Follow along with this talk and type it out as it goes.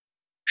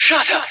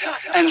Shut up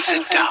and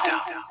sit down.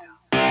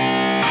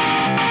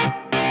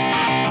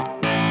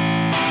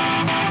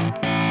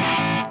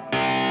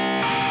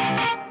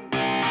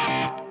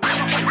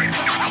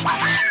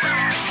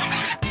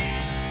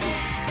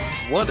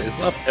 What is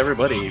up,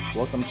 everybody?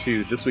 Welcome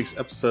to this week's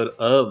episode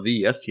of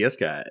the STS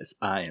Guys.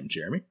 I am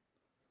Jeremy.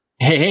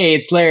 Hey,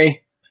 it's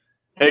Larry.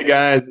 Hey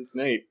guys, it's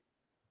Nate.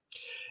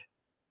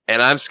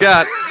 And I'm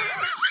Scott.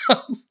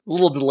 A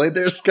little delayed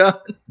there,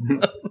 Scott.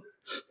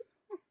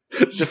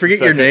 Did you forget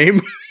your name?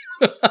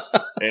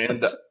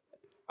 And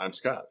I'm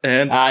Scott.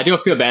 And I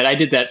don't feel bad. I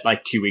did that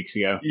like 2 weeks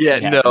ago.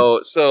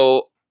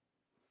 So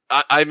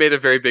I made a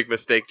very big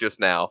mistake just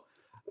now.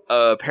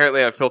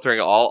 Apparently I'm filtering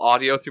all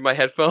audio through my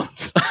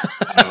headphones.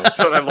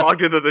 So when I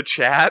logged into the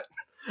chat,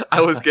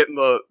 I was getting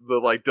the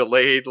like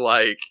delayed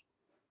like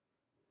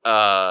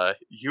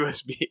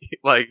USB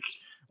like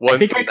one. I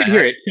think I could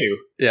hear it too.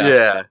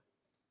 Yeah.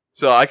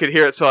 So I could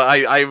hear it. So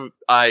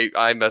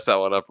I messed that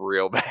one up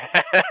real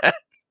bad.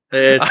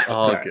 it's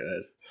all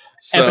good.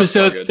 So,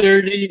 Episode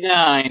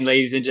 39,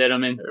 ladies and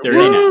gentlemen.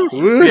 39.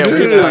 Woo, Yeah,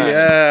 we know.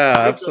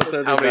 episode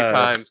 39. How many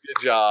times?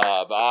 Good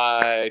job.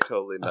 I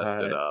totally messed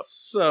it up.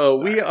 So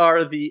we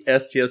are the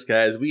STS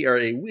Guys. We are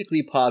a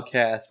weekly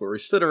podcast where we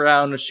sit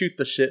around and shoot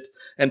the shit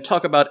and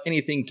talk about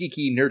anything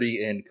geeky,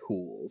 nerdy, and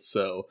cool.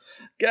 So,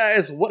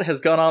 guys, what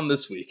has gone on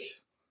this week?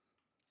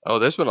 Oh,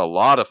 there's been a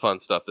lot of fun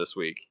stuff this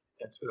week.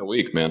 It's been a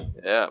week, man.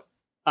 Yeah.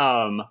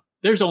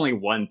 There's only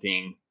one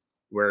thing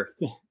worth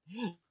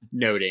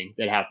noting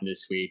that happened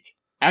this week.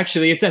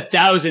 Actually, it's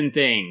 1,000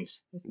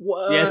 things.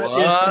 What? The STS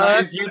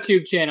Guys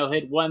YouTube channel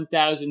hit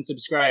 1,000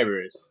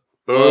 subscribers.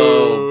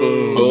 Boom,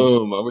 boom.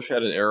 Boom. I wish I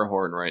had an air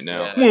horn right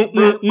now.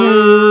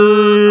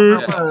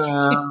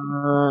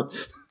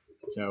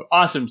 So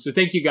awesome. So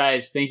thank you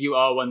guys. Thank you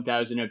all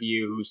 1,000 of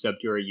you who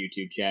subbed to our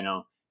YouTube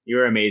channel.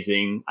 You're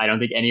amazing. I don't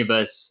think any of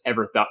us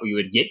ever thought we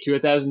would get to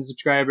 1,000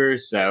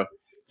 subscribers. So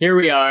here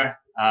we are.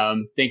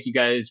 Thank you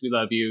guys. We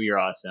love you. You're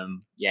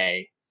awesome.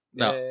 Yay.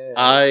 No,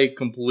 I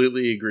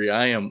completely agree.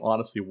 I am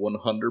honestly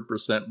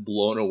 100%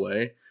 blown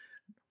away.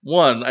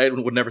 One, I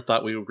would never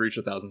thought we would reach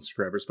 1,000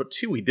 subscribers, but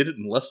two, we did it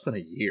in less than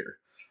a year.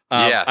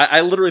 Yeah.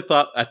 I literally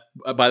thought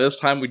by this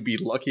time we'd be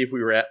lucky if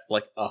we were at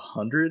like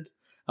 100.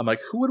 I'm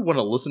like, who would want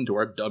to listen to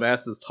our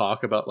dumbasses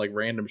talk about like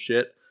random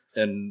shit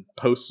and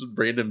post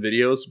random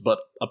videos?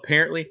 But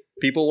apparently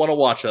people want to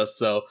watch us,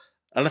 so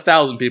and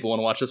 1,000 people want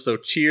to watch us. So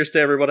cheers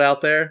to everybody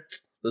out there.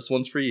 This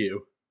one's for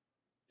you.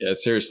 Yeah,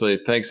 seriously.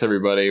 Thanks,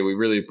 everybody. We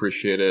really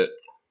appreciate it.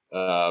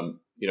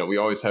 We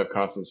always have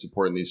constant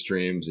support in these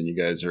streams, and you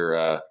guys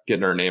are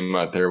getting our name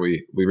out there.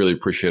 We really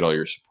appreciate all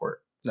your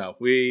support. No,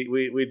 we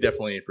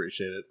definitely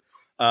appreciate it.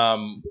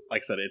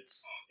 Like I said,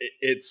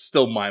 it's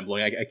still mind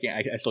blowing.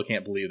 I still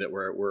can't believe that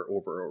we're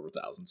over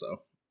 1,000.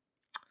 So,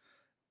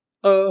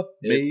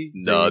 It's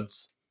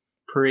nuts.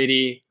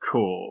 Pretty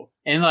cool.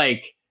 And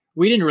like,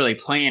 we didn't really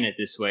plan it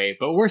this way,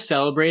 but we're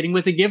celebrating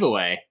with a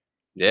giveaway.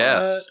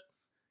 Yes.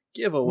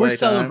 Giveaway. We're time.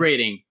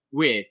 celebrating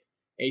with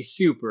a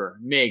Super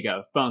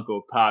Mega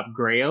Funko Pop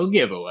Grail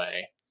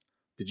giveaway.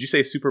 Did you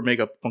say Super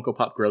Mega Funko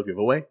Pop Grail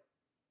giveaway?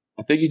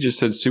 I think you just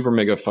said Super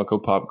Mega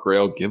Funko Pop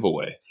Grail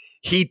giveaway.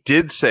 He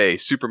did say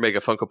Super Mega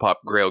Funko Pop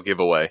Grail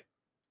giveaway.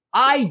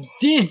 I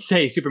did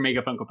say Super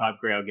Mega Funko Pop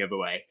Grail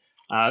giveaway.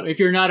 If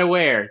you're not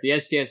aware, the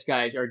STS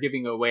Guys are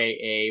giving away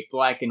a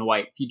black and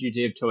white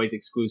Fugitive Toys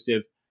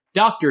exclusive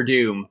Doctor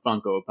Doom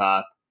Funko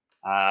Pop.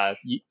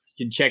 You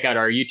can check out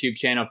our YouTube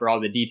channel for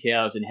all the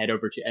details and head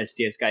over to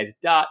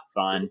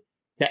stsguys.fun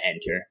to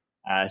enter.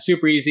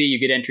 Super easy. You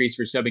get entries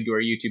for subbing to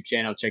our YouTube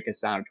channel. Check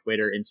us out on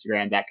Twitter,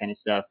 Instagram, that kind of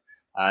stuff.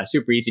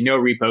 Super easy.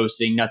 No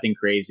reposting, nothing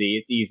crazy.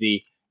 It's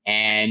easy.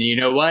 And you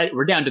know what?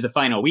 We're down to the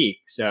final week.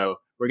 So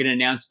we're going to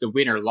announce the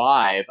winner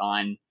live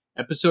on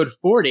episode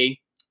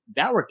 40.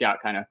 That worked out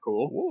kind of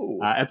cool.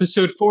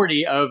 Episode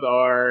 40 of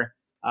our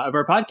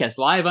podcast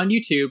live on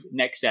YouTube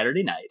next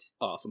Saturday night.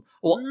 Awesome.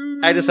 Well,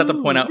 I just have to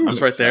point out,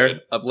 just right there,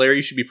 Larry,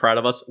 you should be proud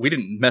of us. We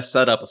didn't mess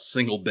that up a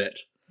single bit.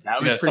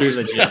 That was pretty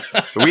legit.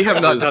 We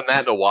have not done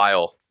that in a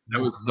while.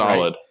 That was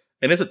solid.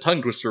 And it's a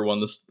tongue twister one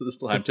this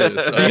time too.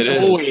 So.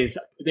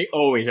 They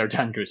always are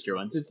tongue twister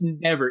ones. It's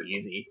never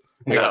easy.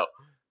 No.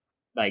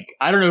 Like,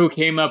 I don't know who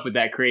came up with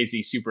that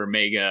crazy super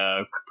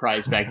mega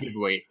prize pack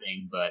giveaway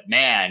thing, but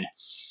man,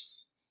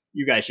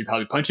 you guys should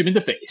probably punch him in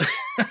the face.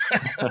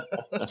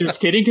 Just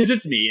kidding, because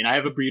it's me and I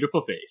have a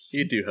beautiful face.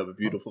 You do have a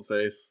beautiful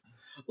face.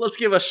 Let's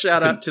give a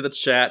shout out to the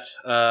chat.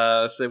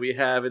 So we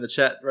have in the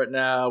chat right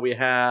now, we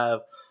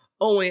have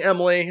Only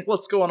Emily.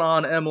 What's going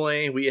on,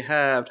 Emily? We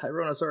have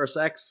Tyrannosaurus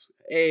X.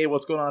 Hey,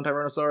 what's going on,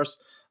 Tyrannosaurus?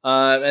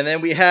 And then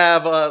we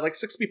have like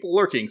 6 people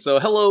lurking. So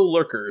hello,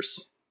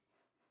 lurkers.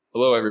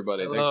 Hello,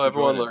 everybody. Hello,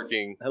 everyone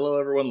lurking. Hello,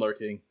 everyone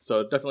lurking.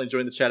 So definitely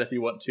join the chat if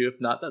you want to. If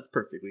not, that's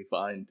perfectly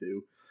fine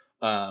too.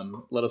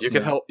 Let us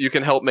know. You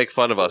can help make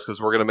fun of us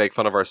because we're going to make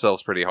fun of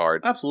ourselves pretty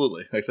hard.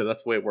 Absolutely. Like I said,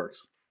 that's the way it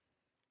works.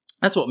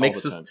 That's what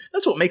makes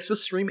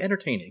this stream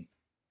entertaining.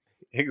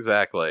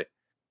 Exactly.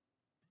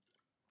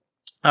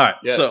 All right.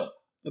 Yeah. So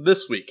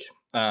this week,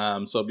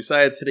 so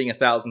besides hitting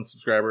 1,000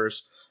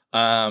 subscribers,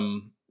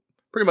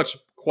 pretty much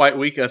quiet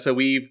week. So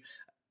me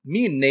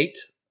and Nate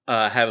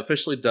have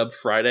officially dubbed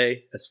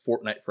Friday as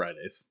Fortnite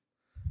Fridays.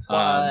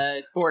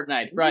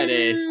 Fortnite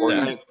Fridays.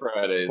 Fortnite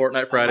Fridays. Fortnite I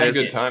had a Fridays.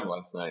 good time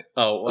last night.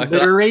 Oh, I said,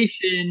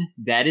 Alliteration.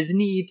 That is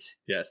neat.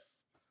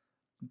 yes.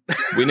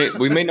 We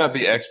may not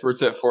be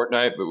experts at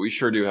Fortnite, but we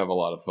sure do have a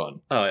lot of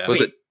fun. Oh yeah.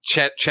 Was it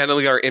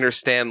channeling our inner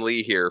Stan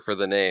Lee here for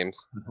the names?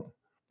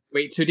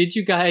 Wait, so did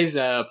you guys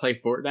play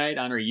Fortnite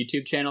on our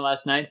YouTube channel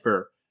last night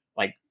for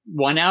like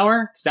 1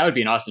 hour? Because that would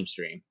be an awesome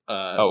stream.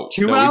 2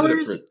 We hours? did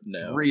it for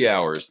No. 3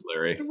 hours,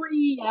 Larry.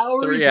 3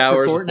 hours? 3 for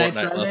hours of Fortnite Fortnite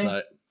last Friday?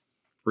 night.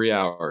 3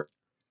 hours.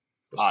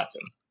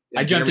 Awesome. I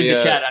And jumped in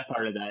Jeremy, the chat on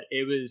part of that.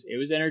 It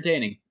was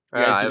entertaining. You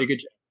guys did a good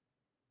job.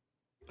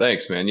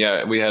 Thanks, man.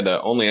 Yeah, we had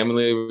only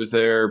Emily was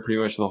there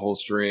pretty much the whole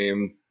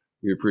stream.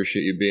 We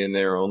appreciate you being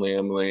there, only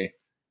Emily.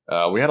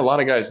 We had a lot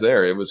of guys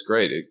there. It was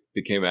great. It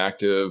became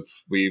active.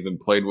 We even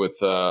played with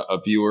a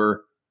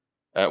viewer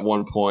at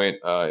one point.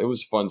 It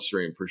was a fun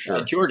stream for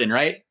sure. Jordan,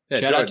 right? Yeah,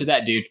 Shout out to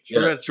that dude.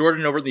 Shout out to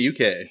Jordan over in the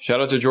UK.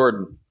 Shout out to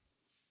Jordan.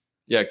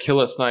 Yeah,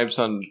 Killa Snipes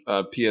on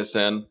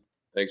PSN.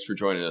 Thanks for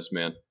joining us,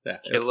 man. Yeah,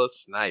 Killa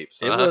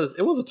Snipes. it Huh?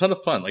 was a ton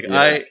of fun. Like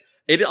Yeah.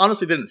 it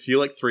honestly didn't feel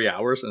like 3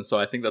 hours, and so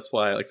I think that's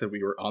why, like I said,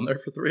 we were on there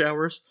for 3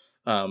 hours.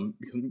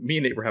 Because me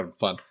and Nate were having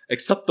fun.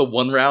 Except the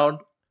one round,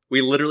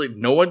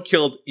 no one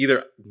killed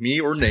either me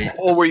or Nate.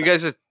 Oh, where you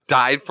guys just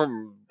died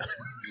from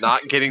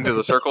not getting to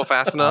the circle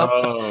fast enough?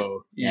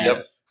 Oh,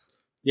 Yes.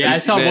 yeah. I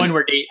saw Man. one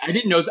where Nate.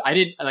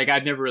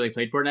 I've never really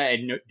played Fortnite.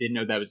 Didn't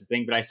know that was a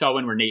thing, but I saw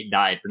one where Nate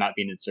died for not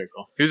being in the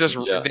circle. He was just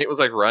Yeah. Nate was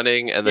like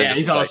running, and then Yeah, just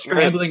he's all like,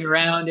 scrambling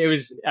around.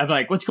 I'm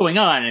like, what's going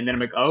on? And then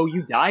I'm like, oh,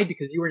 you died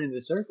because you weren't in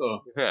the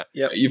circle.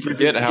 Yep. You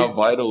forget how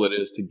vital it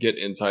is to get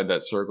inside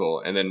that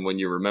circle. And then when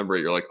you remember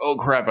it, you're like, oh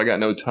crap, I got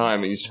no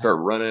time. And you start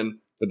running,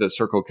 but the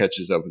circle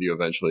catches up with you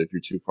eventually if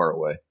you're too far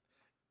away.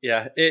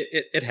 Yeah,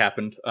 it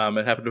happened.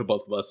 It happened to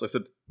both of us. Like I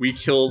said,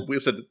 we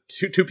said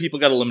two people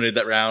got eliminated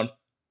that round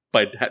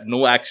by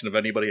no action of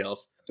anybody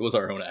else. It was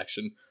our own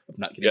action of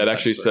not getting. Yeah, it inside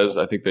actually the circle. says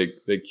I think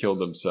they killed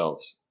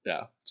themselves.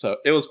 Yeah, so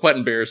it was quite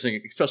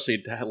embarrassing, especially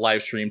to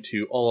live stream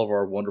to all of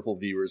our wonderful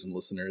viewers and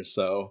listeners.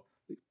 So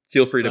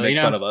feel free to Well, make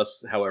fun of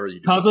us however you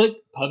do.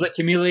 Public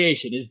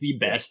humiliation is the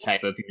best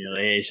type of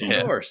humiliation.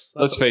 Of course.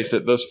 Let's face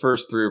it, those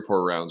first 3 or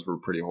 4 rounds were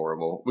pretty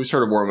horrible. We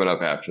started warming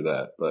up after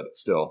that, but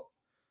still.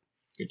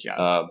 Good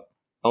job.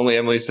 Only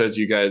Emily says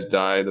you guys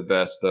die the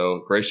best,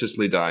 though.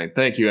 Graciously dying.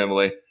 Thank you,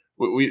 Emily.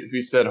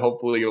 We said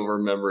hopefully you'll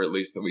remember at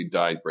least that we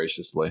died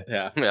graciously.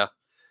 Yeah.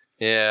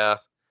 yeah.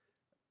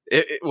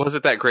 It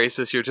wasn't that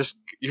gracious.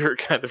 You're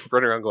kind of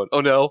running around going,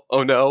 oh no,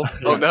 oh no,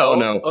 oh no, Oh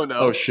no. oh no,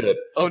 Oh shit.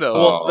 oh no.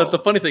 Well, Oh. the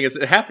funny thing is,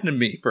 it happened to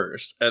me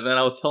first, and then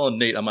I was telling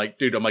Nate, I'm like,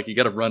 dude, you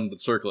got to run the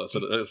circle,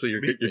 so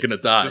you're gonna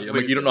die. I'm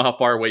like, you don't know how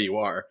far away you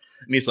are,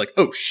 and he's like,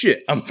 oh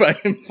shit, I'm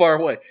far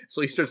away.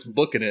 So he starts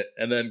booking it,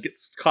 and then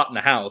gets caught in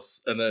a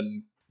house, and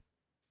then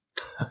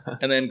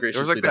There graciously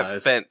was like that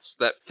dies. fence.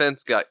 That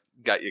fence got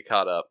you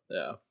caught up.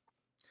 Yeah.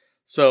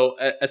 So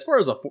as far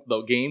as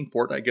the game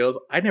Fortnite goes,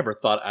 I never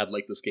thought I'd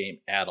like this game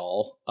at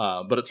all.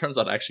 But it turns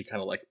out I actually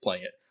kind of like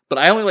playing it. But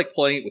I only like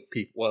playing it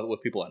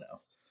with people I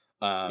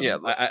know. Yeah.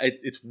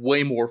 It's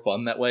way more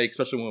fun that way,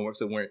 especially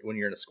when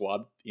you're in a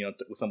squad,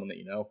 with someone that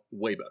you know.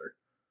 Way better.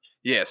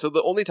 Yeah, so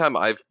the only time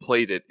I've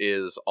played it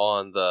is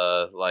on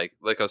the like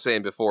I was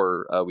saying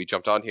before we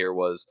jumped on here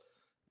was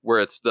where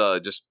it's the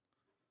just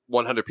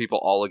 100 people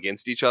all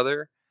against each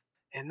other,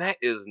 and that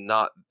is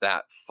not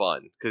that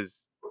fun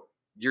because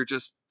you're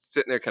just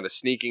sitting there kind of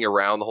sneaking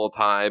around the whole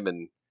time,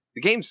 and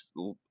the games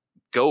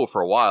go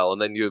for a while,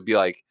 and then you would be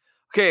like,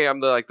 okay, I'm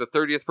the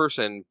 30th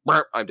person,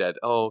 I'm dead.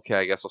 Oh, okay,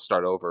 I guess I'll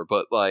start over.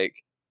 But like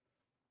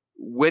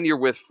when you're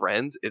with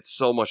friends, it's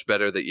so much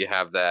better that you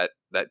have that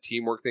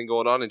teamwork thing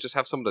going on and just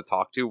have someone to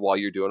talk to while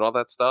you're doing all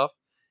that stuff.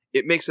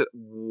 It makes it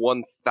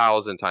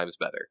 1,000 times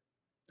better.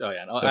 Oh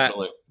yeah, no,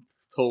 Definitely.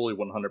 I totally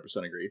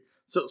 100% agree.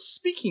 So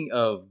speaking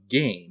of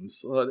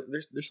games,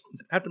 there's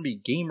have to be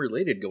game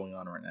related going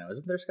on right now,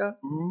 isn't there, Scott?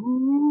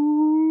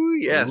 Ooh,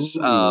 yes.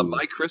 Ooh.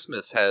 My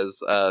Christmas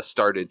has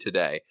started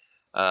today.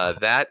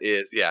 That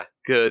is,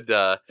 good.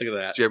 Look at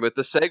that. Jim with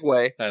the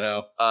segue. I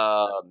know.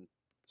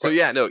 So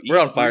yeah, no, We're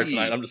on fire E3.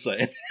 tonight. I'm just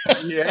saying.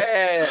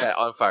 Yeah,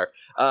 on fire.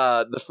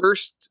 The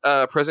first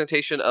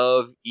presentation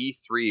of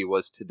E3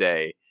 was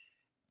today,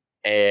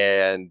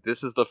 and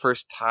this is the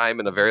first time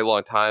in a very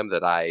long time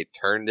that I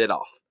turned it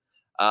off.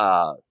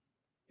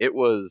 It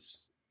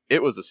was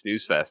a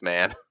snooze fest,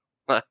 man.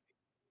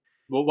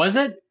 What was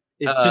it?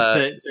 It's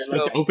just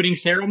the opening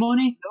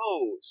ceremony?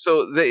 No,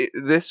 so they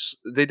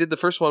did the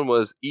first one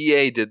was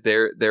EA did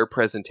their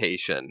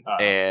presentation,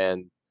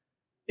 and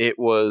it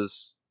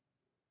was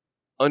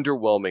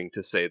underwhelming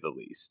to say the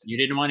least. You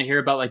didn't want to hear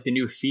about like the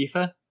new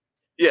FIFA?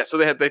 Yeah, so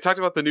they talked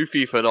about the new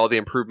FIFA and all the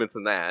improvements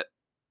in that.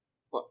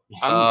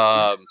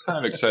 I'm kind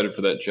of excited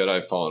for that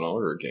Jedi Fallen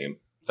Order game.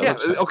 That Yeah,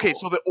 looks kinda okay, cool.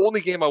 so the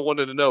only game I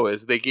wanted to know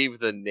is they gave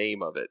the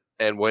name of it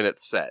and when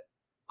it's set.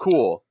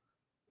 Cool.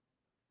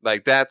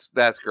 Like, that's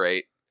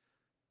great.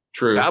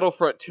 True.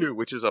 Battlefront 2,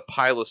 which is a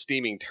pile of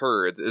steaming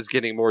turds, is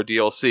getting more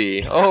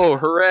DLC. Oh,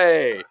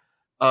 hooray!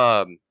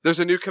 there's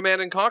a new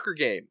Command and Conquer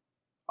game.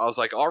 I was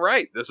like, all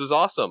right, this is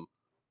awesome.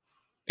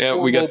 Yeah,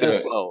 For we got mobile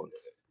the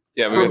phones.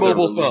 yeah we For got the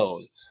mobile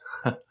release,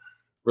 phones.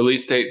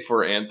 release date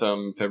for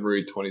Anthem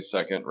February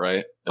 22nd,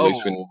 right? At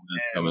least we know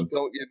that's coming.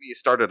 Don't get me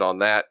started on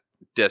that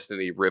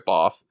Destiny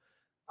ripoff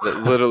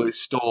that literally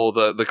stole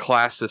the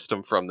class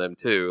system from them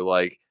too.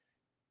 Like,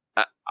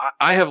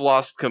 I have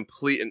lost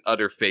complete and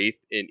utter faith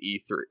in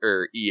E3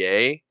 or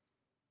EA,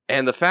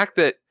 and the fact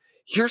that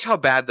here's how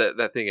bad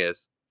that thing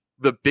is.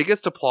 The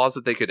biggest applause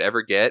that they could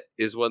ever get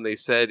is when they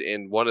said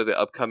in one of the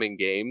upcoming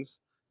games,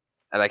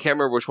 and I can't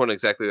remember which one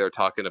exactly they were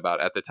talking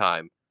about at the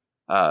time,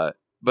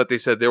 but they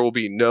said there will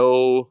be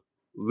no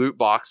loot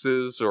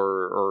boxes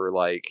or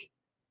like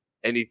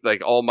any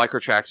like all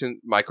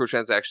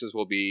microtransactions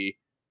will be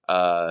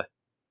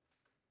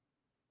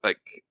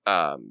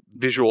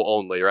visual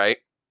only, right?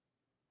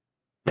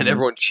 And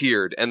everyone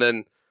cheered, and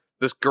then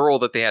this girl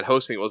that they had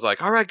hosting it was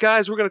like, "All right,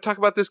 guys, we're going to talk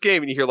about this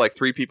game," and you hear like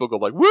 3 people go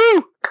like,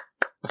 "Woo!"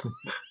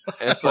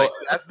 And it's like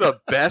that's the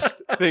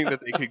best thing that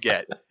they could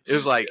get. It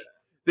was like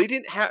they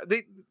didn't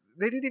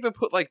even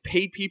put like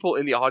paid people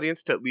in the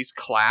audience to at least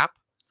clap.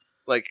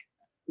 Like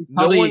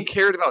no one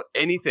cared about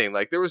anything.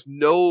 Like there was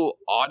no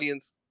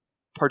audience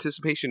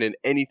participation in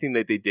anything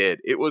that they did.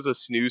 It was a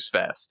snooze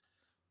fest.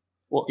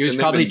 Well, it was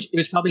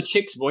probably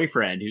Chick's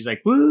boyfriend. He was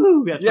like,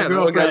 "Woo, that's my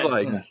girlfriend." Guy's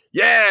like,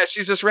 "Yeah,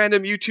 she's this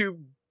random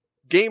YouTube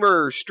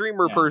gamer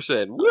streamer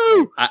person."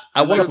 Woo!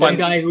 I want to find one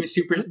guy who was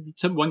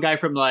one guy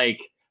from like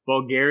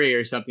Bulgaria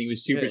or something who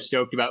was super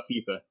stoked about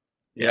FIFA.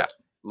 Yeah,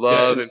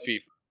 love and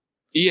FIFA.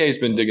 EA's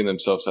been digging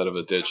themselves out of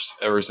a ditch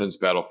ever since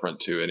Battlefront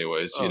 2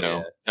 anyways, you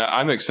know.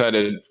 I'm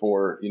excited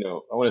for,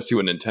 I want to see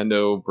what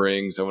Nintendo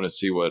brings. I want to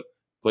see what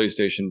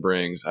PlayStation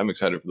brings. I'm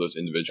excited for those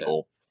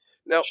individual.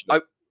 Now,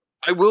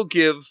 I will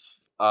give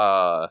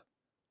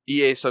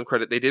EA some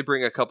credit. They did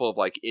bring a couple of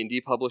like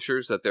indie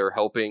publishers that they're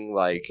helping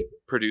like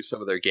produce some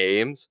of their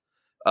games.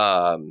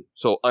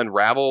 So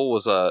Unravel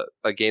was a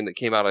game that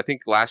came out, I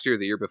think last year or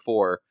the year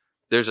before.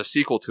 There's a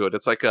sequel to it.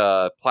 It's like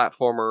a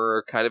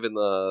platformer kind of in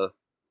the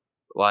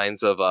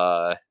lines of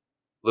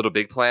Little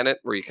Big Planet,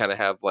 where you kind of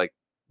have like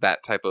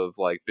that type of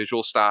like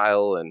visual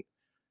style and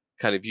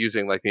kind of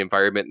using like the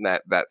environment in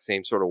that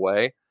same sort of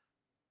way.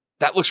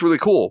 That looks really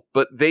cool,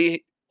 but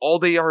all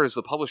they are is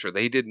the publisher.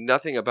 They did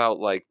nothing about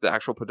like the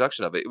actual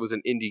production of it. It was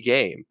an indie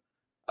game.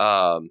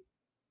 It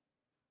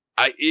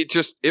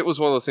was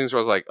one of those things where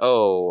I was like,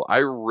 oh, I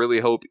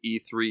really hope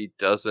E3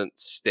 doesn't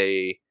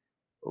stay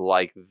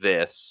like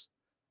this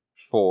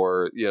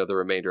for the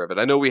remainder of it.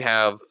 I know we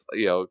have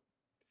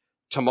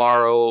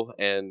tomorrow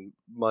and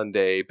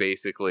Monday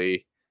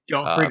basically.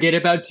 Don't forget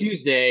about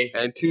Tuesday.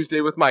 And Tuesday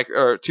with Mike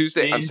or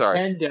Tuesday. Nintendo. I'm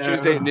sorry,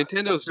 Tuesday.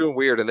 Nintendo's doing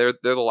weird, and they're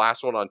the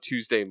last one on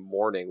Tuesday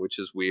morning, which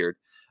is weird.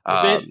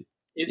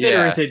 Is it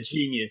or is it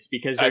genius?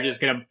 Because they're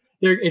just gonna.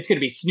 It's gonna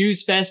be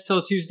snooze fest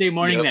till Tuesday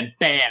morning. Then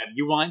bam,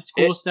 you want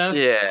cool stuff?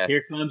 Yeah,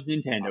 here comes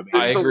Nintendo.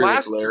 I agree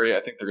with Larry. I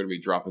think they're gonna be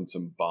dropping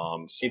some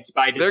bombs. It's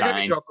by design. They're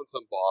gonna be dropping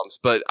some bombs,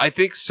 but I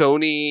think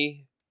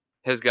Sony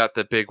has got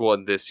the big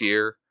one this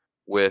year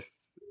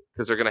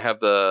because they're gonna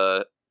have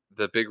the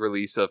big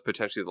release of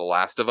potentially The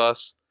Last of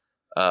Us,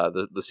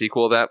 the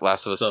sequel of that,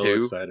 Last of Us 2.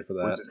 Excited for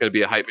that. Which is gonna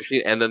be a hype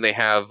machine, and then they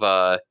have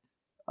the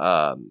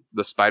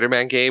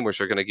Spider-Man game,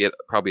 which are gonna get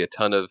probably a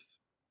ton of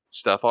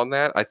stuff on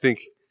that. I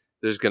think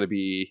there's going to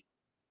be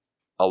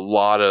a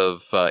lot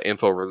of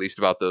info released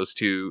about those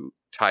two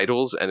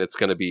titles, and it's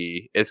going to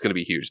be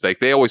huge. Like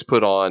they always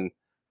put on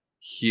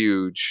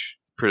huge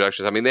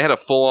productions. I mean, they had a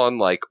full-on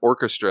like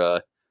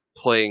orchestra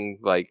playing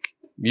like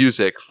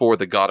music for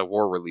the God of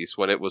War release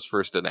when it was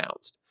first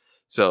announced.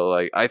 So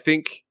like I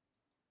think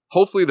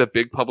hopefully the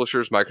big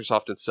publishers,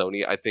 Microsoft and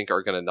Sony, I think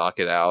are going to knock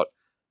it out.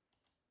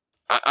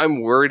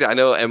 I'm worried. I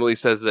know Emily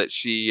says that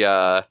she's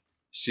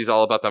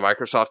all about the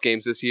Microsoft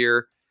games this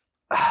year.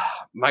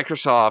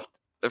 Microsoft,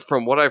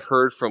 from what I've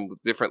heard from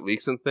different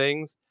leaks and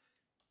things,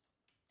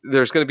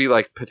 there's going to be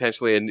like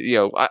potentially,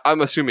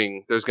 I'm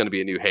assuming there's going to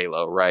be a new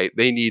Halo, right?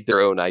 They need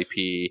their own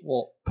IP,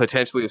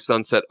 potentially a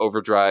Sunset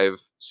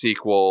Overdrive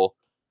sequel.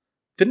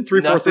 Didn't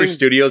 343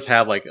 Studios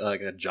have like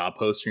a job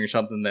posting or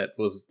something that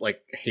was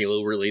like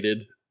Halo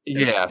related?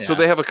 Yeah, so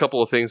they have a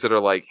couple of things that are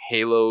like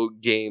Halo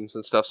games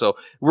and stuff. So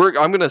I'm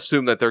going to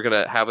assume that they're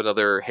going to have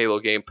another Halo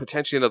game,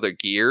 potentially another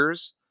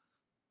Gears,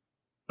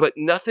 but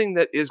nothing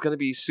that is going to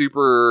be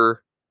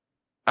super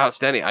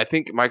outstanding. I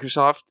think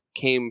Microsoft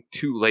came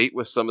too late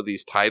with some of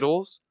these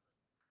titles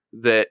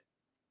that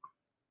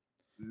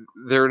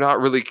they're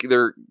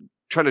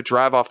trying to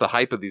drive off the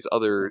hype of these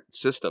other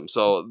systems.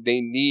 So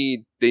they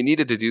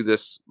needed to do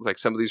this, like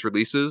some of these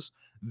releases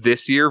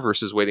this year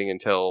versus waiting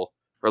until,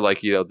 or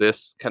like,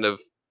 this kind of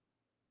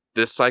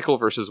this cycle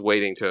versus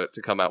waiting to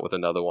come out with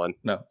another one.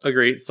 No,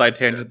 agree. Side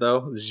tangent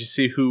though. Did you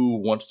see who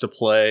wants to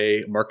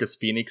play Marcus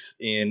Phoenix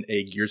in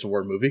a Gears of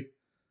War movie?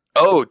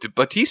 Oh,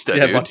 Batista.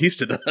 Yeah, dude.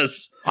 Batista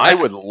does. I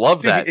would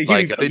love that. They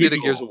did a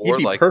Gears of War.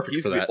 Like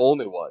he's the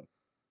only one.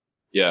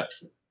 Yeah,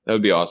 that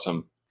would be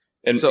awesome.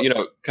 And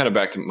kind of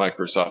back to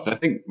Microsoft. I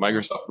think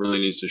Microsoft really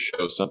needs to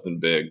show something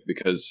big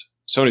because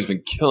Sony's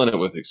been killing it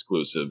with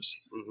exclusives,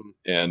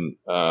 and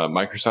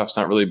Microsoft's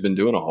not really been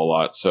doing a whole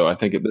lot. So I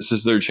think this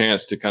is their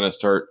chance to kind of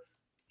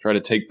try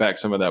to take back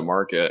some of that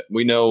market.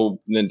 We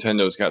know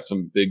Nintendo's got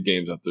some big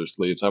games up their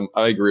sleeves.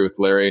 I agree with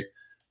Larry.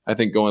 I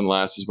think going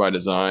last is by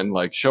design.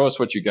 Like, show us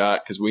what you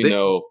got, because we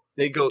know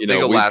they go we've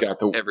last got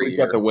the every we've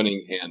year. got the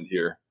winning hand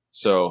here.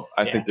 So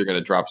I think they're going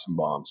to drop some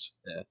bombs.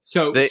 Yeah.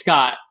 So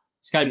Scott,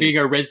 being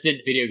a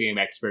resident video game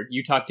expert,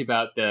 you talked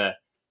about the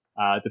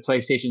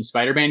PlayStation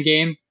Spider-Man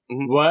game.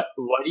 Mhm. What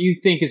do you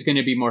think is going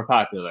to be more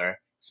popular,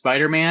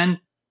 Spider-Man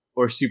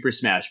or Super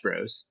Smash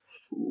Bros?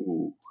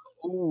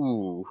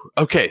 Ooh.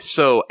 Okay,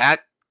 so at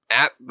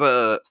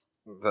the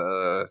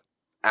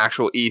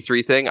actual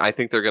E3 thing, I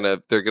think they're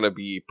gonna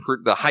be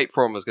the hype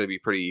for them is gonna be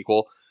pretty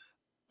equal.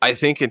 I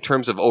think in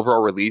terms of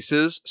overall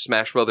releases,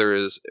 Smash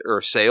Brothers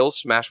or sales,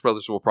 Smash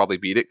Brothers will probably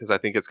beat it because I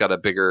think it's got a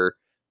bigger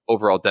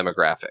overall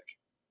demographic.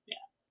 Yeah.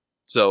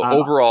 So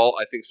overall,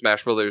 I think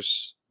Smash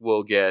Brothers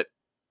will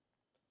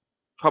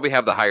probably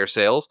have the higher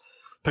sales.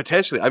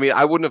 Potentially. I mean,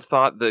 I wouldn't have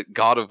thought that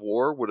God of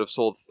War would have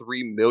sold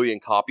 3 million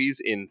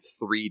copies in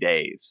 3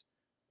 days,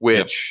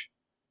 which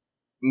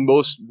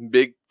most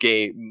big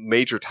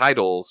major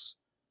titles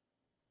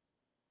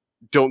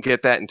don't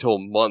get that until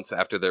months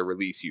after their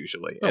release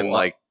usually. Oh, and well,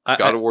 like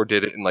God of War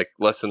did it in like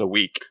less than a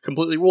week.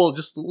 Completely. Well,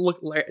 just look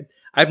like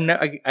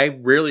I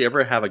rarely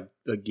ever have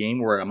a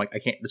game where I'm like, I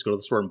can't just go to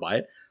the store and buy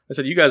it. I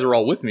said, you guys were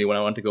all with me when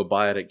I went to go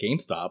buy it at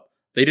GameStop.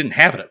 They didn't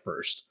have it at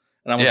first.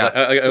 And I was like,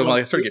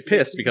 I started to get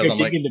pissed because I'm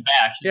like, in the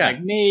back.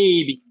 Like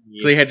maybe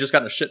they had just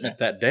gotten a shipment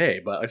that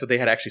day, but like I said, they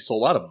had actually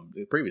sold out of them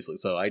previously.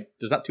 So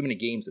there's not too many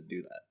games that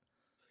do that.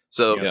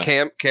 So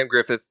Cam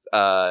Griffith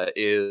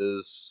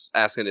is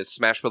asking, is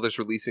Smash Brothers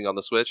releasing on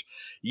the Switch?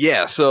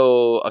 Yeah.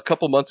 So a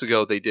couple months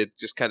ago, they did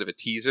just kind of a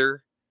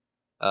teaser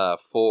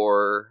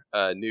for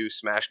a new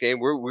Smash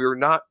game. We're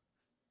not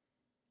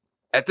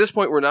at this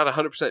point. We're not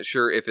 100%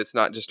 sure if it's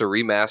not just a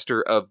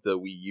remaster of the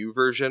Wii U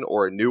version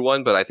or a new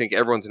one. But I think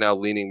everyone's now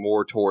leaning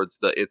more towards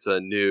it's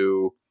a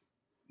new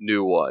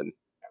one.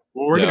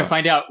 Well, we're gonna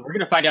find out. We're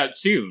gonna find out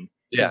soon.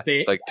 Yeah,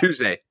 like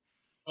Tuesday.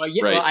 Well,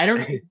 yeah. Right. Well,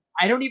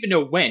 I don't even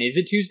know when. Is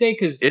it Tuesday?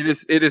 Because it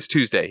is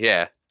Tuesday.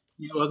 Yeah.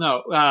 Well,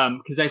 no.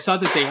 Because I saw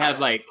that they had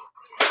like.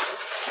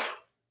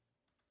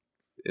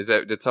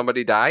 Did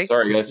somebody die?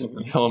 Sorry, guys,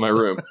 something fell in my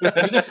room.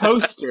 There's a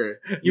poster.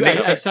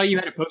 I saw you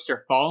had a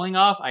poster falling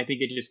off. I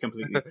think it just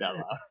completely fell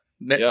off.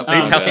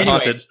 Nate's house is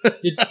haunted.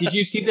 Did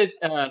you see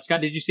that,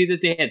 Scott? Did you see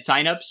that they had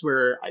signups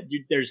where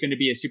there's going to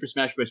be a Super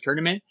Smash Bros.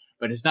 Tournament,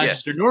 but it's not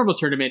just a normal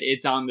tournament;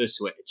 it's on the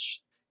Switch.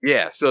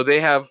 Yeah, so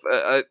they have.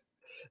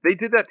 They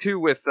did that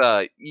too with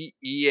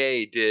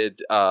EA.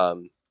 Did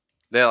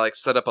they like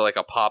set up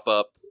a pop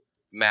up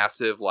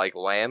massive like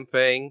LAN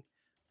thing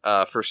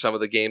for some of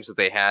the games that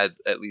they had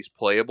at least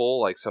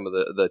playable, like some of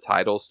the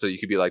titles, so you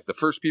could be like the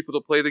first people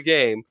to play the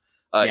game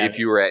if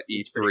you were at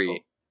E3. Cool.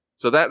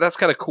 So that's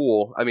kind of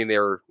cool. I mean, they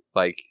were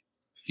like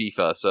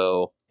FIFA,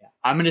 so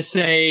I'm gonna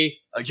say,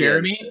 again,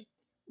 Jeremy,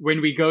 when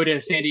we go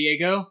to San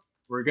Diego,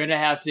 we're gonna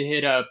have to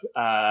hit up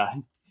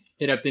the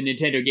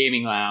Nintendo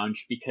Gaming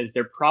Lounge because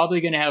they're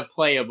probably gonna have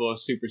playable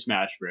Super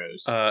Smash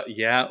Bros.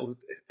 Yeah,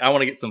 I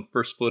want to get some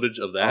first footage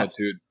of that. Oh,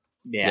 dude,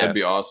 yeah, that'd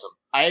be awesome.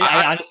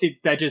 I honestly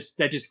that just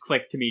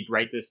clicked to me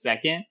right this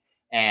second,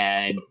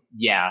 and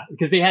yeah,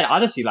 because they had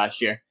Odyssey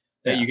last year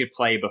that you could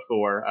play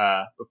before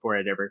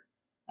it ever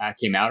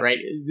came out, right?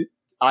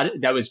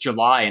 That was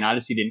July, and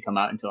Odyssey didn't come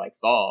out until like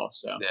fall.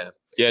 So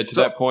yeah. To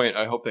that point,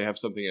 I hope they have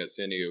something at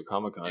San Diego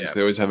Comic-Con. Yeah.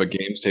 They always have a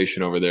game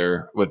station over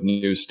there with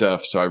new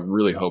stuff. So I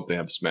really hope they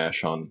have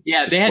Smash on.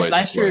 Yeah, they had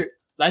last year.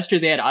 Last year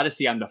they had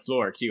Odyssey on the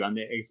floor too, on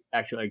the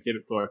actual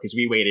exhibit floor, because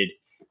we waited,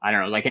 I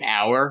don't know, like an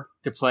hour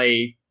to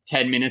play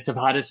 10 minutes of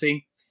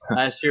Odyssey.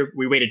 Last year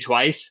we waited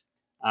twice.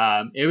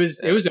 It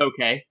was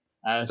okay.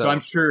 So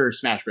I'm sure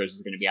Smash Bros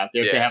is going to be out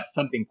there if they have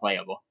something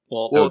playable.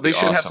 Well, they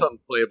should have something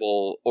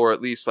playable, or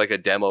at least like a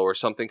demo or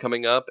something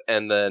coming up.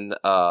 And then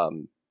I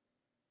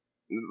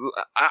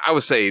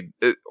would say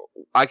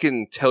I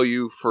can tell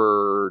you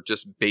for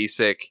just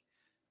basic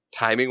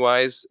timing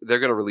wise, they're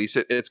going to release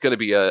it. It's going to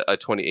be a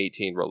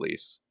 2018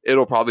 release.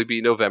 It'll probably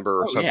be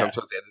November or sometime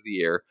towards the end of the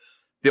year.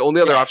 The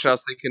only other option I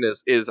was thinking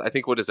is I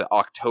think, what is it,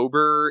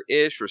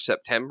 October-ish or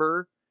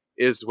September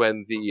is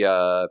when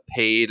the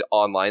paid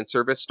online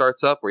service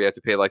starts up, where you have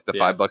to pay like the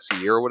 $5 a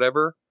year or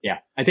whatever. Yeah,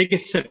 I think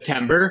it's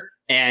September,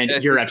 and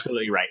you're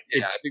absolutely right.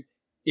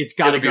 It's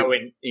got to go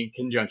in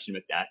conjunction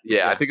with that.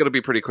 Yeah, I think it'll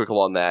be pretty quick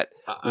on that.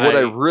 What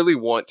I really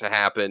want to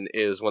happen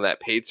is when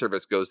that paid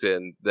service goes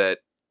in,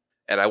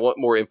 and I want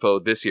more info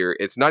this year.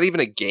 It's not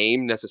even a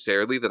game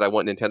necessarily that I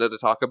want Nintendo to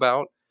talk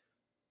about.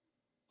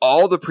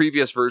 All the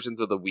previous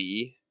versions of the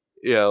Wii,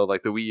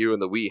 like the Wii U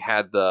and the Wii,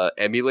 had the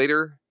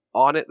emulator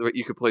on it where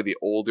you could play the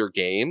older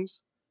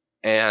games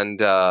and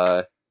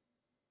have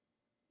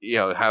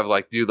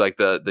do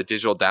the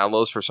digital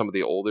downloads for some of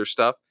the older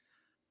stuff.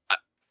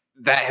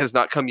 That has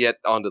not come yet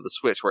onto the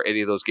Switch where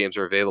any of those games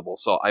are available.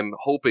 So I'm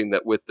hoping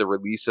that with the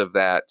release of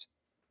that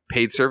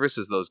paid service,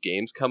 as those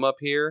games come up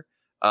here,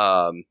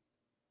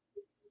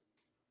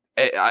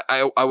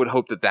 I would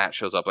hope that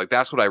shows up. Like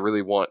that's what I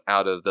really want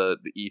out of the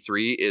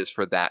E3 is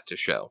for that to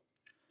show.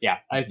 Yeah,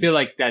 I feel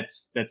like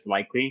that's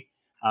likely.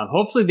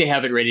 Hopefully they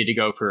have it ready to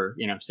go for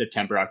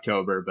September,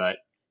 October, but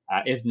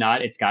if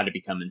not, it's got to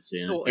be coming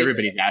soon. Well,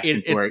 Everybody's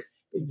asking for it.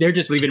 They're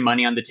just leaving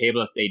money on the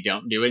table if they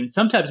don't do it. And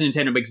sometimes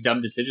Nintendo makes dumb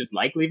decisions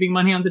like leaving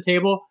money on the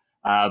table,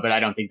 but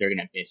I don't think they're going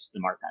to miss the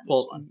mark on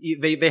this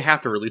one. They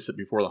have to release it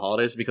before the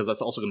holidays because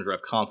that's also going to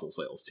drive console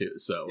sales too.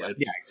 So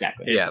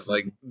exactly. It's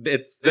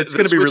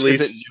going to be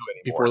released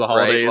before the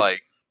holidays. Right?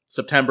 Like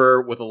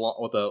September with the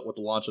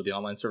launch of the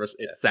online service.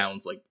 It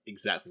sounds like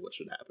exactly what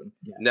should happen.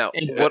 Yeah. Now,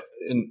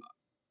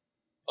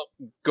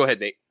 go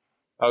ahead, Nate.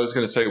 I was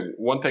going to say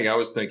one thing I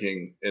was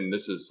thinking, and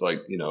this is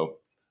like,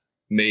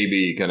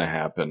 maybe going to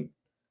happen.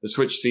 The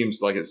Switch seems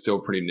like it's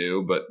still pretty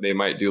new, but they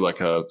might do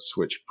like a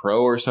Switch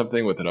Pro or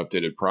something with an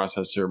updated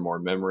processor, more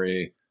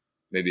memory,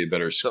 maybe a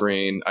better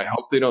screen. I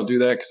hope they don't do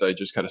that because I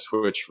just got a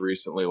Switch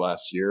recently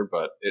last year,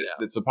 but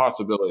it's a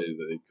possibility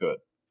that they could.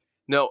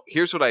 No,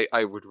 here's what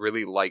I would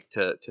really like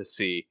to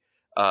see,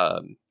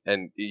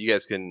 and you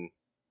guys can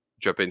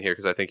jump in here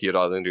because I think you'd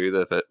all agree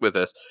with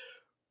this.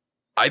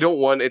 I don't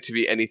want it to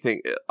be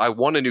anything. I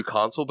want a new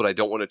console, but I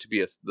don't want it to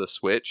be the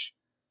Switch.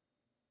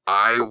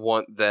 I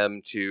want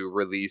them to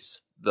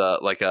release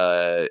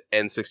a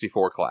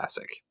N64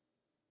 classic,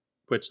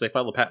 which they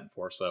filed a patent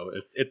for. So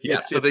it's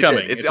so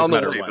coming. It's on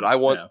the way, but I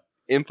want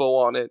info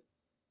on it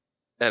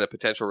and a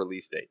potential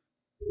release date.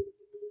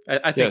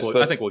 I think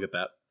we'll get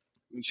that.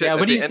 At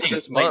the end of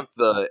this month,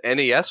 the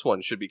NES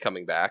one should be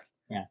coming back.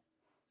 Yeah.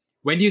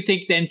 When do you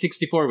think the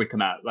N64 would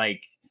come out?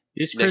 Like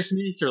this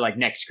Christmas or like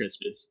next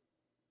Christmas?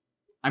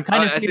 I'm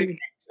kind of feeling.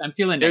 I'm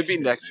feeling. It would be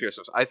next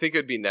Christmas. I think it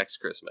would be next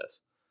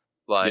Christmas.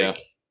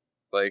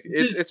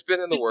 It's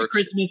been in the works.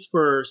 Christmas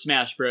for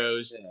Smash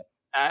Bros. Yeah.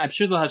 I'm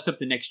sure they'll have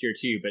something next year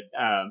too. But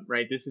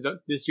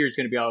this year is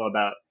going to be all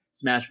about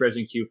Smash Bros.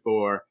 In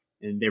Q4,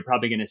 and they're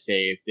probably going to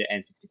save the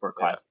N64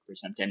 Classic for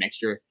sometime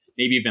next year.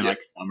 Maybe even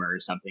like summer or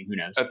something. Who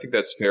knows? I think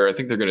that's fair. I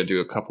think they're going to do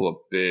a couple of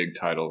big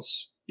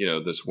titles.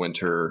 This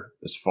winter,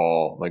 this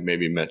fall, like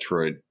maybe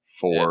Metroid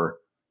 4.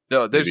 Yeah.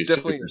 No, there's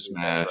definitely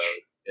Smash.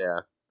 Yeah.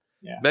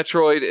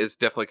 Metroid is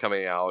definitely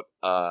coming out.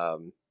 I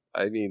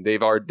mean,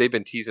 they've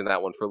been teasing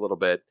that one for a little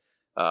bit.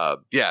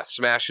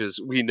 Smash is.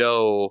 We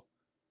know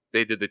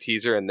they did the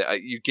teaser, and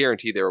you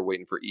guarantee they were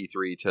waiting for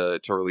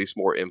E3 to release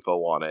more info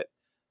on it.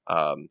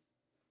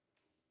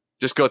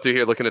 Just go through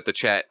here, looking at the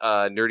chat.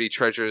 Nerdy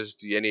Treasures,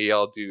 do any of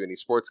y'all do any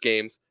sports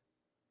games?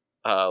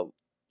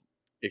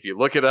 If you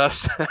look at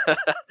us,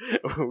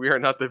 we are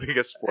not the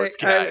biggest sports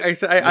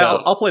guys.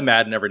 I'll play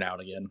Madden every now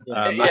and again.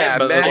 I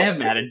have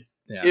Madden.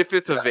 Yeah. If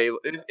it's available,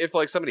 if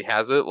like somebody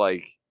has it,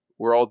 like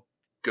we're all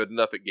good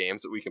enough at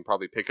games that we can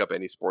probably pick up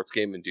any sports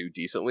game and do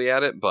decently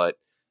at it. But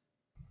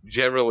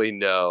generally,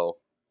 no.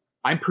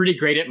 I'm pretty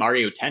great at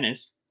Mario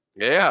Tennis.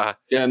 Yeah.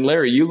 Yeah, and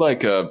Larry, you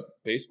like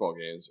baseball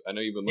games. I know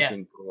you've been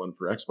looking for one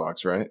for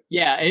Xbox, right?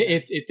 Yeah,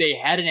 if they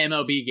had an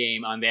MLB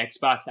game on the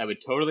Xbox, I would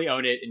totally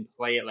own it and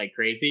play it like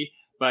crazy.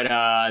 But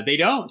they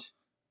don't.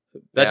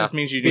 That just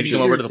means you need to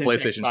come over to the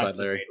PlayStation side,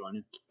 Larry.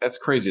 That's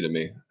crazy to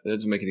me. It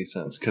doesn't make any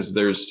sense because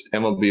there's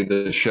MLB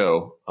The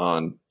Show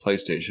on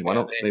PlayStation. Why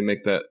don't they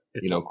make that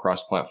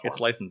cross-platform? It's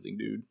licensing,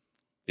 dude.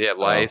 Yeah,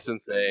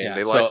 licensing. Yeah.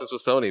 They licensed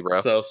with Sony,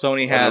 bro. So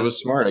Sony has. It was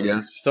smart, I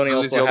guess. Sony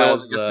also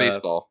has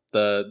baseball.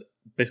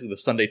 Basically the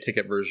Sunday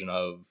ticket version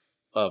of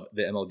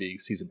the MLB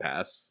season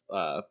pass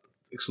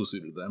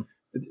exclusive to them.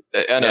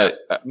 And I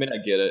mean, I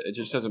get it. It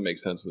just doesn't make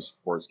sense with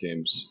sports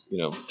games.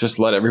 Just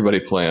let everybody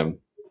play them.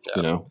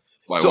 Yeah.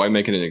 Why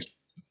make it an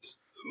expense?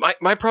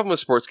 My problem with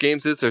sports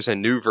games is there's a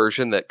new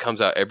version that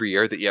comes out every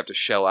year that you have to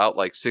shell out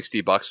like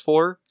 $60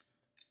 for.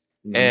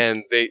 Mm-hmm.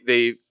 And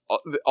they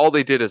all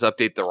they did is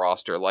update the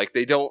roster. Like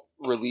they don't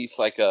release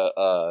like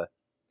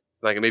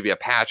maybe a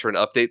patch or an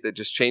update that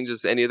just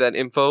changes any of that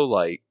info.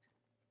 Like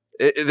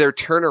their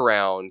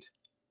turnaround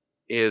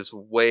is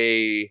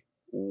way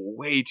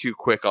too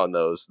quick on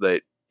those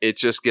that it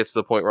just gets to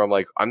the point where I'm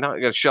like, I'm not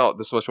going to shell out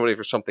this much money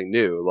for something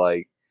new.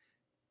 Like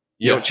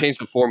you don't change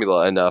the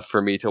formula enough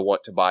for me to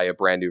want to buy a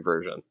brand new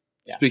version.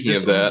 Yeah. Speaking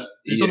of that,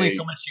 there's only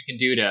so much you can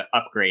do to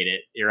upgrade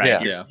it. You're right.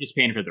 Yeah. You're just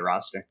paying for the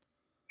roster.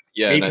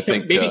 Yeah,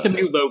 maybe some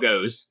new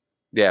logos.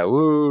 Yeah,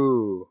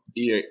 woo.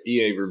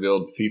 EA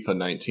revealed FIFA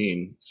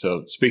 19.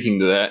 So speaking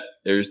to that,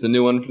 there's the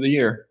new one for the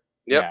year.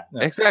 Yep,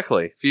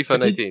 exactly. FIFA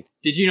 19.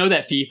 Did you know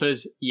that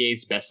FIFA's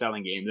EA's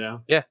best-selling game,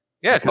 though? Yeah,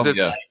 because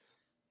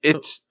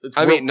it's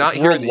I mean, not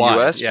here in the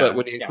US, but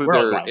when you include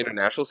their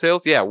international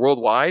sales,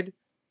 worldwide,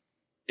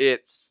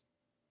 it's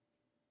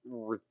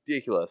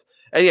ridiculous.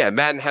 And yeah,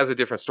 Madden has a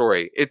different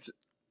story. It's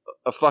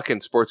a fucking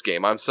sports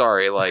game. I'm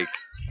sorry, like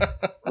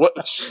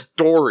what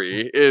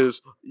story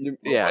is?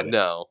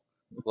 No.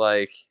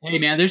 Like, hey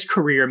man, there's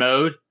career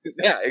mode.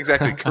 Yeah,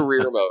 exactly,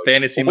 career mode,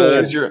 fantasy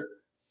mode.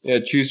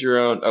 Choose your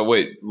own. Oh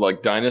wait,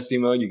 like dynasty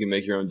mode. You can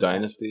make your own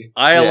dynasty.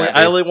 I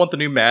only want the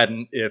new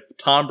Madden if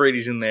Tom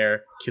Brady's in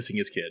there kissing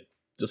his kid.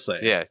 Just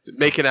saying. Yeah,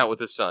 making out with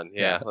his son.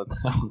 Yeah, Yeah.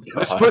 let's Oh,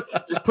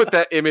 just put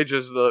that image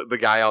as the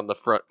guy on the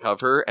front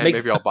cover, and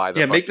maybe I'll buy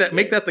the. Yeah, make fucking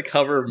game. that the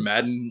cover of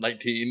Madden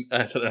 19.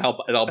 I said, and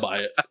I'll buy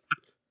it.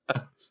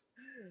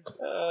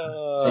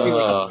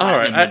 All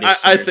right,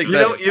 I think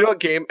you know what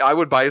game I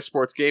would buy a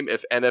sports game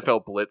if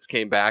NFL Blitz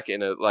came back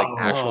in a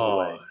actual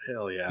way.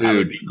 Hell yeah,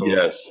 dude, cool.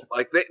 yes.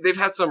 Like they've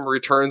had some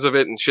returns of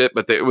it and shit,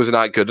 but it was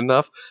not good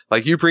enough.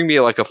 Like you bring me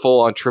like a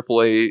full on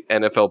AAA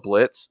NFL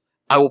Blitz,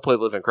 I will play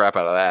the living crap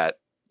out of that.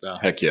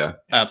 Heck yeah.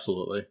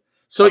 Absolutely.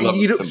 So I love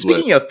some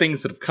speaking Blitz. of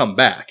things that have come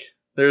back,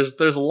 there's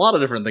a lot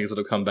of different things that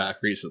have come back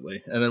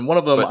recently, and then one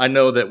of them But- I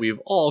know that we've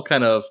all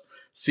kind of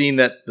seen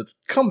that's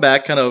come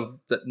back, kind of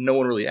that no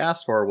one really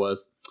asked for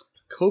was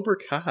Cobra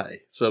Kai.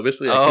 So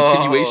basically, a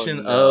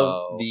continuation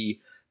of the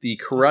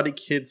Karate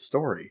Kid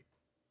story.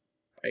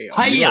 Bam.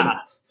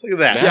 Hiya! Look at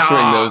that. Mastering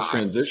Yeah. those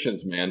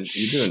transitions, man.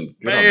 You're doing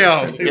good Bam.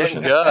 on those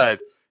Getting transitions. good.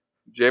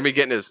 Jeremy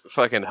getting his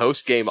fucking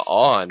host game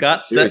on.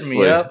 Scott set me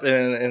Seriously. up,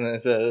 and I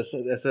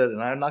said,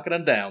 and I'm knocking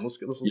him down. Let's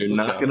You're go.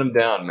 knocking them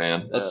down,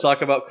 man. Let's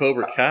talk about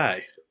Cobra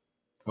Kai.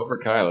 Cobra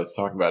Kai, let's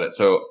talk about it.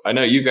 So I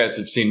know you guys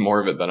have seen more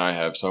of it than I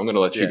have, so I'm going to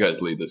let you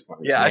guys lead this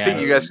conversation. Yeah, I think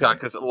you guys got,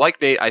 because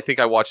like Nate, I think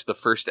I watched the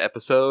first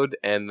episode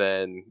and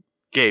then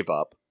gave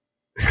up.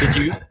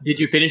 Did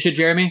you finish it,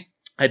 Jeremy?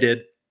 I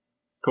did.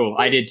 Cool,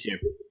 I did too.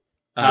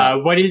 Uh,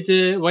 What did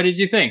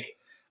you think?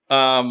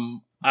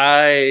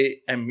 I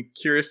am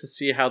curious to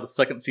see how the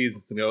second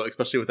season's going to go,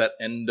 especially with that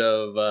end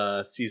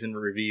of season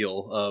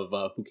reveal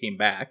of who came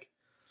back.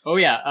 Oh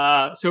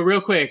yeah. So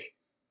real quick,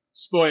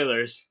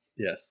 spoilers.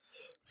 Yes.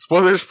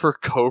 Spoilers for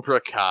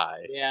Cobra Kai.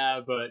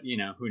 Yeah, but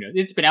who knows?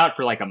 It's been out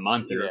for like a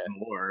month or Yeah.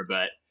 more.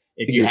 But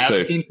if you You're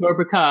haven't safe. seen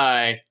Cobra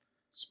Kai,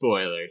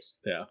 spoilers.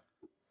 Yeah.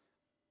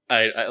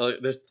 I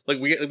there's like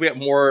we got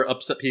more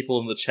upset people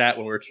in the chat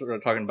when we were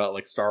talking about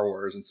like Star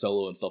Wars and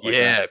Solo and stuff like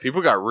Yeah, that.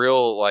 people got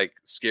real like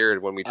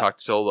scared when we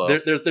talked Solo.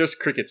 There's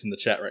crickets in the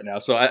chat right now,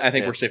 so I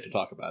think Yeah. we're safe to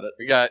talk about it.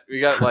 We got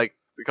like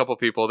a couple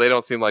people. They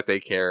don't seem like they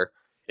care.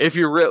 If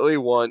you really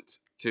want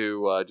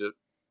to just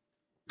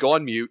go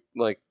on mute,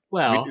 like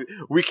Well,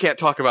 we can't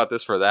talk about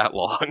this for that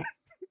long.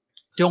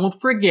 don't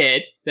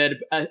forget that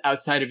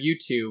outside of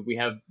YouTube, we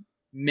have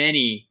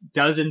many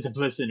dozens of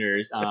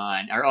listeners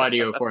on our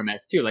audio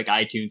formats too, like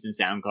iTunes and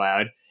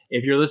SoundCloud.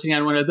 If you're listening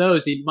on one of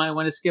those, you might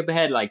want to skip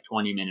ahead like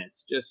 20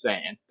 minutes. Just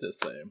saying.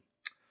 Just saying.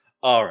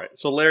 All right,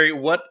 so Larry,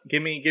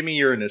 give me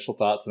your initial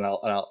thoughts, and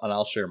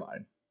I'll share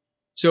mine.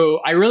 So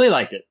I really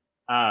liked it.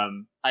 I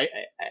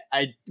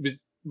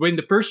was when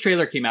the first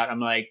trailer came out,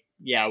 I'm like,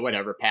 yeah,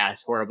 whatever,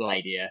 pass, horrible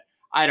idea.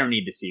 I don't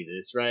need to see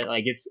this, right?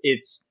 Like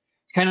it's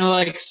kind of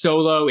like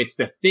Solo. It's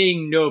the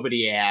thing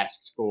nobody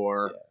asked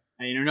for. Yeah.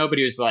 And,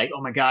 nobody was like, oh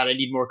my God, I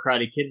need more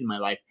Karate Kid in my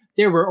life.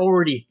 There were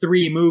already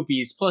 3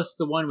 movies plus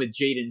the one with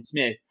Jaden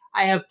Smith.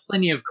 I have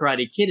plenty of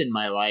Karate Kid in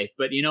my life,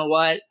 but you know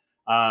what?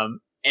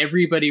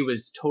 Everybody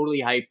was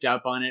totally hyped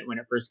up on it when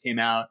it first came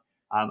out.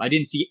 I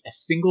didn't see a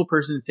single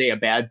person say a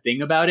bad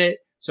thing about it.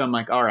 So I'm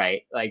like, all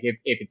right, like if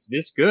it's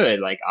this good,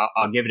 like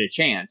I'll give it a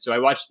chance. So I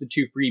watched the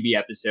 2 freebie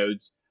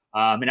episodes,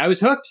 and I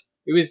was hooked.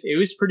 It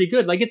was pretty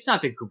good. Like it's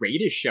not the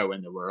greatest show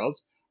in the world,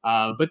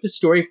 but the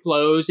story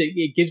flows.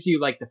 It gives you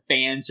like the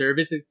fan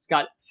service. It's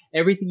got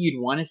everything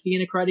you'd want to see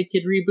in a Karate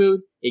Kid reboot.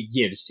 It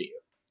gives to you.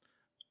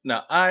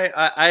 No,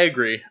 I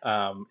agree.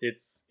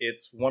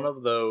 It's one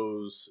of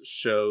those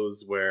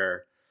shows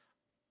where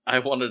I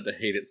wanted to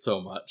hate it so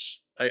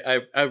much.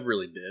 I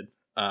really did.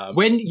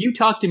 When you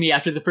talked to me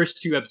after the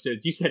first 2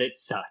 episodes, you said it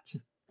sucked.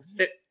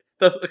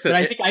 But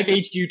I think I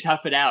made you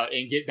tough it out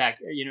and get back,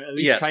 at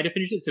least try to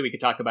finish it so we could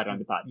talk about it on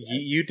the podcast.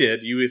 You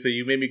did.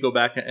 You made me go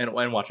back and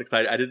watch it.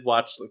 Cause I did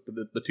watch like,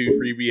 the 2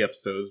 freebie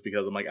episodes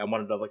because I'm like, I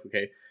wanted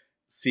to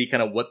see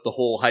kind of what the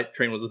whole hype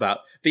train was about.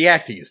 The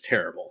acting is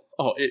terrible.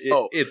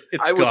 It's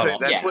I would god say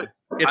awful.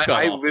 that's what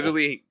I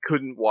literally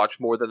couldn't watch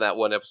more than that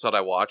one episode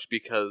I watched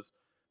because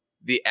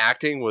the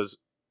acting was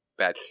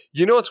bad.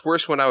 You know what's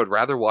worse? When I would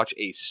rather watch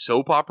a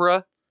soap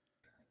opera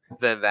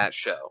than that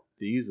show.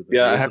 These are the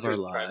Yeah, I days have of our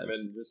to lives. chime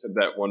in just at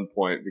that one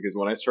point because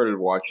when I started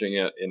watching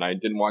it, and I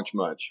didn't watch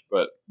much,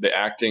 but the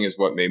acting is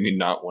what made me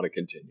not want to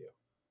continue.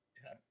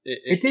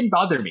 It didn't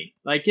bother me.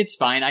 Like, it's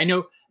fine. I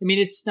know. I mean,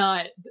 it's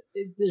not.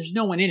 There's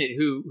no one in it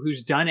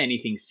who's done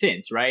anything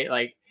since, right?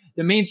 Like,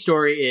 the main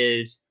story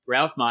is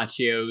Ralph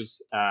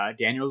Macchio's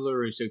Daniel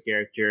LaRusso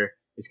character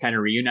is kind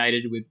of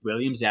reunited with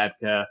William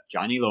Zabka,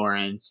 Johnny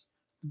Lawrence.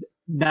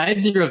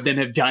 Neither of them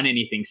have done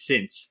anything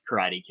since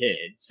Karate Kid,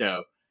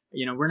 so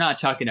we're not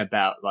talking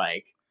about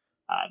like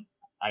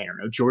I don't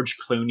know, George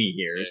Clooney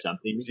here or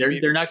something.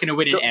 They're not going to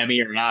win an Emmy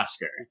or an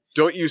Oscar.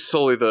 Don't use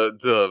solely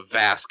the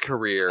vast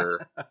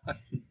career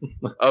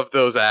of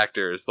those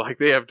actors. Like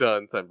they have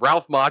done.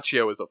 Ralph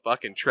Macchio is a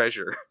fucking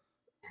treasure.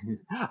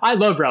 I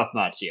love Ralph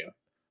Macchio.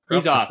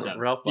 He's awesome.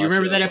 Ralph Do you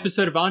remember Macchio that is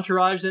episode of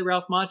Entourage that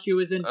Ralph Macchio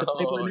was in? The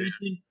Playboy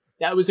Mansion?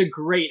 That was a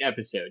great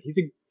episode.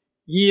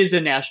 He is a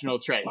national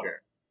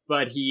treasure,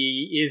 but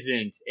he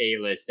isn't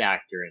a list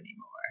actor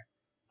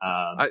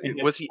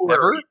anymore. Was he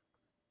ever?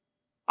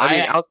 I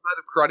mean, outside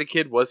of Karate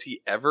Kid, was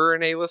he ever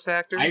an A-list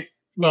actor?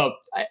 Well,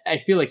 I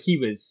feel like he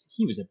was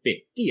a big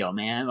deal,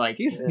 man. Like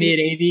He's mid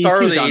 '80s,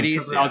 star he of was the on 80s,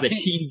 cover of all yeah. the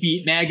Teen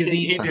Beat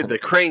magazine. He did the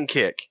crane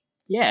kick,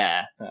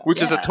 Yeah,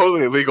 which is a Yeah.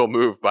 totally illegal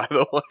move, by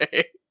the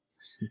way.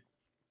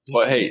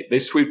 But hey, they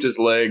sweeped his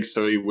leg,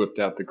 so he whipped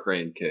out the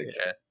crane kick.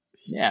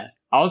 yeah.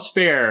 All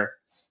spare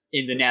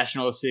in the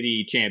National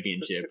City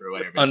Championship or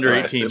whatever. Under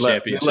Right. 18 They let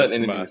championship.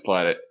 anything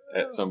slide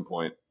at some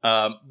point.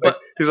 But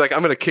He's like,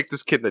 I'm gonna kick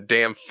this kid in the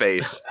damn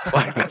face.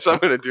 Like that's what I'm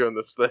gonna do in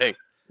this thing.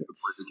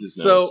 His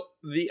so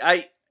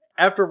nose.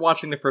 after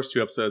watching the first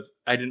 2 episodes,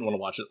 I didn't want to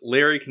watch it.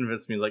 Larry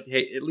convinced me, like,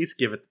 hey, at least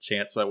give it the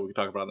chance so we can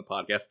talk about it on the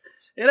podcast.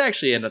 It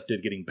actually ended up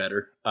getting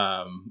better.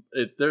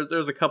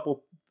 There's a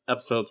couple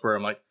episodes where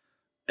I'm like,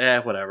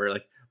 whatever.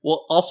 Like,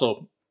 well,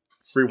 also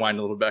rewind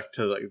a little back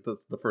to like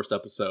the first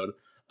episode.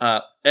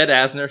 Ed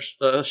Asner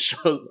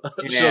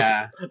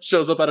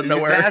shows up out of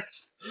nowhere.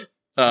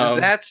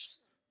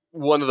 That's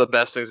one of the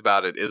best things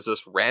about it is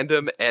this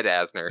random Ed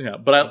Asner. Yeah,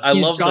 but I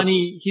love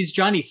Johnny. He's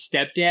Johnny's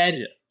stepdad.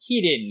 Yeah. He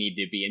didn't need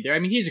to be in there. I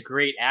mean, he's a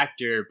great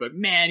actor, but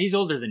man, he's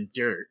older than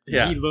dirt.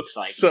 Yeah, He looks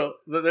like so.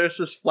 There's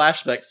this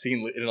flashback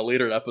scene in a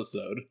later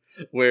episode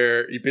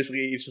where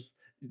it's just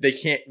they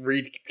can't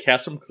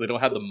recast him because they don't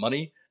have the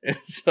money, and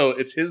so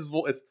it's his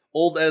voice. It's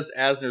old as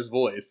Asner's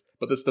voice,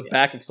 but it's the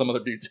back of some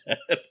other dude's head.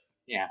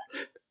 Yeah.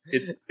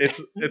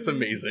 It's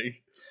amazing.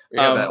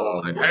 Yeah, that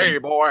line. Hey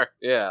boy.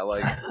 Yeah,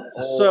 like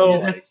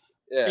So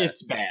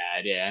It's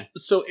bad, yeah.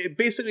 so it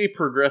basically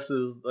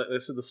progresses.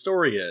 So the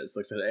story is,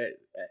 like I said,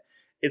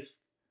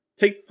 it's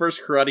take the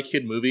first Karate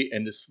Kid movie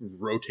and just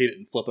rotate it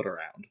and flip it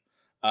around.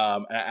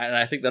 And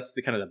I think that's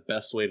the kind of the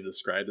best way to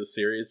describe this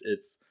series.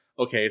 It's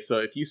okay. So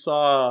if you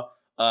saw,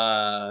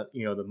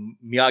 the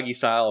Miyagi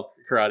style of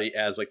karate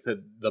as like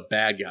the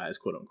bad guys,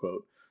 quote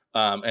unquote,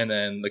 and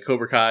then the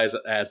Cobra Kai's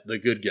as the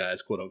good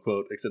guys, quote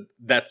unquote. Except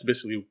that's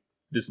basically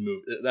this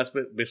movie. That's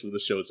what basically the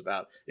show is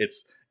about.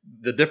 It's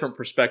the different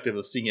perspective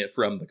of seeing it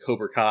from the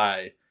Cobra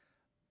Kai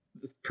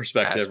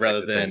perspective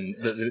rather than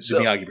the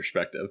Miyagi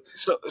perspective.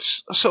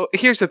 So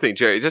here's the thing,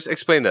 Jerry. Just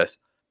explain this.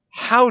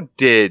 How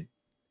did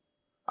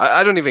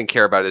I don't even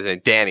care about his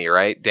name, Danny,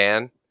 right?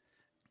 Dan.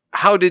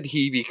 How did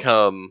he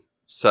become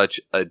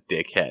such a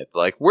dickhead?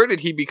 Like, where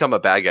did he become a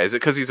bad guy? Is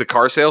it because he's a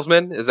car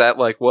salesman? Is that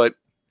like what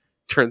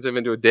turns him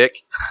into a dick?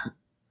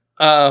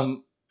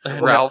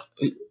 Ralph.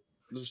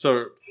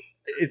 So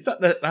it's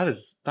not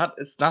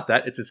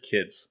that. It's his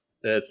kids.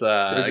 It's like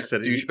I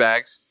said,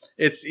 douchebags.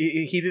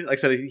 He didn't, like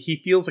I said,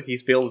 he feels like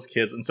he's failed his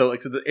kids, and so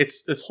like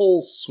it's this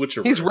whole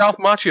switcheroo. He's Ralph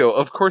Macchio.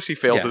 Of course, he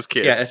failed his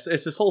kids. Yeah,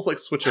 it's this whole like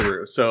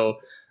switcheroo. So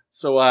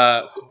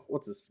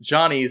what's this?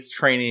 Johnny's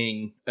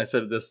training. I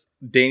said this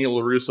Daniel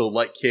LaRusso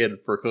like kid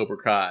for Cobra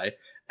Kai,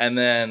 and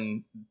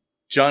then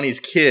Johnny's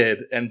kid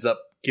ends up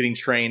getting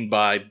trained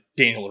by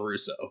Daniel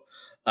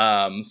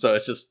LaRusso. So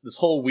it's just this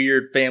whole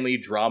weird family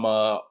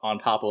drama on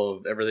top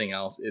of everything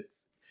else.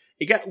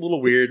 It got a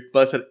little weird,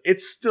 but I said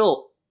it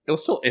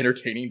was still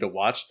entertaining to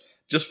watch,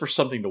 just for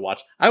something to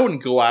watch. I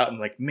wouldn't go out and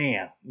like,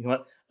 man, you know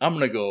what? I'm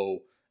gonna go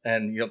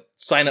and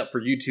sign up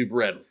for YouTube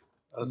Red,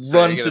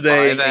 run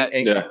today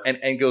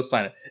and go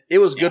sign it. It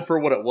was good for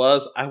what it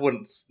was. I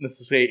wouldn't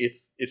necessarily say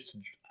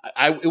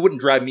it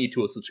wouldn't drive me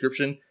to a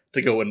subscription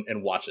to go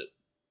and watch it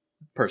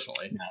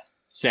personally.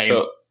 Same.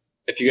 So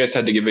if you guys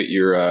had to give it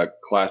your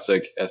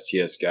classic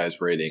STS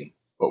Guys rating,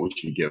 what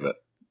would you give it?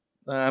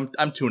 I'm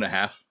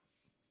 2.5.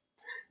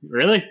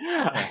 Really?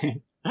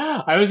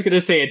 I was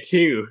gonna say a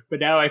 2, but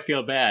now I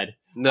feel bad.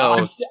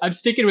 No, I'm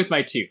sticking with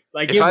my 2.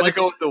 Like, if I had to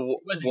go with the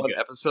one good.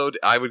 episode,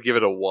 I would give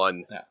it a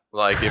 1. Yeah.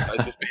 Like, if I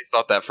just based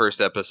off that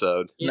first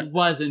episode, It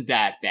wasn't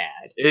that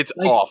bad. it's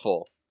Like-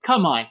 awful.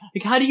 Come on,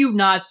 like, how do you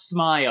not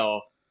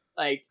smile?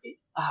 Like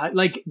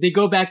they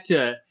go back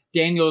to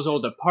Daniel's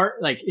old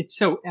apartment. Like, it's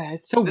so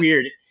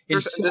weird.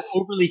 It's so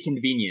overly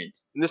convenient.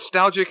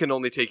 Nostalgia can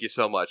only take you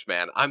so much,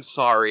 man. I'm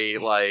sorry.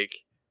 Like,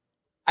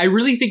 I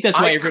really think that's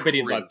why I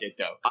everybody cringe. loved it,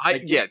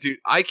 though. dude,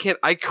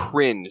 I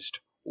cringed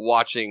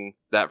watching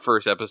that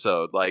first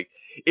episode. Like,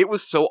 it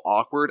was so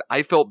awkward.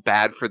 I felt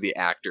bad for the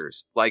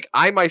actors. Like,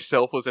 I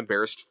myself was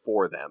embarrassed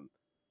for them.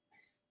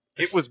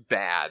 It was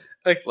bad.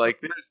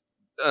 Like there's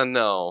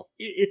no.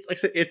 It's like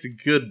I said, it's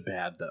good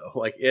bad though.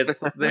 Like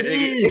it's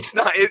It's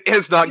not. It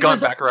has not gone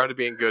back around to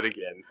being good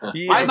again.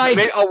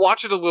 I'll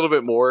watch it a little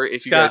bit more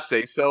if you guys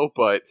say so.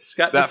 But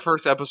that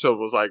first episode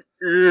was like,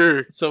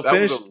 so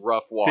that was a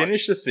rough watch.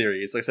 Finish the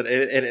series, like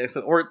I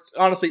said, or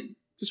honestly,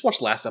 just watch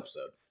the last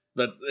episode.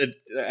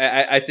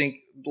 I think,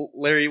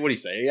 Larry, what do you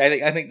say?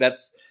 I think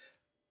that's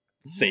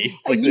safe.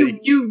 Like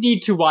you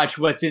need to watch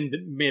what's in the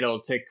middle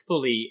to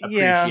fully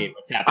appreciate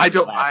what's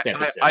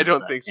happening. I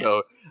don't think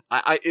so.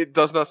 It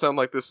does not sound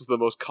like this is the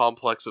most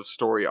complex of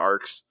story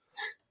arcs.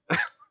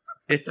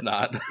 It's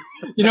not.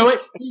 You know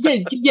what?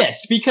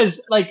 Yes,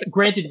 because, like,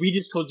 granted, we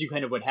just told you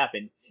kind of what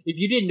happened. If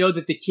you didn't know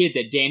that the kid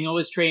that Daniel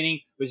was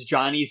training was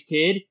Johnny's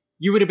kid,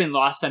 you would have been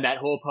lost on that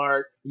whole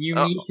part. You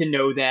need to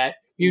know that.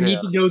 You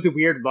need to know the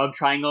weird love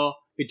triangle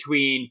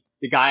between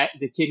the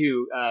kid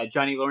who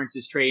Johnny Lawrence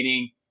is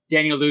training,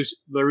 Daniel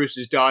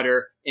LaRusso's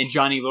daughter, and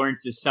Johnny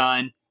Lawrence's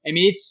son. I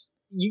mean,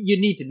 you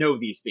need to know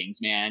these things,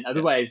 man.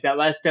 Otherwise, that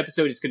last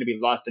episode is going to be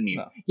lost on you.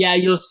 No. Yeah,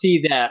 you'll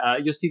see that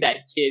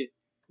kid.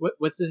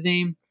 What's his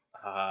name?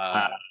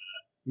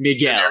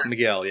 Miguel.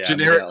 Miguel, yeah.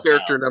 Generic Miguel.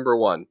 character number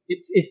one.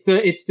 It's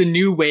the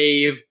new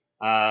wave.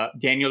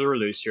 Daniel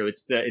Reluccio.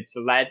 It's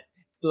the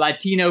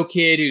Latino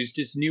kid who's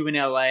just new in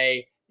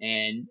LA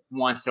and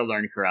wants to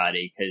learn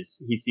karate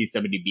because he sees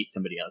somebody beat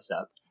somebody else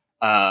up.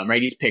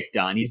 Right? He's picked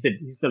on. He's the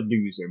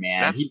loser,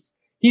 man.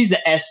 He's the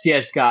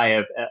STS guy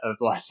of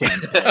Los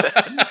Angeles.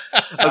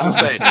 I was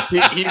gonna say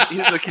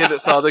he's the kid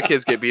that saw other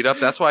kids get beat up.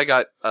 That's why I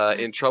got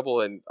in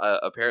trouble and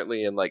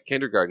apparently in like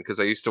kindergarten because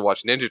I used to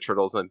watch Ninja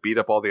Turtles and beat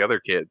up all the other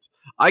kids.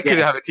 I could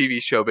have a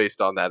TV show based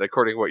on that,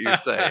 according to what you're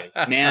saying.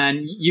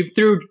 Man, you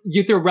threw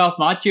Ralph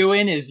Macchio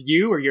in as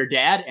you or your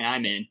dad, and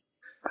I'm in.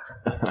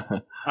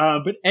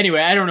 But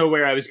anyway, I don't know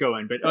where I was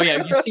going, but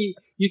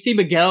you see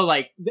Miguel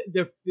like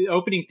the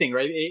opening thing,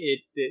 right?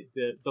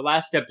 The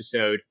last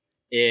episode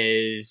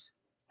is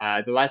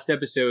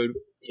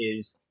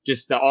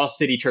just the all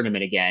city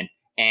tournament again,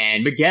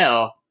 and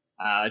Miguel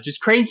just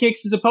crane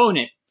kicks his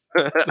opponent.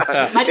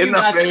 How do you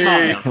not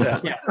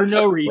stop? Yeah, for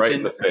no reason. Right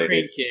in the face.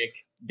 Crane kick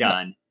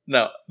done.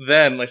 No,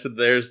 then like I said,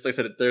 there's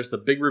the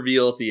big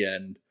reveal at the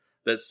end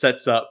that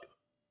sets up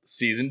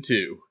season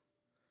 2.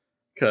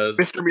 Because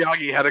Mr.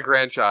 Miyagi had a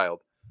grandchild.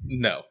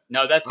 No,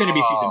 that's going to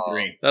be season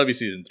 3. that'll be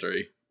season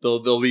 3.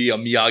 There'll be a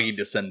Miyagi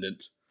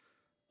descendant.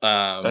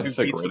 That's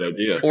a great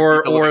idea.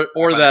 Or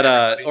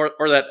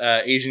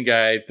that Asian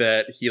guy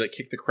that he like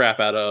kicked the crap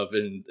out of,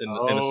 and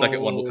the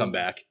second one will come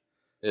back.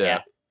 Yeah.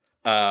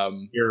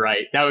 You're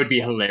right. That would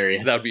be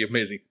hilarious. That would be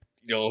amazing.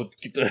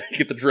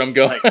 Get the drum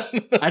going.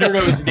 I don't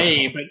know his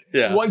name,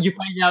 but what you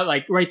find out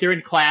like right there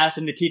in class,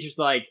 and the teacher's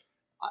like,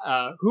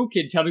 "Who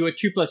can tell me what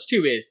 2 +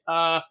 2 is?"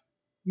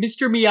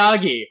 Mr.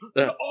 Miyagi.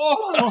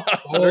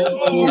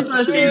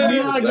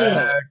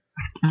 Miyagi.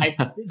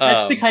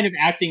 That's the kind of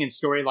acting and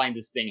storyline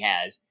this thing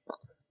has.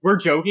 We're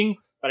joking,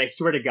 but I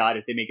swear to God,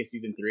 if they make a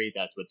season 3,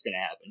 that's what's going to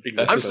happen.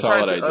 That's I'm a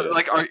solid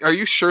surprised. idea. Are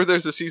you sure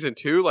there's a season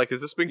 2? Like,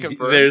 has this been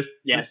confirmed?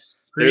 Yes,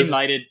 green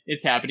lighted.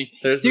 It's happening.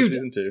 There's Dude, a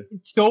season 2.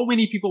 So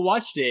many people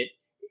watched it.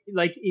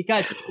 Like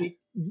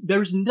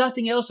there's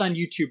nothing else on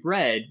YouTube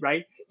Red,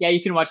 right? Yeah,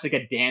 you can watch like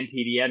a Dan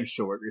TDM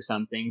short or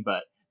something,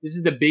 but this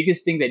is the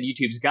biggest thing that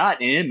YouTube's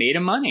got, and it made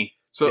them money.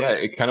 So yeah,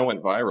 it kind of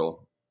went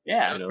viral.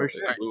 Yeah, You know, for it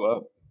sure. blew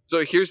up.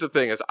 So here's the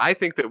thing: is I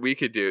think that we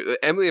could do.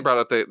 Emily brought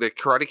up the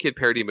Karate Kid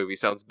parody movie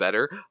sounds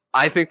better.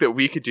 I think that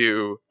we could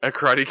do a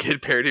Karate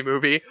Kid parody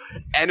movie,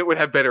 and it would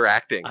have better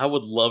acting. I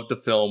would love to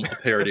film a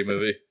parody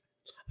movie.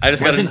 I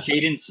just Wasn't got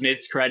Jaden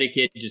Smith's Karate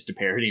Kid just a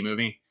parody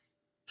movie?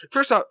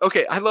 First off,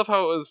 okay, I love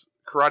how it was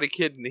Karate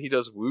Kid and he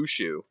does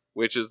wushu,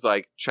 which is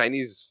like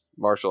Chinese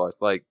martial arts.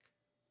 Like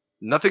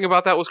nothing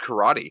about that was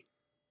karate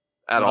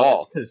at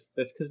all. That's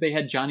because they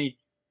had Johnny.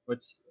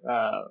 What's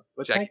Jackie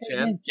that guy's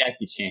Chan? name?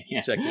 Jackie Chan.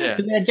 Yeah, Jackie Yeah.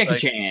 Because they had Jackie Like-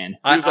 Chan.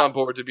 He was on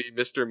board to be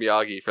Mr.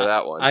 Miyagi for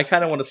that one. I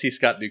kind of want to see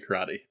Scott do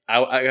karate.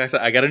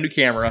 I got a new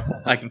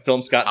camera. I can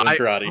film Scott doing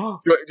karate.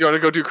 do you want to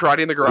go do karate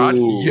in the garage?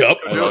 Ooh, Yup.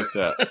 I like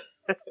that.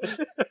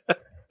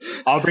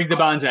 I'll bring the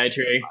bonsai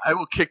tree. I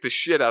will kick the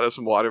shit out of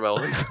some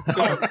watermelons.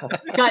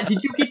 Scott,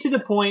 did you get to the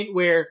point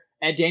where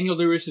at Daniel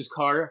Lewis's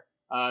car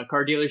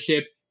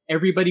dealership,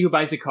 everybody who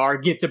buys a car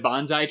gets a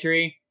bonsai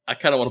tree? I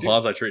kind of want a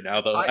bonsai tree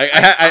now, though.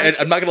 I-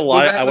 I'm not gonna Was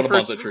lie. that I in want a the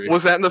first- bonsai tree.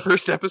 Was that in the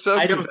first episode?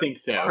 I don't think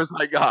so. As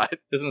I got.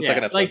 Isn't the Yeah,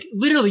 second episode? like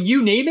literally,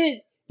 you name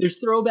it. There's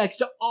throwbacks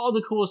to all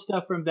the cool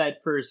stuff from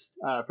that first,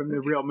 from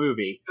the real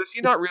movie. Does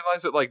he not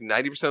realize that like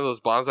 90% of those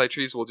bonsai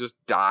trees will just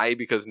die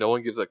because no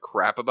one gives a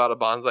crap about a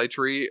bonsai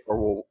tree or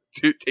will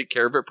take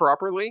care of it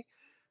properly?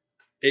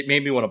 It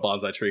made me want a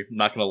bonsai tree. I'm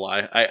not gonna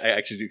lie. I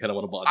actually do kind of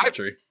want a bonsai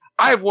tree.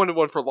 I've wanted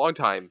one for a long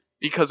time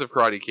because of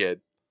Karate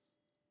Kid.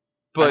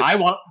 But And I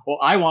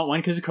want one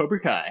because of Cobra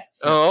Kai.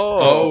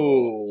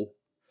 Oh.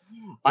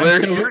 I'm Well,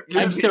 so you're-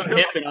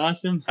 hip and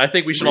awesome. I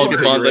think we should all get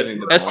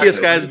Reinvigorating bonsai. the STS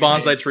Guys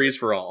bonsai. bonsai trees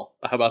for all.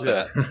 How about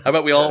that? How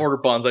about we all order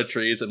bonsai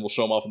trees and we'll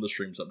show them off on the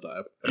stream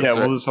sometime? Yeah, That's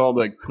we'll right. just all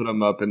like put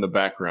them up in the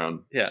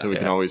background, Yeah, so we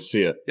can yeah. always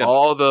see it. Yeah.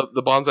 all the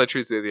bonsai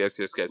trees are the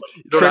STS guys.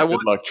 You know what I Trim,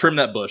 want? Good luck. trim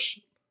that bush.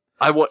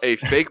 I want a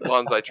fake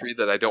bonsai tree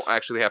that I don't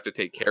actually have to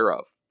take care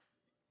of.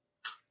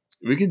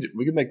 We could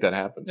make that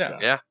happen. Yeah. Scott.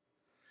 Yeah.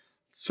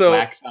 So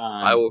Wax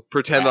on. I will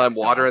pretend I'm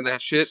Wax watering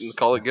that shit and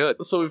call it good.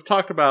 so we've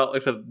talked about,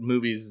 like I said,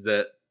 movies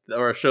that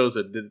or shows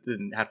that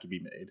didn't have to be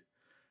made.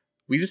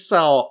 We just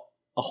saw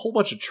a whole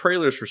bunch of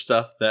trailers for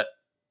stuff that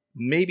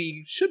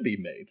maybe should be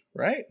made,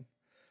 right?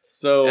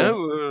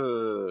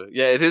 So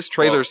Yeah, it is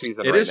trailer Well,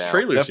 season it right is now.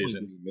 trailer Definitely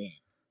season. gonna be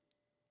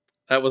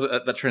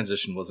me. That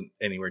transition wasn't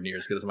anywhere near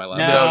as good as my last.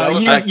 No, that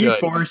was not you good.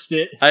 forced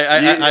it. I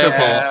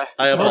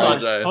Yeah.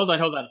 apologize. Hold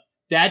on.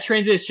 That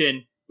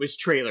transition was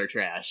trailer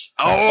trash.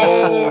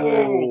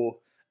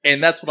 Oh,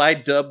 And that's what I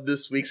dubbed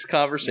this week's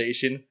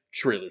conversation: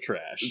 trailer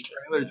trash.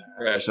 Trailer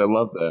trash. I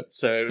love that.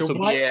 So So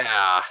what?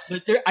 yeah.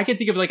 I can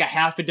think of like a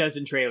half a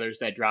dozen trailers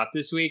that dropped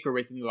this week or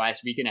within the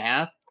last week and a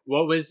half.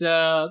 What was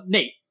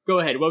Nate? Go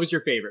ahead. What was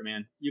your favorite,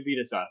 man? You lead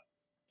us off.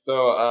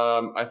 So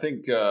I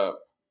think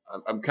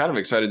I'm kind of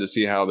excited to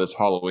see how this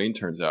Halloween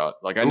turns out.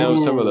 Like I know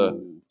some of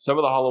the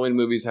Halloween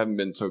movies haven't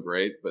been so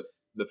great, but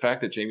the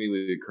fact that Jamie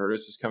Lee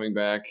Curtis is coming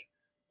back,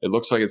 it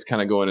looks like it's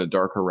kind of going a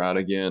darker route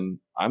again.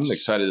 I'm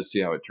excited to see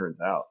how it turns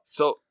out.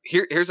 So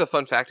here's a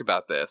fun fact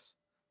about this.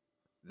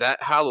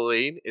 That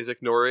Halloween is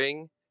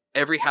ignoring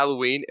every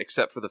Halloween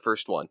except for the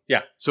first one.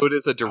 Yeah. So it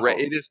is a direct.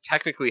 It is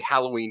technically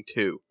Halloween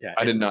 2. Yeah,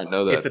 I did not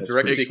know that. It's a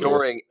direct sequel.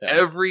 Ignoring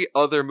every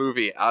other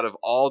movie out of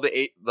all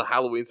the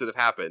Halloweens that have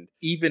happened.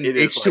 Even It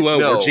is H2O, like,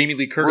 no, where Jamie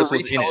Lee Curtis we're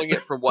was in retelling it.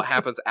 it from what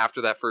happens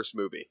after that first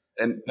movie.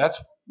 And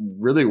that's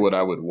really what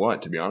I would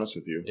want, to be honest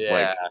with you. Yeah.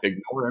 Like,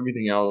 ignore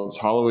everything else.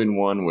 Halloween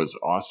 1 was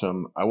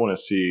awesome. I want to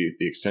see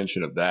the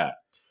extension of that.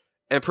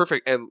 And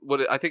perfect. And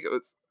I think it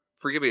was.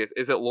 Forgive me.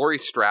 Is it Laurie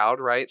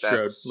Strode? Right.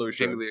 That's Laurie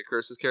Jamie Strode. Lee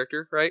Curtis's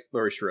character, right?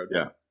 Laurie Strode.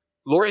 Yeah.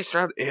 Laurie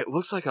Strode, it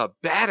looks like a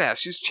badass.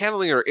 She's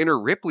channeling her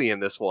inner Ripley in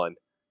this one.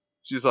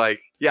 She's like,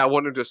 yeah, I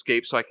want him to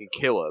escape so I can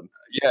kill him.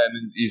 Yeah, and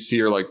then you see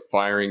her like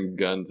firing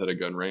guns at a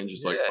gun range.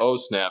 It's like, Yeah. oh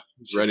snap,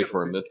 She's ready gonna-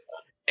 for him this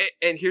time.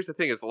 And here's the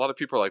thing: is a lot of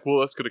people are like,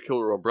 well, that's going to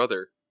kill her own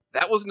brother.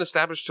 That wasn't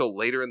established till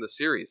later in the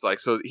series. Like,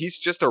 so he's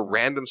just a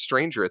random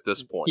stranger at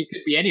this point. He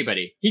could be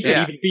anybody. He could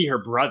Yeah. even be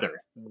her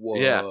brother.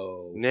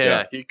 Whoa.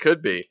 Yeah, he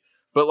could be.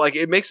 But like,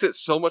 it makes it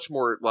so much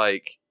more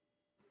like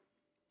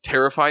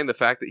terrifying the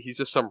fact that he's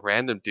just some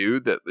random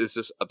dude that is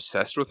just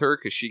obsessed with her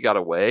because she got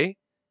away.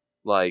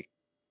 Like,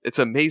 it's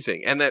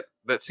amazing. And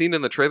that scene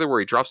in the trailer where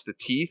he drops the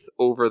teeth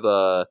over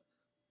the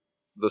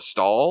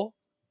stall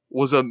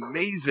was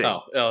amazing.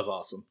 Oh, that was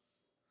awesome.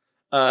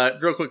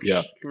 Real quick,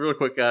 just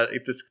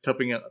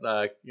looking at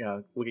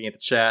the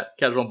chat.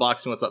 Casual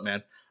Unboxing, what's up,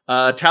 man?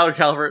 Tyler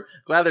Calvert,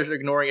 glad they're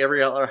ignoring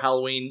every other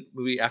Halloween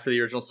movie after the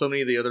original. So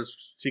many of the other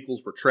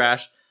sequels were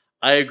trash.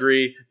 I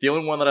agree. The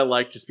only one that I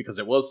liked, just because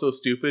it was so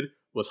stupid,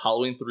 was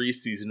Halloween 3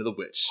 Season of the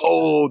Witch.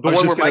 Oh, the I was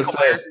one just where gonna Michael say-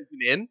 Myers isn't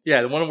in?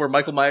 Yeah, the one where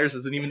Michael Myers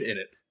isn't even in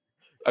it.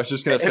 I was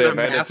just gonna And say, the if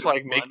I had to masks pick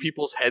like make one-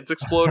 people's heads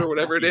explode or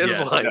whatever it is.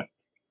 Yes. Like,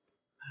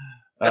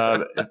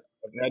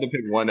 if I had to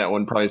pick one, that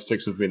one probably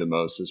sticks with me the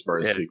most as far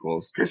as Yeah.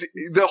 sequels. because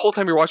the whole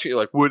time you're watching, you're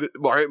like, all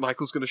right,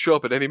 Michael's going to show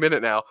up at any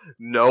minute now.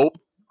 Nope.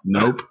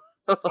 Nope.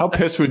 How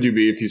pissed would you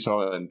be if you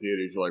saw it in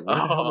theaters? You're like, where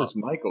the hell Oh. is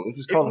Michael? This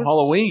is It called was-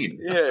 Halloween.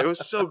 Yeah, it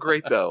was so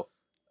great though.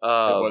 It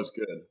was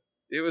good.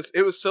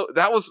 It was so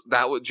that was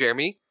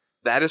Jeremy.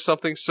 That is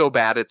something so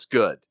bad it's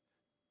good.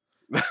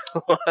 I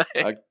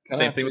kinda Same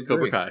have thing to with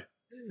Cobra agree. Kai.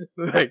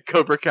 Like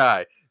Cobra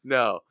Kai.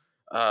 No.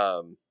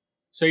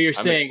 So you're I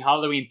mean- saying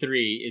Halloween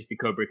 3 is the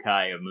Cobra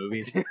Kai of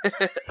movies?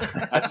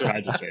 That's what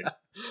I just heard.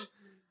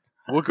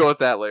 We'll go with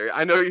that, Larry.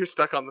 I know you're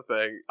stuck on the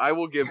thing. I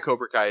will give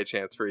Cobra Kai a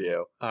chance for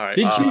you. All right.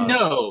 Did you Uh,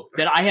 know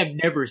that I have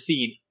never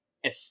seen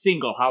a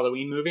single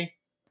Halloween movie?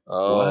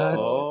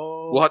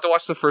 Oh. We'll have to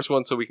watch the first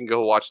one so we can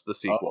go watch the Oh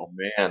sequel.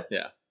 man,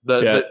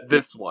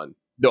 This one.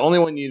 the only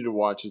one you need to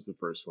watch is the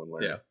first one.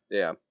 Larry. Yeah.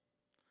 Yeah.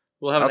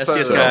 We'll have an Outside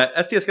STS, of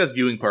Guys, STS Guys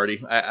viewing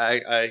party.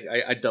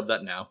 I dub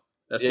that now.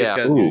 STS Yeah.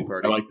 Guys viewing Ooh,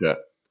 party. I like that.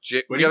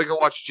 We got to go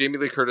watch Jamie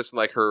Lee Curtis in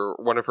like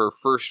one of her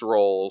first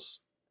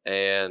roles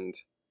and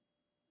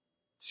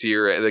see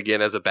her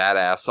again as a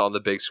badass on the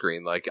big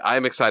screen. Like,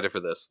 I'm excited for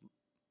this.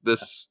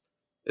 This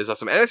is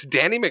awesome, and it's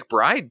Danny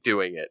McBride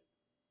doing it.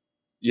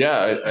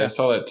 Yeah, I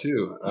saw that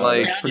too.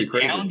 Like- It's pretty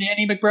crazy. Down,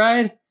 Danny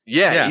McBride?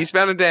 Yeah, Yeah.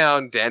 Eastbound and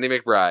Down. Danny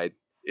McBride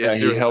Yeah,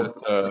 is he doing helped.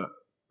 He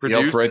produce.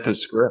 helped write the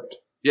script.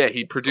 Yeah,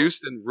 he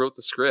produced and wrote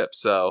the script.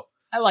 So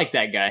I like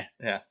that guy.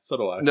 Yeah, so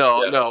do I.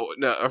 no.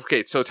 Yeah.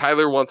 Okay, so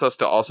Tyler wants us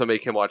to also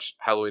make him watch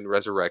Halloween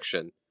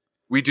Resurrection.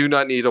 We do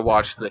not need to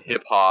watch the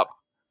hip hop.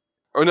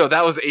 Oh no,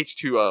 that was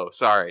H2O.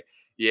 Sorry.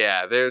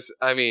 Yeah,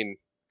 I mean,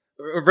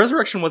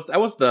 Resurrection was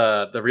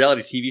the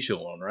reality TV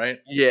show one, right?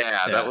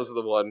 yeah, Yeah. that was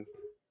the one.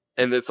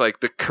 And it's like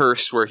the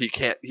curse where he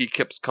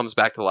comes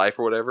back to life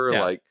or whatever.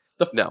 Yeah. Like,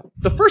 The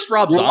the first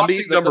Rob we're Zombie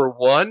watching number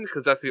one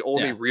because that's the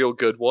only Yeah. real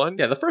good one.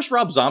 the first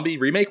Rob Zombie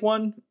remake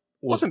one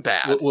Wasn't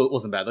bad.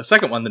 Wasn't bad. The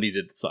second one that he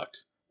did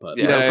sucked. But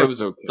Yeah, Yeah, the it first,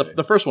 was okay.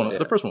 the first one Yeah.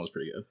 was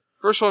pretty good.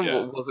 First one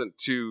Yeah. wasn't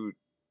too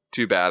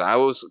bad. I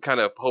was kind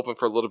of hoping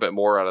for a little bit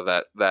more out of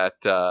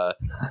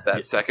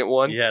that second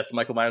one. Yes,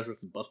 Michael Myers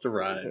versus Busta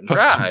Rhymes.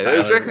 Right, Tyler,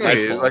 exactly.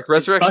 nice point. Like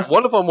Resurrection.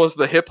 One of them was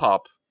the hip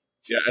hop.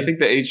 Yeah, I think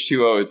the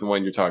H2O is the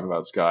one you're talking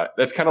about, Scott.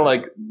 That's kind of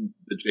like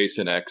the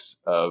Jason X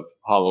of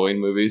Halloween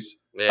movies.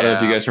 I don't know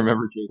if you guys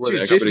remember Jason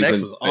Dude, X, Jason but he's X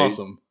in was space.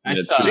 awesome. I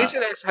Yeah, saw,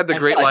 Jason X had the I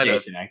great saw line of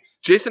Jason X.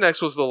 Jason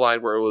X was the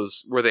line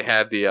where they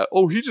had the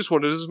he just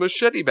wanted his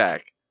machete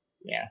back.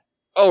 Yeah.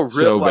 Oh, really?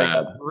 So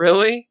bad.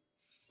 Really?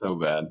 So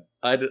bad.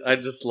 I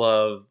just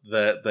love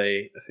that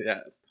they.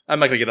 Yeah, I'm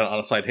not gonna get on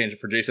a side tangent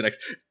for Jason X.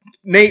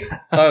 Nate,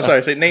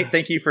 Nate,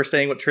 thank you for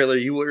saying what trailer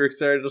you were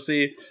excited to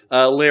see.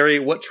 Larry,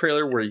 what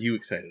trailer were you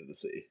excited to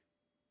see?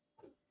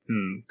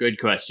 Good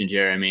question,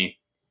 Jeremy.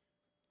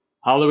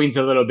 Halloween's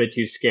a little bit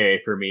too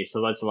scary for me, so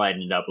let's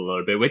lighten it up a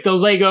little bit with the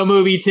Lego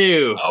Movie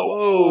 2.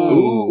 Oh,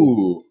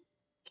 Ooh.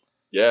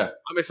 Yeah.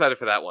 I'm excited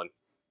for that one.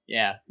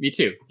 Yeah, me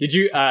too. Did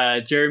you,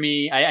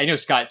 Jeremy? I know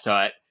Scott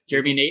saw it.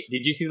 Jeremy, Nate,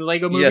 did you see the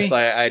Lego Movie? yes,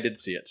 I did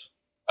see it.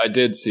 I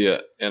did see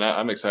it, and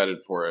I'm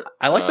excited for it.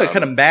 I like the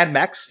kind of Mad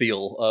Max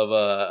feel of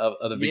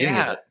the beginning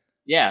of it.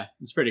 Yeah,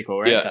 it's pretty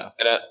cool, right? Yeah,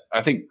 and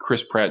I think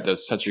Chris Pratt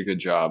does such a good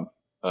job,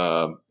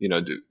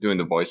 doing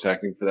the voice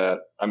acting for that.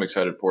 I'm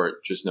excited for it,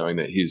 just knowing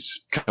that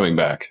he's coming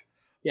back.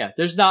 Yeah,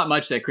 there's not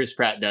much that Chris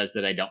Pratt does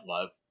that I don't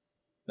love.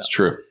 It's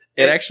true.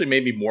 It actually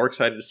made me more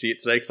excited to see it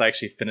today because I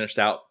actually finished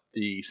out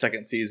the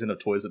second season of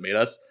Toys That Made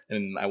Us,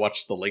 and I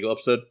watched the Lego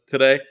episode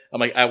today. I'm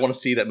like, I want to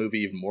see that movie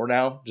even more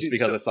now, just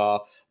because I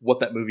saw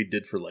what that movie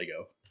did for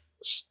Lego.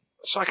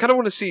 So I kind of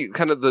want to see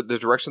kind of the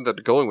direction that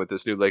they're going with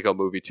this new Lego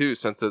movie too,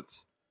 since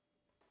it's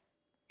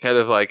kind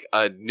of like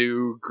a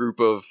new group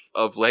of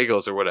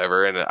Legos or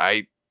whatever, and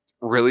I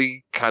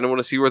really kind of want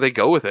to see where they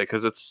go with it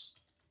because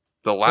it's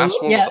the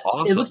last one was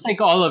awesome. It looks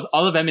like all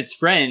of Emmett's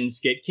friends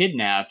get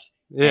kidnapped,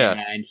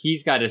 and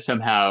he's got to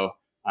somehow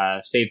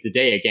save the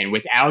day again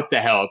without the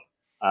help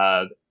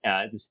of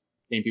the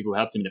same people who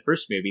helped him in the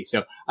first movie.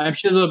 So I'm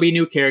sure there'll be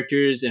new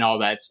characters and all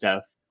that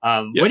stuff.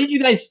 What did you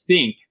guys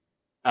think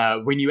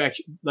when you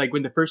actually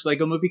when the first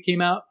Lego movie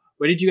came out?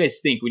 What did you guys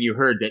think when you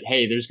heard that,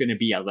 hey, there's going to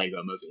be a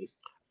Lego movie?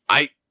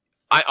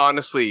 I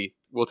honestly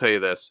will tell you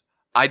this.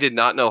 I did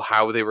not know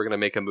how they were going to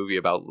make a movie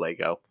about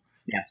Lego.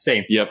 Yeah,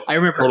 same. Yep. I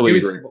remember totally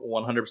it was, agree.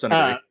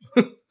 100%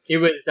 agree. It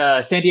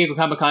was San Diego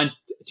Comic-Con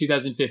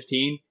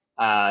 2015.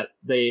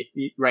 They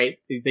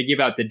give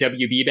out the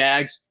WB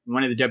bags.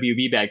 One of the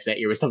WB bags that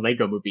year was a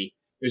Lego movie.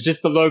 It was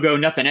just the logo,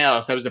 nothing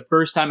else. That was the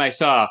first time I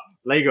saw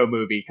Lego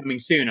movie coming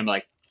soon. I'm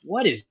like,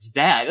 what is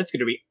that? That's going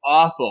to be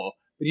awful.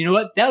 But you know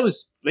what? That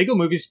was Lego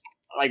movies,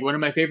 like one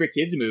of my favorite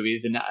kids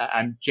movies, and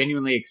I'm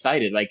genuinely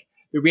excited. Like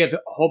we have a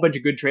whole bunch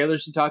of good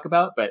trailers to talk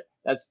about, but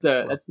that's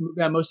the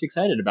movie I'm most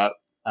excited about.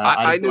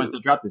 I knew the ones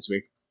that dropped this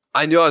week.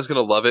 I knew I was going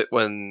to love it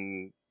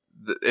when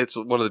it's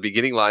one of the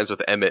beginning lines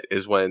with Emmett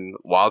is when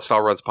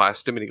Wildstar runs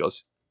past him and he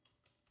goes,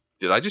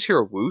 "Did I just hear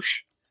a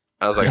whoosh?"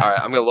 I was like, all right,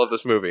 I'm going to love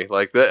this movie.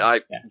 Like that, I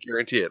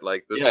guarantee it.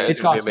 Like this thing is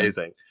going to be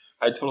amazing.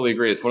 I totally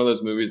agree. It's one of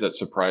those movies that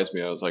surprised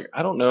me. I was like,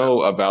 I don't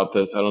know about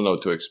this. I don't know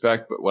what to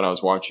expect. But when I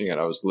was watching it,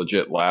 I was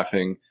legit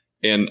laughing.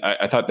 And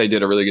I thought they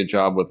did a really good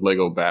job with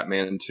Lego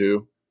Batman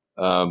too.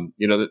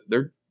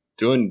 They're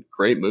doing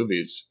great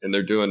movies, and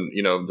they're doing,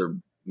 they're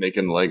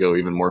making Lego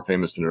even more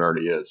famous than it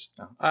already is.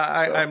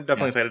 I'm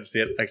definitely excited to see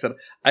it. Like I said,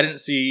 I didn't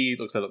see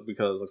because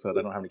I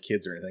don't have any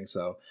kids or anything,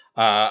 so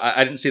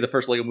I didn't see the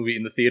first Lego movie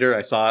in the theater.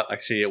 I saw it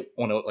actually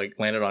when it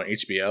landed on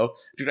HBO.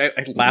 Dude, I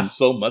laughed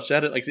so much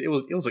at it. Like it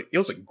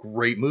was a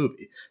great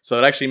movie. So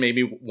it actually made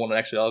me want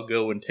to I'll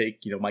go and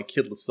take my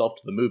kidless self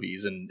to the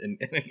movies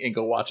and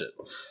go watch it.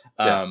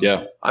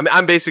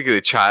 I'm basically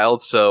a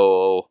child,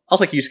 so I'll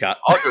take you, Scott.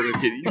 I'll go to the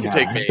kid. You can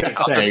take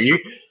me.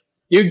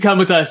 You can come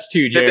with us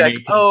too,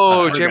 Jeremy.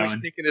 Like, Jeremy's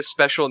taking his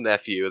special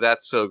nephew.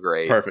 That's so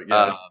great. Perfect.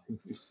 Yes.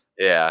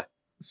 Yeah.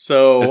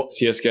 So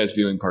STS Guys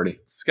viewing party.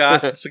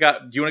 Scott, do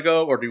you want to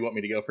go, or do you want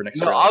me to go for next?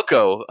 No, I'll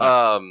go.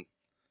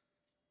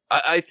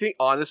 I think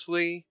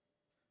honestly,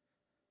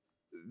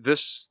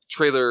 this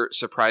trailer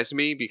surprised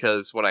me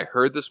because when I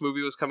heard this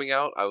movie was coming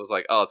out, I was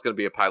like, "Oh, it's going to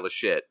be a pile of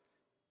shit."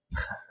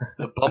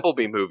 The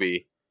Bumblebee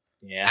movie,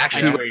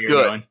 actually looks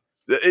good. Going.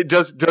 It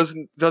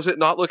does it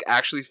not look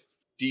actually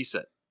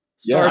decent?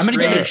 I'm going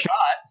to give it a shot.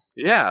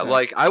 Yeah,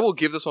 like I will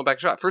give this one back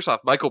a shot. First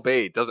off, Michael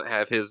Bay doesn't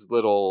have his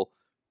little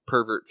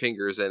pervert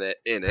fingers in it,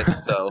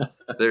 so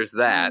there's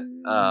that.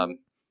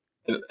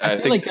 I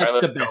think like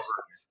that's the best.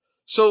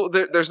 So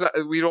there's not.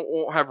 We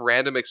won't have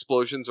random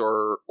explosions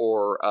or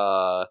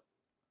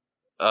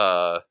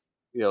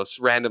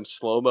random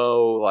slow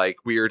mo like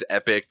weird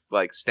epic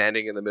like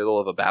standing in the middle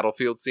of a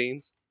battlefield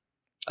scenes.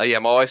 My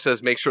wife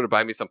says make sure to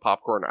buy me some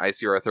popcorn or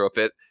icy or I throw a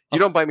fit. You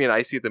don't buy me an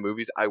icy at the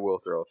movies, I will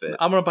throw a fit.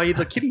 I'm gonna buy you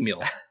the kiddie meal.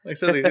 Like I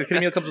said, the kiddie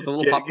meal comes with a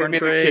little popcorn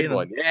tray.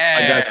 One. Yeah,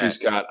 I got you,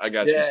 Scott. I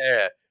got you.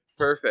 Yeah,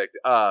 perfect.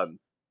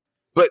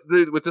 But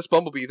with this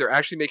Bumblebee, they're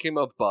actually making him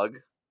a bug,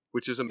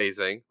 which is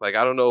amazing. Like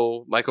I don't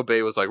know, Michael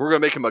Bay was like, we're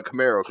gonna make him a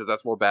Camaro because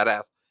that's more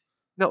badass.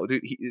 No,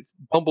 dude, it's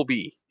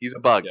Bumblebee. He's a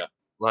bug. Yeah.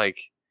 Like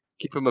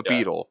keep him a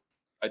beetle.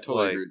 I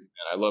totally agree.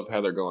 And I love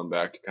how they're going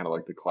back to kind of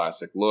like the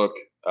classic look.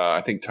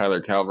 I think Tyler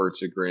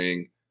Calvert's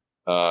agreeing.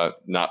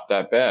 Not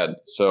that bad.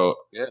 So,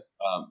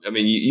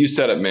 you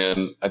said it,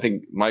 man. I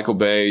think Michael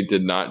Bay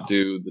did not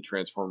do the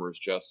Transformers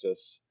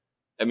justice.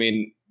 I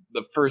mean,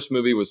 the first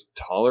movie was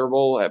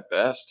tolerable at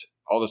best.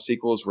 All the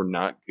sequels were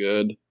not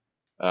good.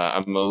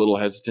 I'm a little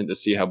hesitant to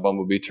see how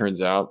Bumblebee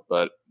turns out,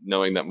 but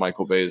knowing that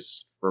Michael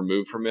Bay's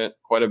removed from it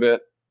quite a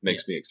bit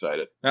makes me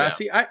excited.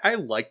 See, I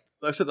like.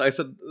 I said.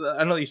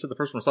 I know you said the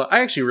first one. So I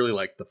actually really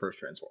liked the first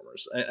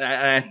Transformers, and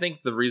I think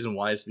the reason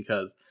why is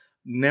because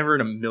never in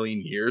a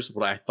million years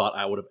would I thought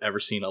I would have ever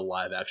seen a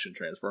live action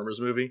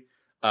Transformers movie.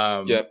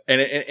 And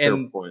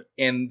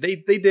they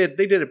did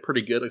it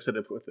pretty good. Like I said,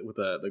 with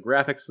the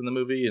graphics in the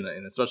movie and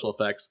the special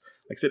effects.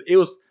 Like I said, it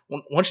was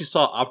once you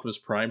saw Optimus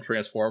Prime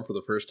transform for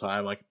the first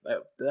time, like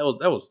that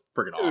was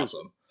freaking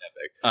awesome.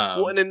 Epic.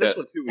 And in this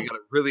one too, we got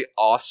a really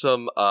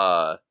awesome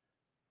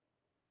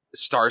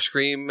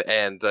Starscream,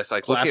 and that's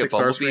like looking at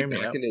Bumblebee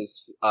back in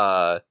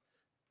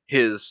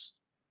his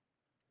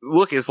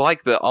look is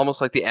like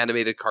almost like the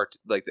animated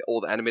like the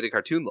old animated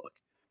cartoon look,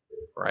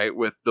 right?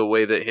 With the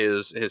way that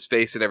his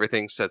face and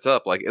everything sets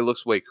up, like it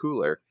looks way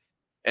cooler.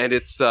 And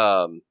it's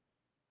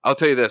I'll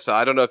tell you this,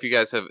 I don't know if you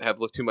guys have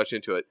looked too much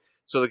into it.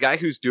 So the guy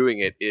who's doing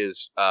it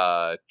is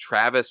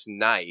Travis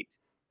Knight.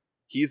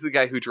 He's the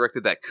guy who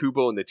directed that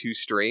Kubo and the Two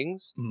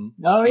Strings.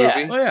 Mm-hmm. Oh yeah.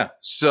 movie. Oh yeah.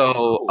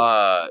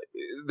 So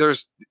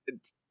there's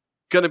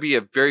going to be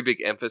a very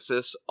big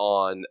emphasis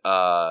on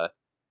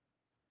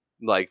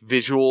like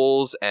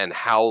visuals and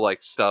how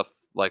like stuff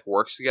like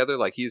works together.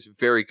 Like he's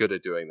very good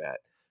at doing that.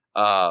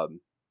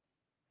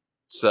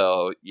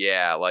 So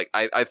yeah, like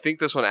I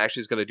think this one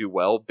actually is going to do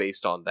well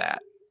based on that.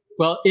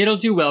 Well, it'll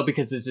do well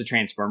because it's a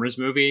Transformers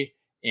movie,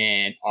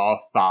 and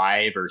all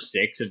 5 or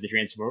 6 of the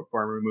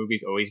Transformer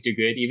movies always do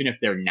good, even if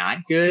they're not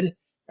good.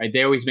 Right?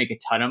 They always make a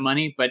ton of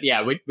money. But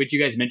yeah, what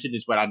you guys mentioned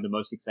is what I'm the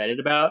most excited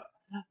about.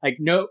 Like,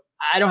 no,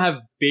 I don't have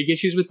big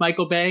issues with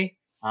Michael Bay.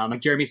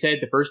 Like Jeremy said,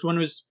 the first one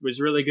was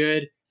really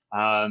good.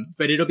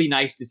 But it'll be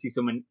nice to see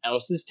someone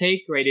else's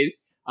take, right,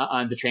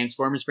 on the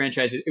Transformers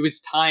franchise. It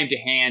was time to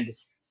hand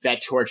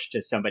that torch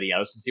to somebody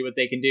else and see what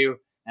they can do.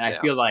 And I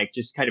feel like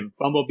just kind of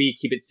Bumblebee,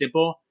 keep it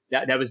simple.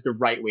 That was the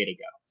right way to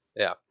go.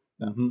 Yeah.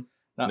 Mm-hmm.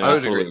 No, I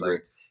would agree.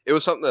 Like, it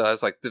was something that I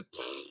was like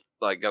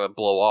gonna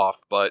blow off,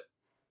 but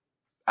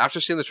after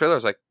seeing the trailer, I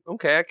was like,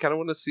 okay, I kind of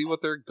want to see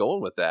what they're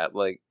going with that.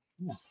 Like,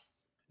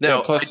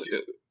 now, plus,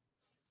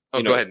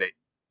 go ahead, Nate.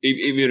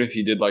 Even if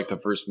you did like the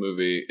first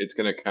movie, it's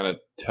going to kind of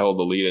tell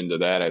the lead into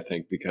that, I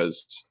think,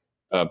 because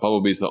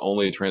Bumblebee's the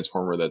only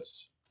Transformer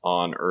that's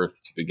on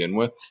Earth to begin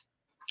with.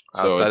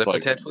 So Outside it's of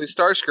like potentially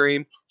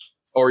Starscream.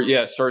 Or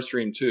yeah,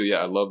 Starscream too. Yeah,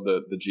 I love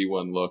the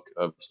G1 look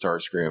of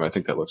Starscream. I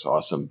think that looks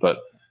awesome. But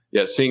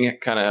yeah, seeing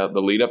kind of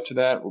the lead up to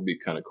that will be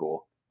kind of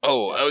cool.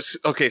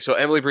 Okay. So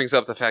Emily brings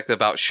up the fact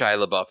about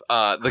Shia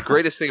LaBeouf. The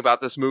greatest thing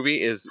about this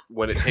movie is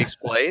when it takes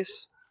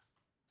place,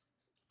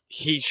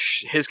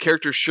 his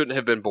character shouldn't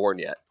have been born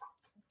yet.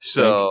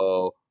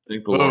 So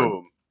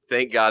boom!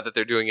 Thank God that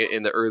they're doing it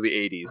in the early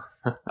 '80s.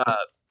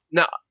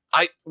 Now,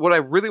 what I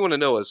really want to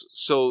know is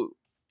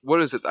what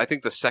is it? I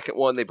think the second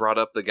one they brought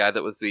up the guy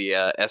that was the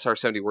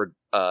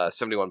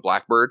SR-71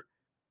 Blackbird,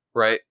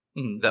 right?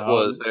 Mm-hmm. That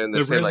was in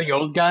the really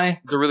old guy.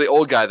 The really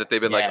old guy that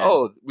they've been like,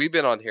 oh, we've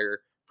been on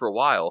here for a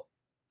while.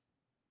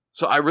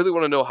 So I really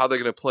want to know how they're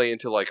going to play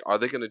into like, are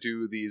they going to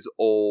do these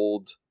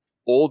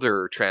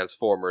older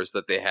Transformers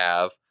that they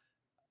have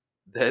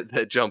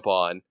that jump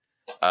on,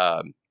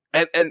 and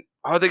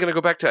are they going to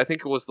go back to? I think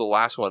it was the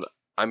last one.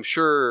 I'm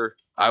sure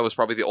I was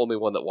probably the only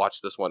one that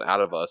watched this one out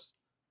of us.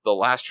 The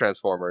last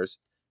Transformers.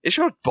 It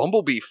showed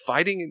Bumblebee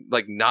fighting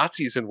like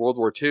Nazis in World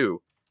War II.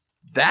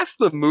 That's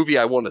the movie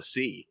I want to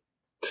see.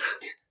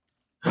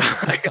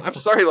 I'm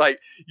sorry, like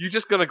you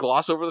just gonna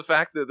gloss over the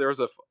fact that there was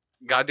a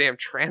goddamn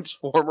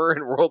Transformer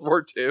in World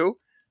War II?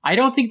 I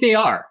don't think they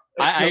are.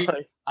 I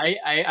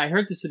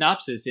heard the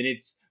synopsis, and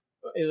it's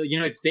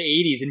it's the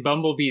 80s, and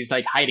Bumblebee's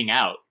like hiding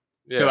out.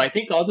 Yeah. So I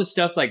think all the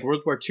stuff like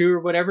World War II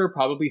or whatever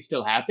probably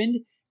still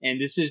happened,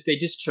 and they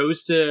just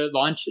chose to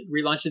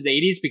relaunch in the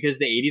 80s because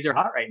the 80s are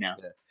hot right now.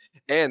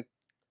 Yeah. And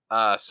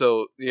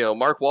so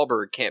Mark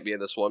Wahlberg can't be in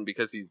this one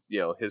because he's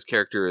his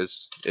character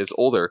is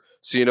older.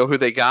 So you know who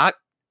they got?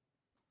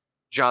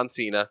 John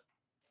Cena.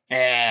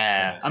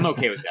 Yeah, I'm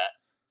okay with that.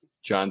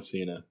 John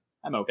Cena.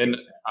 I'm okay. And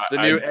the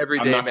new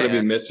everyday man. I'm not going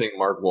to be missing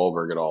Mark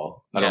Wahlberg at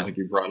all. I don't think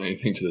he brought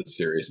anything to this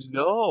series.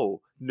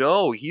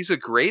 No, he's a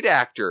great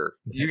actor.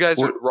 You guys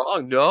are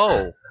wrong.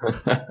 No.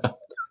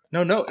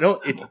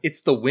 No.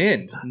 It's the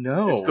wind.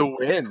 No, it's the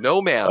wind.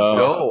 No, ma'am.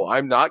 No,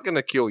 I'm not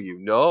gonna kill you.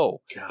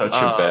 No, such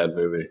a bad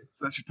movie.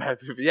 Such a bad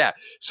movie. Yeah.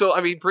 So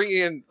I mean, bringing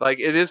in like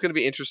it is gonna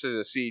be interesting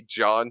to see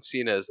John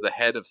Cena as the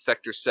head of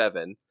Sector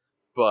 7,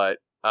 but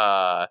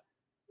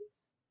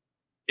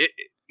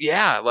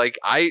like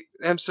I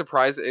am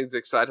surprised as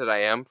excited I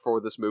am for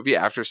this movie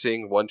after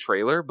seeing one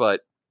trailer,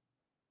 but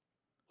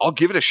I'll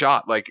give it a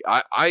shot. Like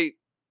I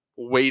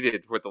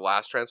waited for the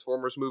last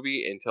Transformers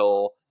movie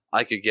until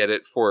I could get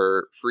it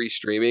for free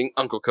streaming.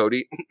 Uncle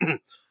Cody. You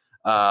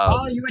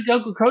went to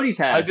Uncle Cody's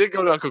house. I did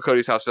go to Uncle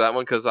Cody's house for that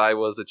one because I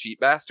was a cheap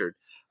bastard.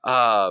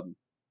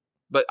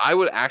 But I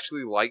would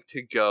actually like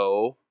to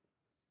go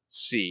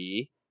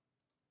see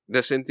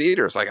this in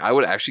theaters. Like, I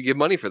would actually give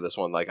money for this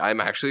one. Like, I'm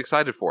actually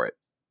excited for it.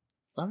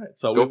 All right,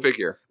 so go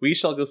figure. We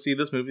shall go see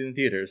this movie in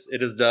theaters.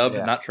 It is dubbed,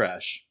 not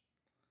trash.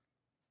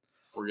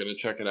 We're gonna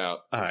check it out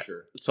for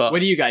sure. So, what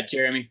do you got,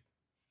 Jeremy?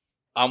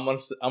 I'm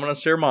gonna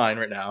share mine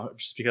right now,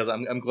 just because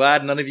I'm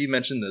glad none of you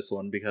mentioned this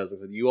one, because I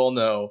said you all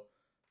know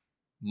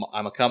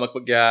I'm a comic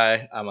book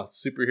guy, I'm a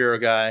superhero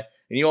guy,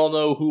 and you all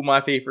know who my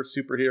favorite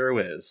superhero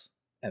is,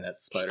 and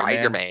that's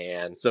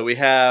Spider-Man. So we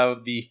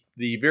have the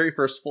very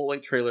first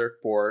full-length trailer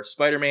for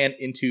Spider-Man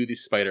Into the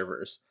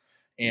Spider-Verse,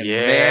 and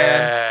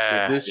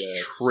man, did this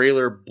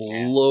trailer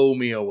blow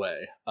me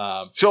away.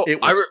 So it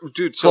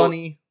was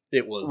funny.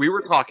 It was. We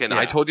were talking.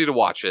 I told you to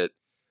watch it.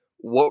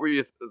 What were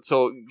you?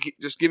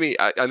 Just give me.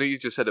 I know you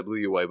just said it blew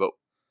you away, but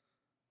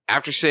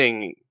after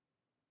seeing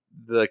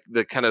the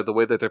kind of the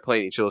way that they're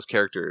playing each of those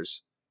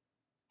characters,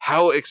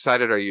 how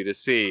excited are you to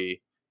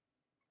see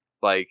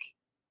like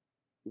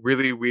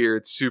really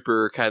weird,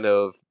 super kind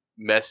of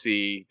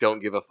messy,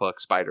 don't give a fuck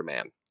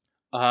Spider-Man.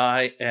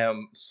 I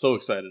am so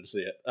excited to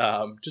see it.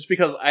 Just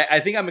because I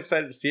think I'm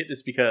excited to see it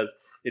just because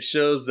it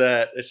shows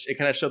that it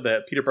kind of showed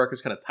that Peter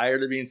Parker's kind of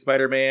tired of being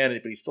Spider-Man,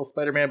 but he's still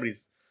Spider-Man, but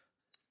he's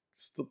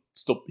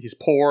still he's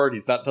poor.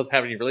 Doesn't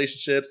have any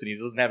relationships, and he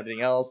doesn't have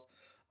anything else.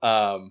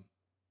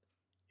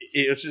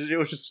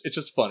 It's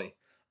just funny.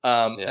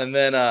 And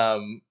then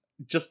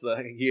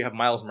you have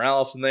Miles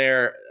Morales in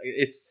there.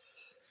 It's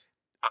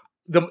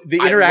the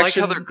interaction. I like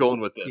how they're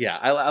going with this. Yeah,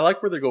 I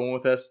like where they're going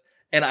with this,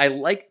 and I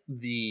like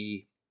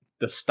the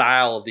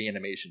style of the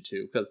animation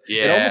too, because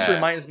it almost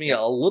reminds me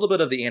a little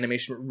bit of the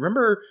animation.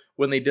 Remember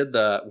when they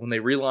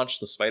relaunched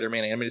the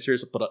Spider-Man animated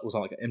series, but it was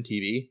on like an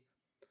MTV.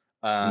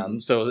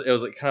 So it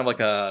was like kind of like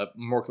a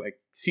more like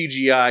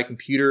CGI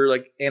computer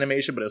like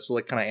animation, but it's still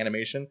like kind of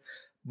animation.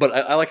 But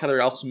I like how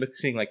they're also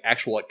mixing like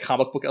actual like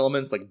comic book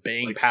elements, like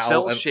bang, like pow,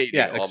 cell shading,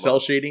 like cell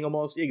shading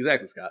almost. Yeah,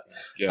 exactly, Scott.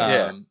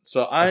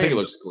 So I think it I'm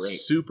looks great.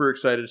 super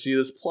excited to see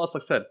this. Plus,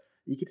 like I said,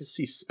 you get to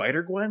see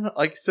Spider-Gwen,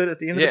 like I said at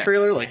the end of the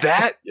trailer, like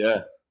that.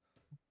 Yeah.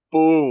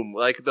 Boom!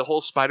 Like the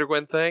whole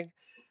Spider-Gwen thing.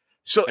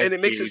 So, and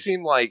it makes it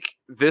seem like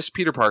this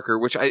Peter Parker,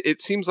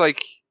 it seems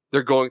like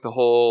they're going the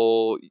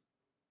whole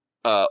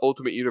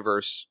Ultimate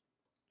Universe.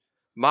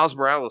 Miles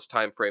Morales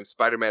time frame,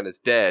 Spider-Man is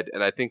dead,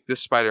 and I think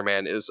this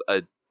Spider-Man is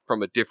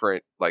from a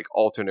different like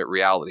alternate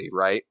reality,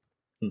 right?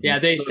 Yeah,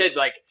 they said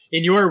like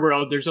in your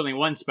world there's only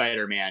one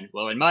Spider-Man.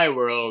 Well, in my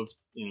world,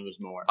 there's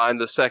more. I'm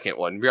the second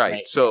one,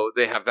 right? So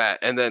they have that,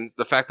 and then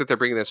the fact that they're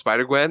bringing in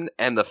Spider-Gwen,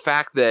 and the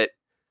fact that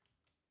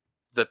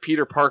the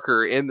Peter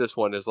Parker in this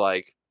one is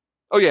like,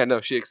 oh yeah, no,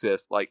 she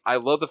exists. Like, I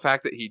love the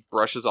fact that he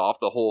brushes off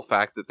the whole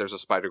fact that there's a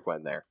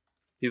Spider-Gwen there.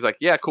 He's like,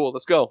 yeah, cool,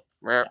 let's go.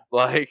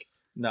 Like,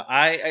 no,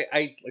 I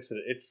like I said,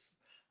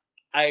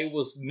 I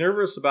was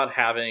nervous about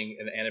having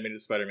an animated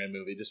Spider-Man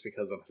movie just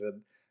because I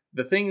said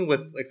the thing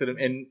with, like I said,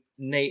 and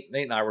Nate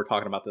and I were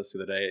talking about this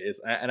the other day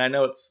is, and I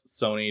know it's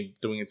Sony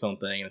doing its own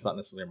thing and it's not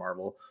necessarily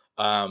Marvel,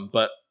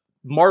 but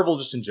Marvel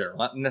just in general,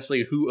 not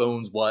necessarily who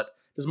owns what.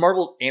 Just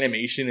Marvel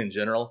animation in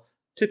general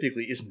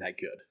typically isn't that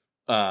good.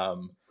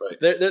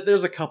 Right.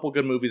 There's a couple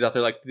good movies out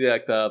there, like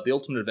the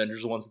Ultimate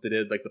Avengers ones that they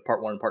did, like the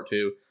part 1 and part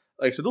 2.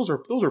 Like I said, those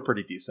are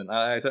pretty decent.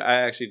 I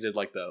actually did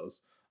like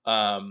those.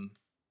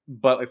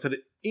 But like I said,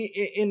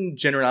 in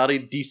generality,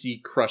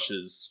 DC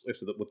crushes, like I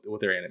said,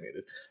 with their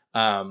animated.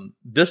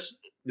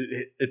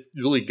 It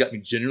really got me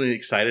genuinely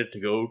excited to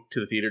go to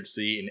the theater to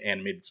see an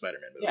animated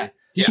Spider-Man movie.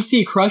 Yeah.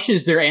 DC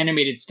crushes their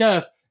animated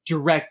stuff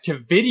direct to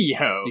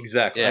video.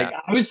 Exactly. Like,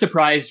 I was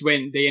surprised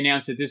when they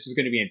announced that this was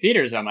going to be in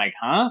theaters. I'm like,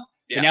 huh?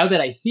 Yeah. But now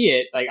that I see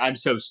it, like, I'm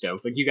so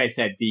stoked. Like you guys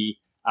said,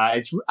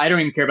 I don't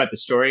even care about the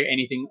story,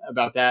 anything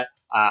about that.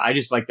 I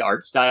just like the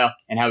art style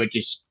and how it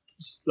just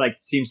like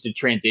seems to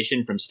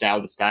transition from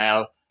style to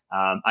style.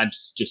 I'm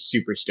just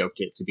super stoked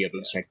to be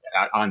able to check that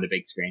out on the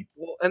big screen.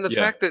 Well, and the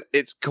fact that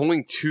it's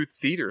going to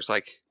theaters,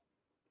 like,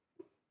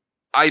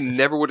 I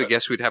never would have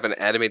guessed we'd have an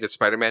animated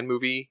Spider-Man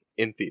movie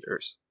in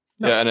theaters.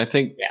 No. Yeah, and I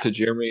think to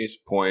Jeremy's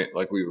point,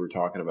 like we were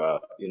talking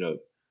about,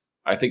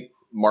 I think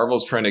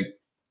Marvel's trying to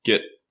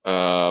get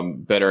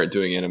better at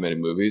doing animated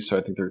movies, so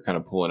I think they're kind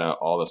of pulling out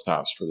all the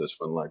stops for this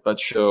one. Like,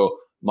 let's show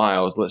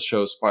Miles, let's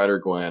show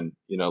Spider-Gwen,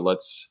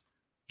 let's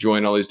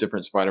join all these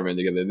different Spider-Man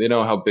together. They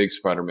know how big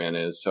Spider-Man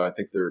is, so I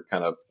think they're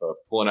kind of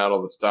pulling out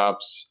all the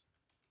stops.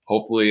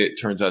 Hopefully, it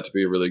turns out to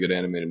be a really good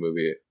animated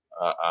movie.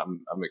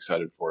 I'm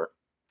excited for it.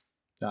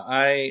 Now,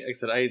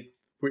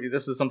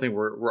 this is something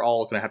we're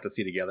all going to have to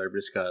see together,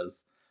 just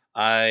because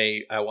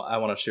I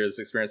want to share this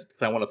experience,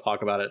 because I want to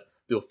talk about it,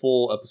 do a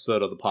full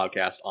episode of the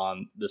podcast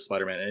on this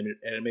Spider-Man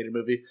animated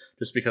movie,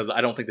 just because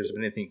I don't think there's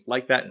been anything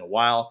like that in a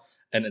while,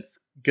 and it's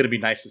going to be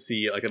nice to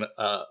see like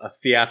a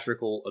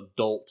theatrical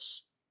adult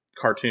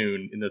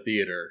cartoon in the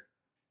theater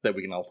that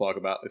we can all talk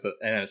about,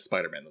 and it's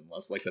Spider-Man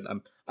nonetheless. Like I said,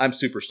 I'm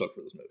super stoked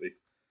for this movie.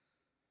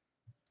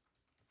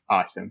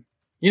 Awesome.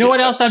 You know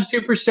what else I'm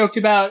super stoked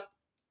about?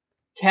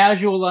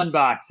 Casual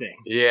unboxing.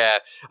 Yeah,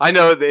 I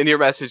know in your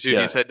message, dude,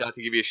 you said not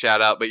to give you a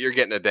shout out, but you're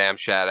getting a damn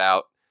shout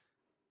out.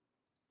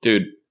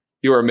 Dude,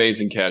 you are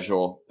amazing,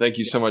 Casual. Thank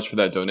you so much for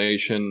that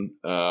donation.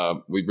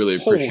 We really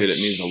appreciate it.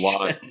 It means a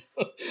lot.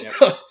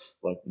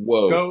 Like,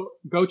 whoa.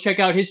 Go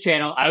check out his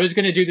channel. I was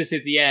going to do this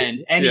at the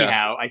end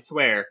anyhow, I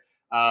swear.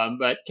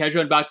 But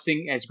Casual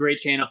Unboxing has a great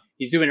channel.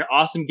 He's doing an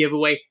awesome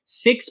giveaway.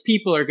 6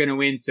 people are going to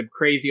win some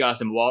crazy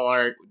awesome wall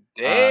art.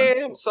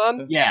 Damn,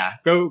 son. Yeah,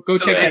 go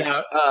check that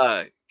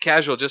out.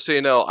 Casual, just so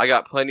you know, I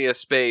got plenty of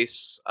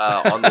space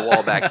on the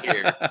wall back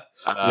here.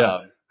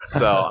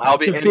 So I'll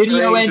be entering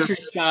video entry,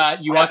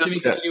 Scott. You want to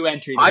make a video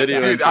entry?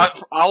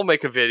 I'll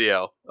make a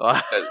video.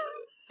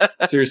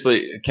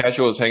 Seriously,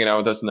 Casual was hanging out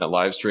with us in that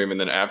live stream, and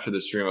then after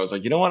the stream, I was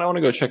like, you know what? I want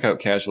to go check out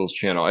Casual's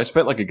channel. I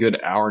spent like a good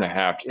hour and a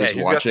half just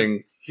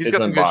watching his unboxings.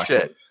 Some good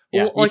shit.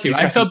 Yeah, well,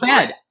 I felt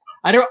bad.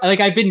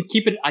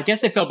 I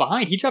guess I fell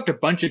behind. He dropped a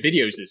bunch of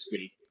videos this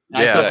week.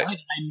 I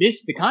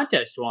missed the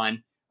contest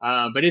one,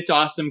 but it's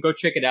awesome. Go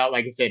check it out.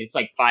 Like I said, it's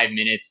like 5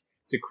 minutes.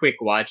 It's a quick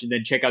watch, and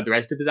then check out the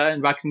rest of his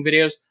unboxing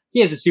videos.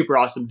 He has a super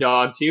awesome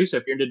dog too. So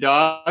if you're into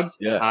dogs,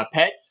 Yeah.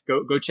 pets,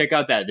 go check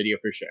out that video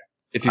for sure.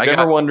 If you've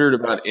ever wondered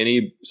about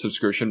any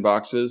subscription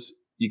boxes,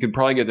 you can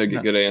probably get a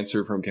good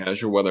answer from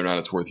Casual whether or not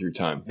it's worth your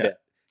time. Yeah.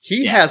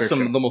 He has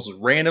some of the most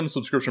random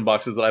subscription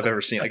boxes that I've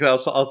ever seen. Like I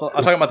was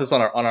talking about this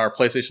on our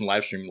PlayStation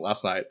live stream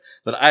last night.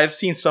 That I've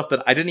seen stuff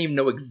that I didn't even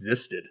know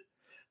existed,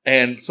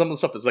 and some of the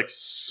stuff is like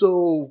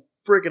so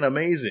friggin'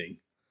 amazing.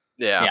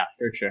 Yeah,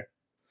 for sure.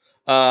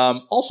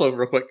 Also,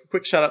 real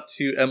quick shout out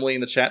to Emily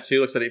in the chat too.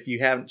 Looks like if you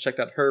haven't checked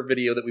out her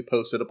video that we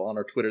posted up on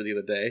our Twitter the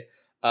other day,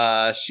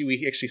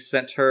 we actually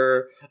sent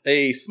her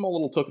a small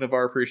little token of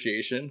our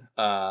appreciation.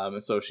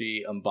 And so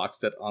she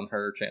unboxed it on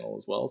her channel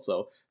as well.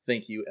 So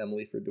thank you,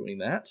 Emily, for doing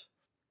that.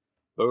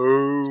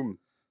 Boom.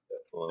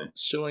 Definitely.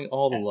 Showing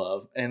all the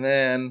love. And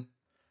then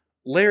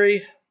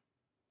Larry,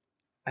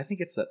 I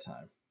think it's that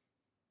time.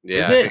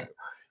 Yeah. Is it?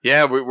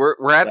 Yeah,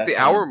 we're at the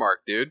hour mark,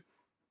 dude.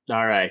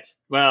 All right.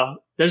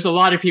 Well, there's a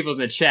lot of people in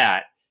the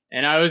chat,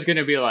 and I was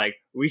gonna be like,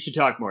 we should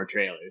talk more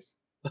trailers.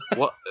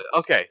 Well,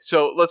 okay,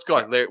 so let's go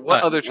on. Larry,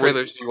 what other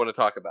trailers do you want to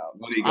talk about?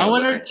 I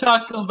want to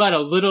talk about a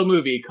little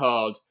movie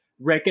called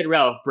Wreck-It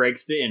Ralph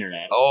Breaks the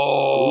Internet.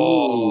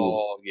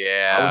 Oh,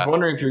 yeah. I was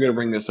wondering if you were going to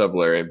bring this up,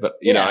 Larry, but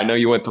you know, I know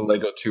you went the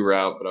Lego 2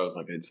 route, but I was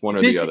like, it's one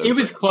or the other. It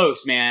was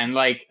close, man.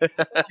 Like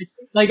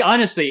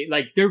honestly,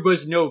 like there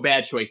was no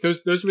bad choice.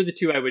 Those were the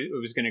two I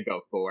was going to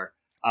go for.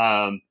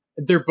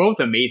 They're both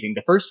amazing.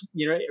 The first,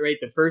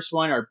 the first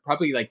one are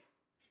probably like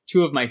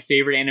two of my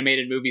favorite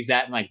animated movies.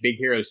 That and like Big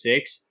Hero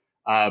 6.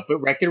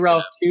 But Wreck-It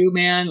Ralph 2,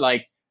 man,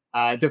 like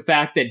the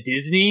fact that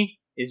Disney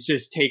is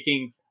just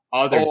taking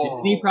all their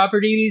Disney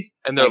properties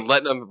and they're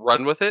letting them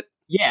run with it.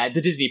 Yeah,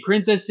 the Disney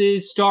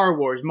princesses, Star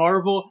Wars,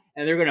 Marvel,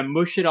 and they're gonna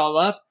mush it all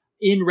up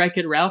in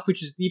Wreck-It Ralph,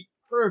 which is the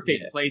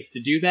perfect place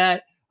to do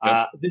that.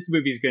 Yep. This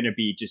movie is gonna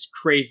be just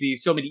crazy.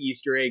 So many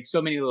Easter eggs,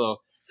 so many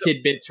little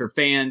tidbits for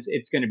fans.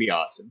 It's gonna be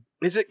awesome.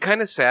 Is it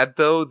kind of sad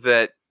though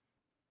that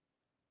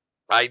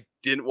I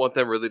didn't want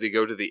them really to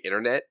go to the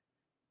internet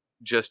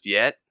just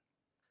yet?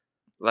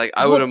 Like,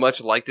 I would have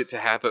much liked it to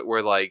have it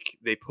where, like,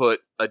 they put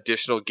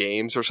additional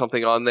games or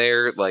something on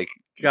there. Like,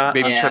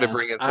 maybe try to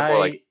bring in some more,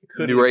 like,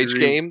 new age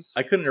games.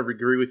 I couldn't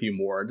agree with you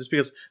more, just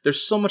because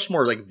there's so much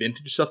more, like,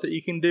 vintage stuff that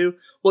you can do.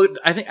 Well,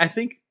 I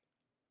think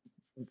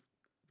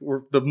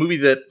the movie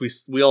that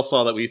we all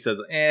saw that we said,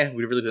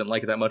 we really didn't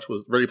like it that much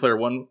was Ready Player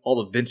One.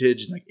 All the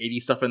vintage and, like,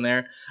 80s stuff in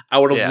there. I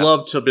would have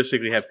loved to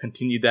basically have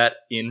continued that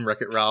in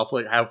Wreck-It Ralph.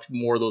 Like, have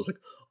more of those, like,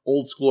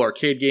 old school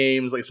arcade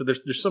games. Like I said,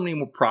 there's so many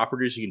more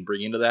properties you can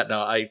bring into that.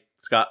 Now,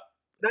 Scott,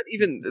 not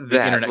even the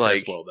that. internet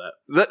like, spoiled that.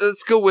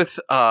 Let's go with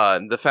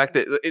the fact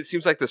that it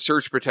seems like the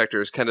surge protector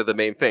is kind of the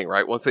main thing,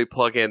 right? Once they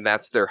plug in,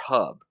 that's their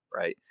hub,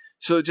 right?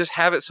 So just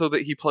have it so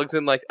that he plugs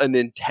in like a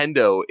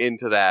Nintendo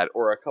into that,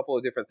 or a couple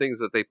of different things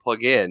that they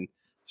plug in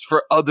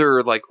for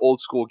other like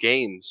old school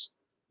games.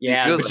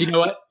 Yeah, but you know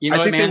what?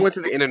 I think they went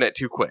to the internet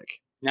too quick.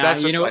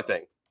 That's just my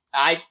thing.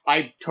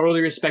 I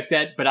totally respect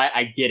that, but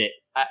I get it.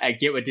 I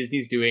get what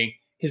Disney's doing,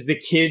 because the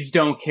kids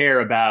don't care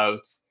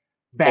about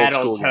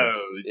Battletoads.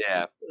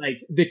 Yeah.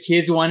 Like, the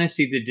kids want to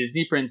see the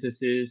Disney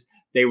princesses.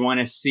 They want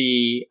to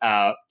see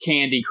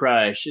Candy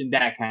Crush and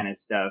that kind of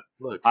stuff.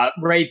 Look.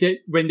 Right?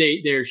 When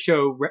they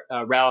show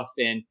Ralph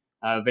and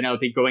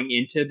Vanellope going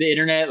into the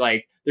internet,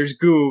 like, there's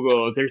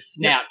Google, there's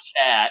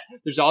Snapchat,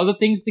 there's all the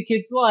things the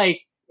kids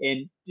like,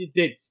 and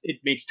it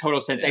makes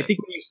total sense. I think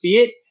when you see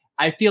it,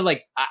 I feel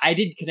like I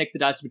didn't connect the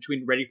dots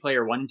between Ready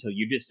Player One until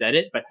you just said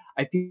it, but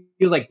I feel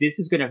like this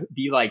is going to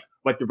be like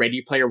what the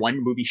Ready Player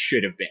One movie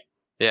should have been.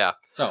 Yeah.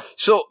 Oh.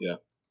 So,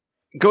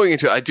 going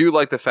into it, I do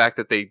like the fact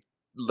that they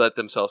let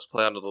themselves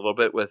play on it a little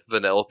bit with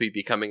Vanellope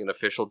becoming an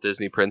official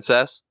Disney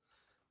princess.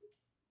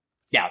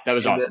 Yeah, that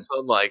was awesome. So,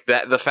 like,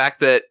 the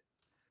fact that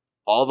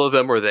all of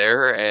them were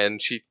there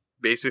and she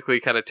basically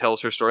kind of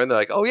tells her story and they're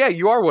like, oh yeah,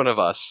 you are one of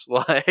us.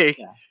 Like...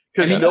 Yeah.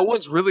 Because no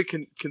one's really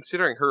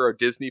considering her a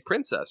Disney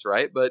princess,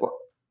 right? But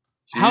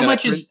how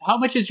much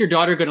is your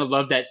daughter going to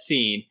love that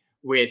scene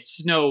with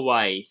Snow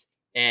White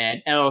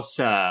and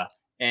Elsa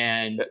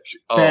and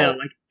Belle,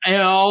 like,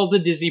 and all the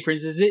Disney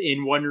princesses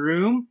in one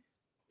room?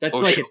 That's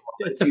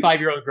it's a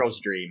 5-year-old girl's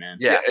dream, man.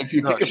 Yeah, if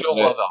you think she'll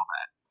love all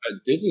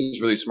that.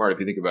 Disney's really smart if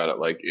you think about it.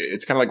 Like,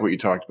 it's kind of like what you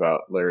talked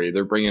about, Larry.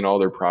 They're bringing all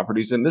their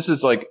properties in. This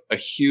is like a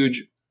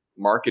huge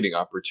marketing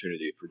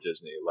opportunity for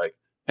Disney. Like,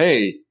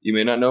 hey, you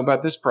may not know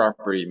about this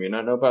property, you may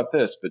not know about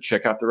this, but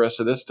check out the rest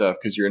of this stuff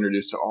because you're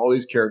introduced to all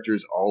these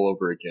characters all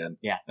over again.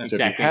 Yeah, so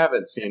exactly. if you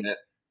haven't seen it,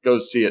 go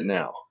see it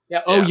now.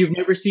 Yeah. Oh, you've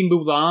never seen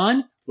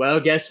Mulan? Well,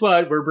 guess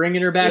what? We're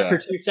bringing her back for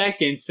 2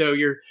 seconds. So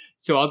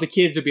all the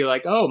kids will be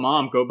like, "Oh,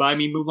 Mom, go buy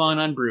me Mulan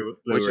on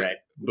Blu-ray."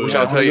 Which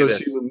I'll tell you this: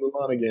 see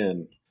Mulan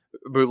again.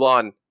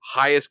 Mulan,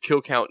 highest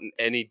kill count in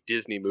any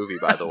Disney movie,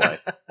 by the way.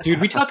 Dude,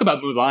 we talk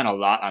about Mulan a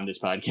lot on this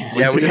podcast.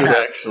 Yeah, we do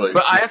actually.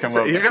 But I have to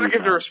say, you're going to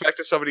give the respect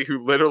to somebody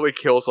who literally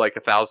kills like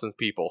 1,000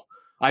 people.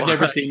 I've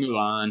never seen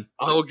Mulan.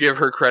 I'll give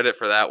her credit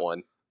for that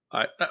one.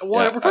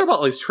 We're talking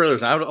about these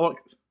trailers now.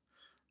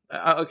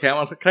 Can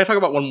I talk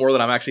about one more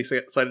that I'm actually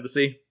excited to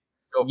see?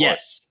 Go for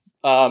yes.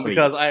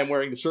 Because I am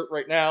wearing the shirt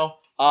right now.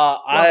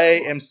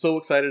 I am so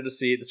excited to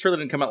see. This trailer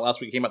didn't come out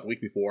last week. It came out the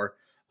week before.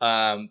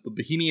 The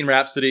Bohemian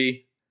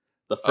Rhapsody,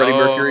 the Freddie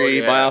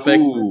Mercury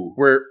biopic,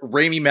 where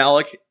Rami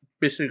Malek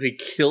basically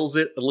kills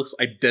it. It looks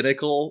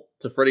identical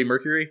to Freddie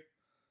Mercury.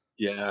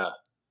 Yeah.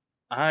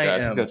 I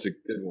think that's a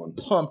good one.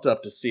 Pumped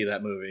up to see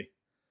that movie.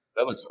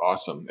 That looks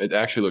awesome. It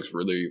actually looks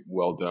really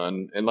well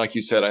done. And like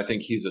you said, I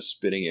think he's a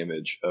spitting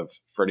image of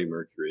Freddie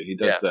Mercury. He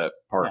does that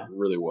part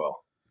really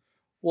well.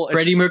 Well,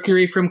 Freddie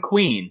Mercury from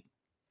Queen.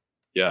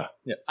 Yeah.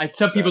 Yes.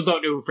 Some people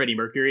don't know who Freddie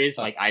Mercury is.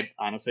 Like,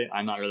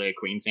 I'm not really a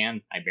Queen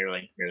fan. I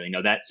barely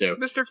know that. So,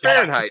 Mr.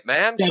 Fahrenheit,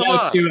 man, come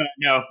on.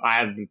 No, I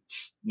have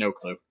no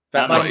clue.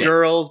 Fat Bottom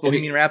Girls,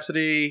 Bohemian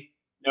Rhapsody.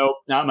 Nope,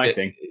 not my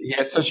thing. He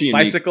has such a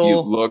unique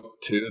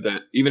look too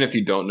that even if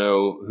you don't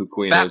know who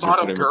Queen is, Fat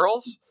Bottom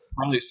Girls,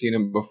 probably seen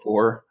him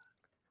before.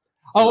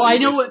 Oh, I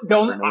know what.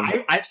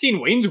 I've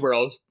seen Wayne's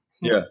World.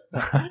 Yeah,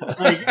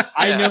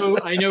 I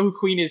know who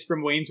Queen is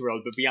from Wayne's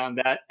World, but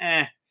beyond that,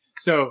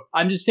 So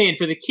I'm just saying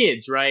for the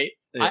kids, right?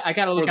 I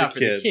gotta look out for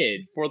the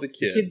kids. For the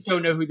kids. The kids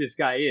don't know who this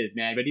guy is,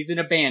 man, but he's in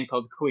a band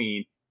called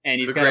Queen, and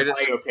he's probably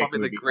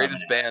the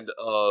greatest band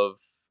of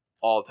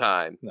all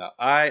time. No,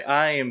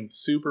 I am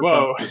super.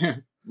 Whoa,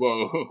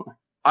 whoa!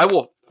 I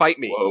will fight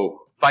me. Whoa,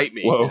 fight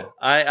me. Whoa! Yeah.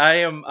 I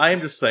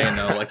am just saying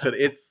though. Like I said,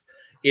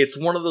 it's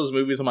one of those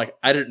movies. I'm like,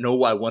 I didn't know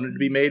why I wanted to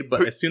be made,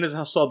 but as soon as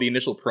I saw the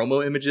initial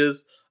promo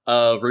images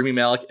of Rami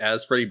Malek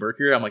as Freddie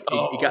Mercury, I'm like,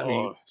 it got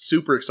me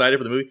super excited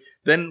for the movie.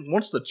 Then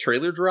once the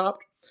trailer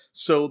dropped,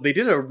 so they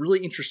did a really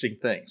interesting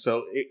thing.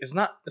 So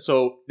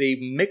they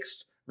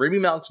mixed Rami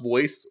Malek's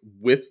voice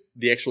with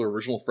the actual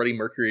original Freddie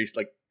Mercury's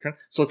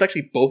so it's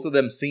actually both of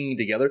them singing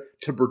together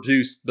to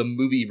produce the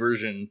movie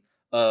version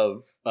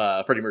of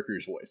Freddie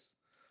Mercury's voice.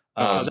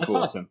 That's cool.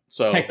 Awesome.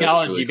 So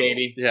technology, really cool.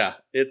 baby. Yeah,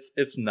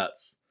 it's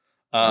nuts.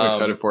 I'm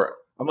excited for it.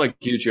 I'm like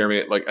you,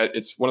 Jeremy. Like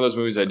it's one of those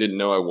movies I didn't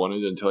know I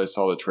wanted until I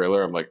saw the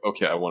trailer. I'm like,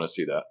 okay, I want to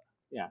see that.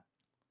 Yeah.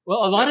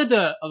 Well, a lot of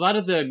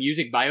the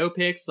music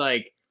biopics,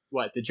 like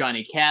the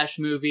Johnny Cash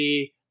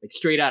movie, like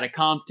Straight Outta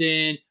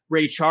Compton,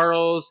 Ray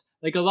Charles,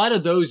 like a lot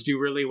of those do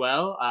really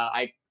well.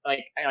 Like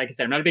I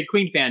said, I'm not a big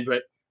Queen fan,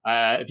 but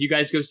if you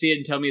guys go see it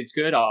and tell me it's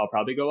good, I'll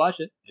probably go watch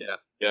it.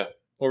 Yeah.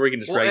 Or we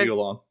can just drag you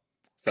along.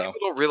 So people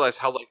don't realize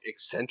how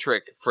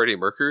eccentric Freddie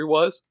Mercury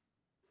was.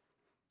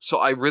 So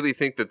I really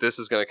think that this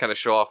is going to kind of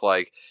show off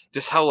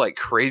just how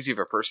crazy of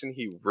a person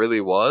he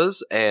really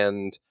was,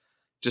 and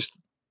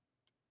just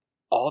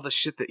all the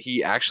shit that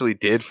he actually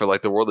did for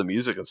the world of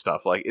music and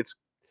stuff. It's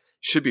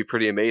should be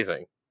pretty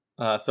amazing.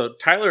 So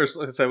Tyler's,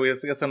 like I said, we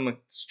got some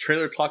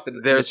trailer talk that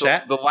there's in the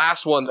chat. The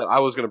last one that I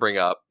was going to bring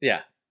up.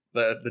 Yeah,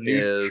 the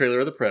new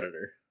trailer of the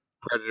Predator.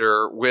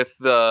 Predator with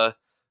the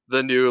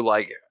new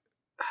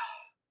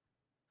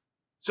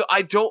So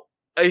I don't.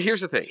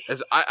 Here's the thing: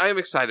 as I am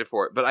excited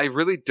for it, but I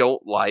really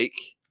don't like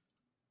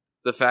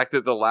the fact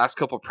that the last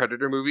couple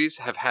Predator movies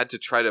have had to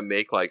try to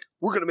make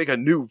we're going to make a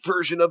new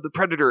version of the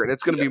Predator, and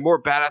it's going to be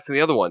more badass than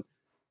the other one.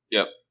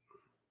 Yep.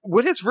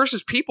 When it's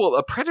versus people,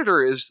 a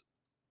Predator is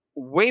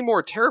way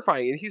more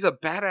terrifying, and he's a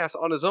badass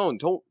on his own.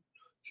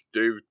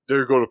 They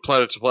go to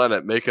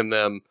planet, making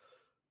them,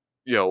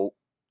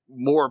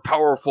 more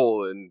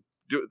powerful and.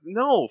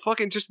 No,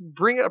 fucking just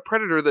bring a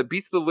Predator that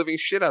beats the living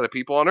shit out of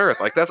people on Earth.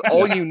 That's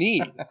all you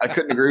need. I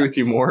couldn't agree with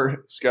you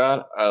more,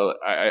 Scott.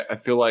 I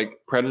feel like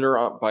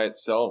Predator by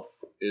itself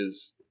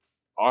is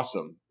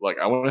awesome.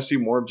 I want to see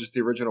more of just the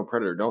original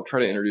Predator. Don't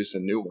try to introduce a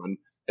new one.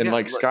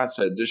 And Scott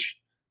said, just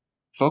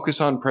focus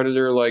on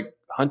Predator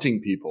hunting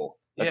people.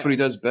 That's what he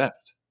does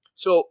best.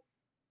 So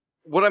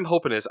what I'm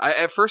hoping is,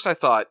 at first I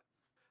thought,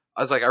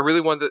 I was I really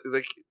wanted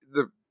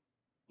the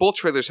both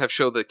trailers have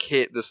showed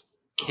this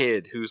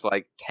kid who's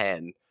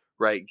 10,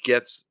 right,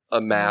 gets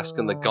a mask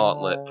and the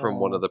gauntlet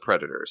from one of the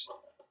Predators,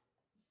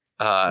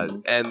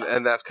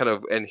 and that's kind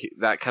of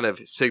that kind of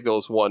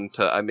signals one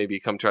to maybe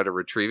come try to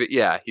retrieve it.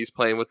 Yeah, he's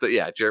playing with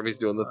Jeremy's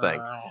doing the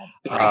thing.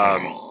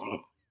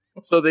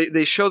 So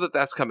they show that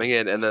that's coming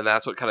in, and then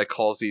that's what kind of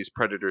calls these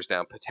Predators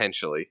down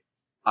potentially.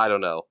 I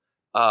don't know.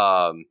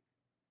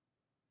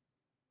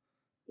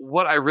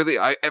 What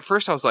at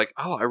first I was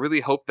I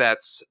really hope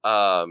that's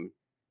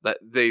that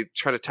they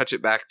try to touch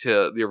it back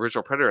to the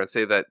original Predator and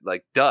say that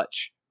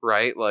Dutch,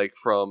 right?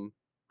 From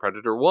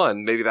Predator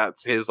 1, maybe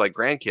that's his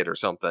grandkid or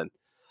something.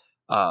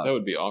 That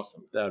would be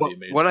awesome. That would be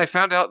amazing. When I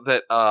found out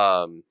that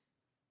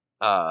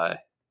God,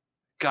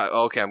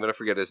 okay, I'm gonna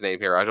forget his name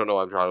here. I don't know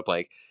why I'm drawing a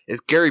blank.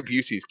 It's Gary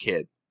Busey's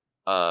kid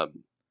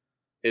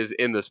is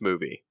in this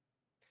movie.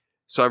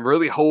 So I'm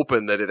really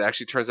hoping that it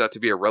actually turns out to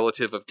be a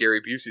relative of Gary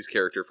Busey's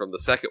character from the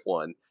second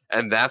one,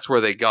 and that's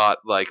where they got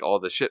all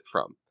the shit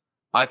from.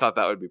 I thought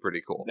that would be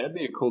pretty cool. That'd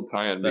be a cool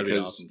tie-in That'd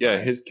because, be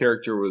awesome. His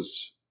character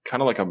was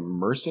kind of like a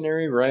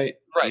mercenary, right?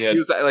 Right. He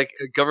was a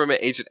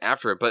government agent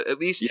after it, but at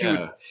least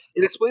it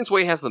explains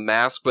why he has the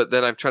mask, but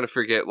then I'm trying to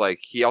forget,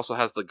 he also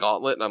has the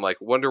gauntlet, and I'm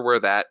wonder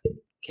where that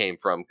came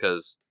from,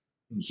 because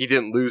he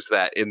didn't lose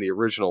that in the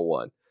original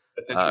one.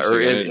 That's interesting. Or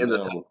in the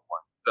second one.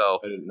 So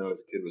I didn't know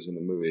his kid was in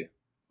the movie.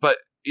 But,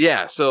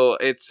 yeah, so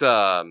it's,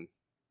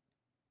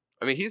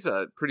 he's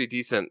a pretty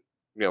decent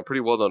pretty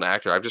well known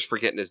actor. I'm just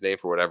forgetting his name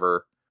for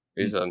whatever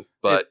reason,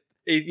 but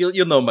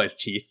You'll know him by his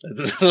teeth.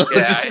 Let's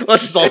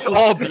it's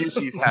all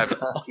Buseys have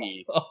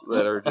teeth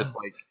that are just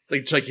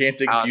like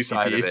gigantic Busey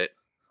outside teeth. of it.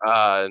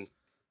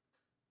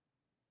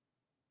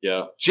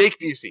 Yeah, Jake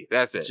Busey.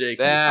 That's it.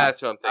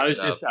 That's what I'm thinking.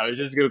 I was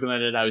just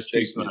googling it. I was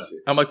too slow.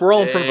 I'm like, we're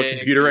all in front of a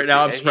computer right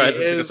now. I'm surprised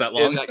it took us that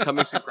long. In that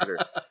coming soon Predator.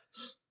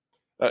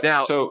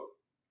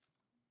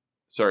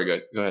 Sorry, go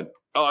ahead.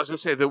 Oh, I was gonna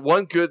say the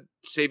one good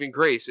saving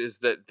grace is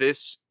that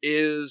this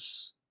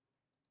is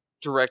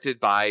directed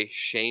by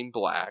Shane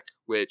Black,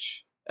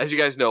 which, as you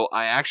guys know,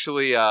 I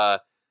actually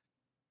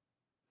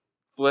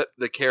flipped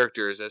the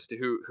characters as to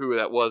who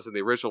that was in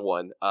the original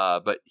one.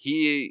 But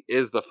he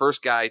is the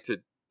first guy to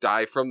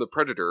die from the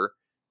Predator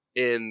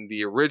in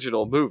the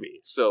original movie.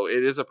 So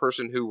it is a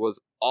person who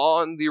was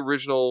in the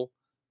original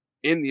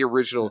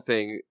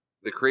thing,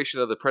 the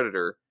creation of the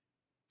Predator,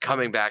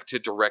 coming back to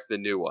direct the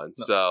new one.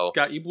 No, so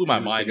Scott, you blew my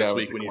mind this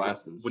week when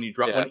you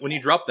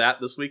dropped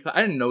that this week.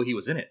 I didn't know he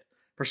was in it.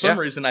 For some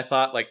reason, I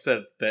thought,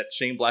 said that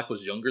Shane Black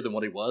was younger than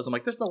what he was. I'm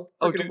like, there's no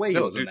freaking way he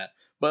was in that.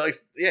 But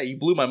you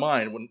blew my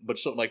mind pulling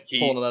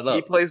that up.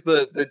 He plays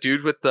the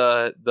dude with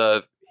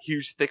the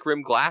huge thick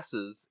rimmed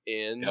glasses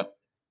in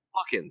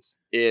Hawkins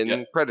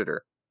in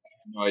Predator. I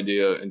had no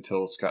idea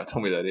until Scott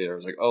told me that either. I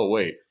was like, oh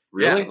wait,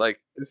 really? Yeah,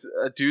 this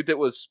a dude that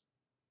was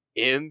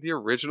in the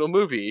original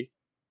movie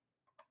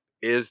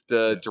is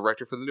the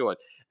director for the new one.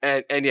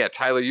 And yeah,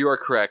 Tyler, you are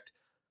correct.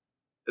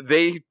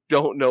 They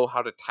don't know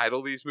how to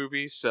title these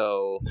movies,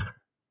 so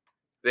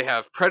they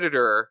have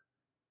Predator,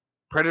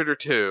 Predator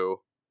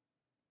 2,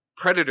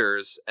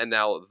 Predators, and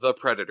now The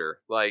Predator.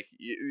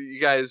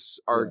 You guys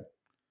are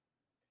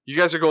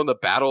going the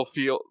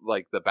battlefield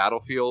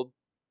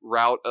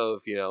route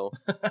of,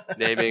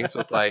 naming. So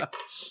it's like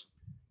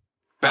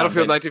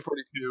Battlefield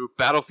 1942,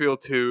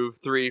 Battlefield 2,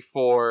 3,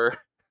 4,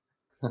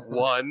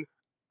 1.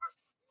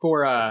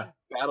 For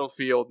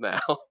Battlefield now.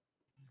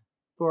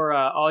 For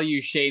all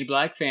you Shane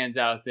Black fans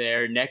out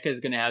there, NECA's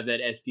going to have that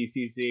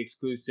SDCC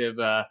exclusive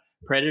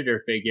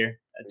Predator figure.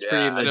 That's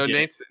pretty legit. I know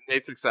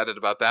Nate's excited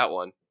about that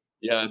one.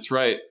 Yeah, that's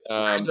right.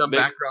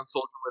 Background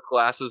soldier with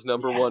glasses,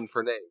 #1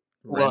 for Nate.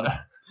 Well,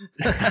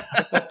 dude,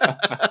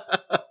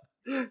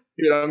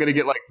 I'm going to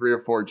get 3 or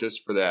 4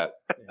 just for that.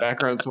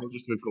 Background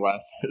soldiers with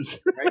glasses.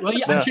 Right? Well,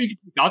 I'm sure you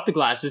got the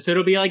glasses, so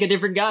it'll be like a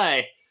different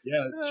guy.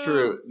 Yeah, that's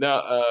true.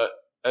 Now,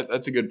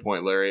 that's a good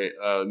point, Larry.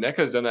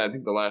 NECA's done that, I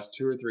think, the last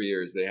 2 or 3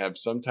 years. They have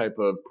some type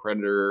of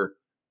Predator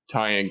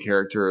tie-in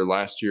character.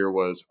 Last year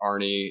was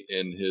Arnie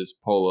in his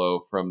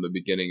polo from the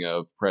beginning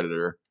of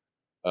Predator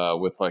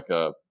with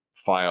a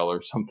file or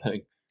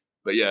something.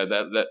 But yeah,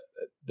 that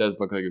does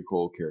look like a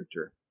cool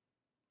character.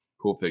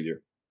 Cool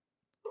figure.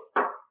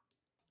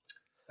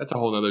 That's a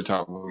whole other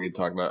topic we could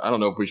talk about. I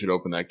don't know if we should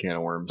open that can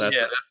of worms. That's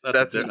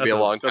going to be a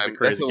long time.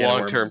 That's a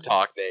long-term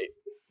talk, Nate.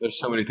 There's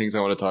so many things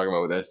I want to talk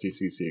about with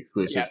STCC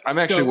exclusives. Yeah, I'm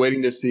actually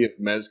waiting to see if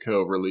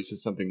Mezco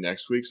releases something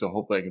next week, so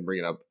hopefully I can bring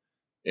it up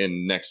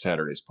in next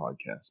Saturday's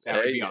podcast. That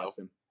would be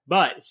awesome.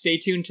 But stay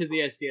tuned to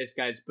the STS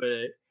Guys,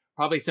 but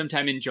probably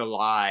sometime in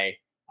July,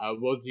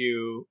 we'll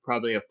do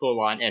probably a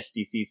full-on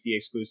SDCC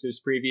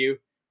exclusives preview.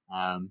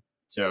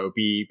 So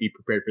be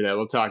prepared for that.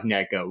 We'll talk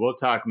NECA, we'll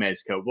talk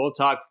Mezco, we'll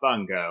talk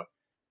Funko.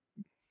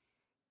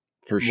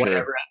 For sure.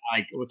 Whatever,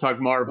 we'll talk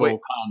Marvel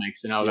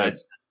comics and all that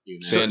stuff.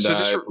 So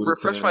just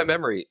refresh my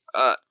memory.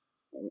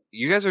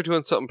 You guys are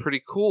doing something pretty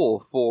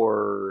cool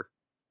for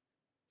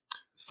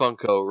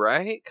Funko,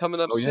 right? Coming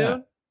up soon. Yeah.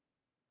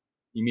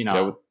 You mean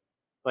a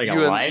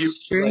live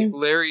stream?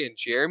 Larry and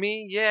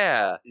Jeremy?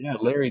 Yeah. Yeah,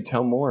 Larry,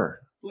 tell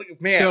more.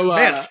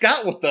 Man,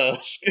 Scott with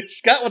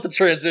the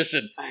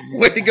transition.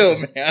 Way to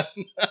go, man.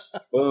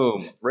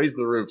 Boom. Raise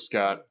the roof,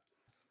 Scott.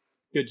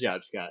 Good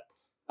job, Scott.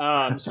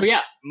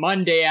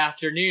 Monday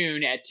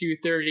afternoon at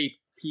 2:30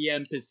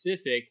 p.m.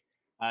 Pacific,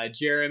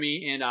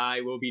 Jeremy and I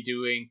will be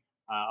doing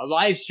a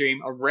live stream,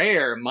 a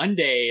rare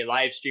Monday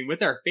live stream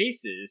with our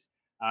faces,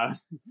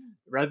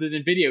 rather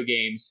than video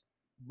games.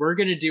 We're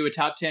going to do a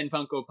top 10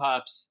 Funko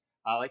Pops,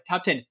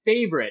 top 10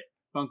 favorite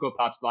Funko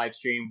Pops live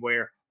stream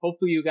where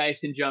hopefully you guys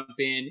can jump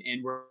in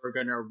and we're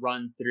going to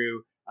run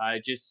through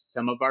just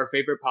some of our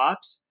favorite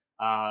Pops.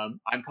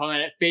 I'm calling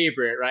it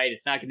favorite, right?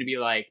 It's not going to be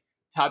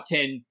top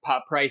 10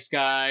 Pop Price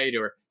Guide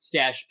or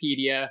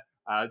Stashpedia.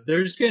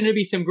 There's going to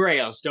be some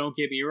grails, don't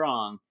get me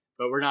wrong.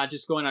 But we're not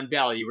just going on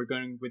value. We're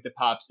going with the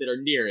Pops that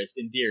are nearest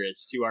and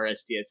dearest to our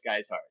STS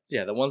Guys hearts.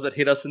 Yeah, the ones that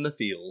hit us in the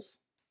feels.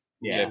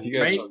 Yeah, if you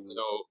guys don't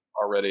know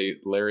already,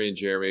 Larry and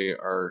Jeremy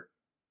are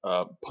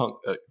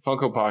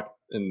Funko Pop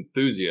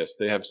enthusiasts.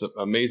 They have some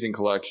amazing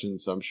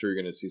collections, so I'm sure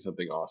you're going to see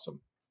something awesome.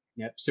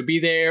 Yep, so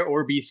be there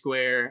or be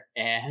square,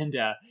 and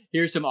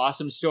here's some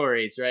awesome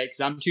stories, right?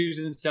 Because I'm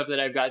choosing stuff that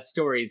I've got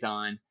stories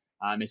on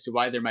as to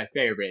why they're my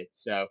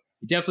favorites. So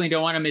you definitely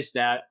don't want to miss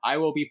that. I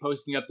will be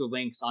posting up the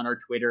links on our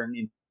Twitter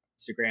and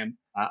Instagram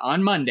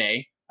on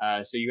Monday,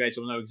 so you guys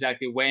will know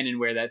exactly when and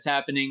where that's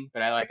happening.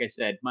 But like I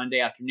said, Monday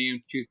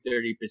afternoon,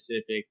 2:30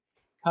 Pacific,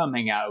 come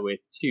hang out with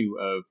 2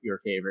 of your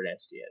favorite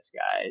STS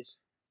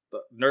guys.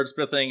 the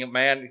nerdsmithing,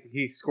 man,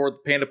 he scored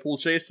the Panda Pool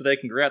Chase today.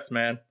 Congrats,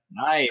 man.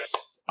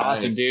 Nice.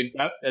 Awesome, Nice. dude.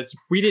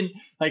 We didn't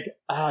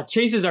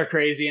chases are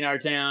crazy in our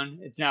town.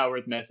 It's not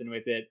worth messing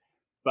with it.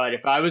 But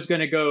if I was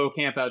going to go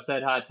camp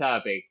outside Hot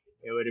Topic,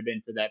 it would have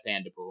been for that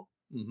Panda Pool.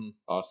 Mm-hmm.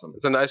 Awesome.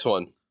 It's a nice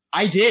one.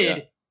 I did.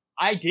 Yeah.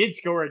 I did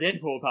score a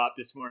Deadpool pop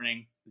this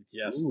morning.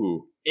 Yes.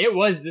 Ooh. It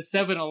was the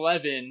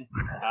 7-Eleven.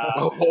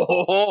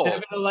 Oh.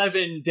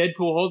 7-Eleven Deadpool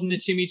holding the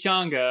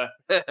chimichanga.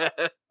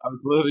 I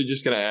was literally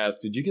just going to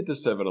ask, did you get the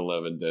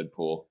 7-Eleven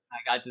Deadpool?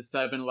 I got the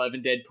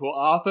 7-Eleven Deadpool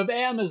off of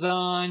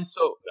Amazon.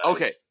 So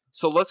okay, Nice.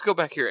 so let's go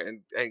back here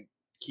and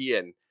key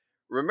in.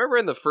 Remember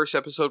in the first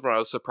episode when I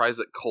was surprised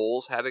that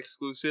Kohl's had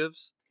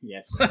exclusives?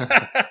 Yes.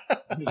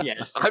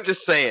 Yes. I'm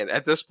just saying,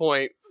 at this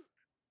point,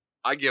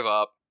 I give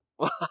up.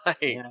 Like,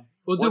 Yeah.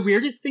 Well, the what's-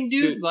 weirdest thing,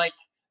 dude, like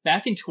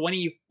back in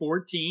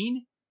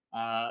 2014,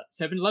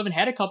 7-Eleven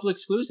had a couple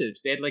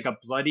exclusives. They had like a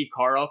Bloody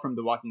Carl from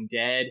The Walking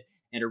Dead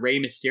and a Rey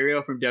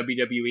Mysterio from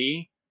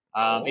WWE. It's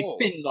Oh.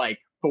 been like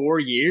 4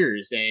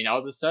 years, and all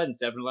of a sudden,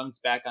 7-Eleven's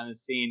back on the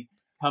scene,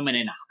 coming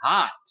in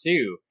hot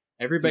too.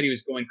 Everybody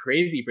was going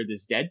crazy for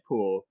this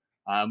Deadpool.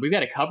 We've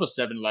got a couple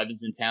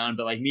 7-Elevens in town,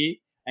 but like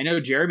me, I know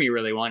Jeremy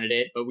really wanted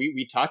it, but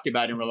we talked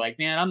about it and we're like,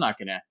 man, I'm not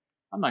gonna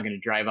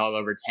drive all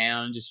over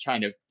town just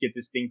trying to get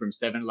this thing from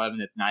 7-Eleven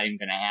that's not even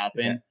gonna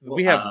happen. Yeah.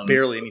 We have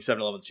barely any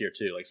 7-Elevens here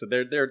too. Like, so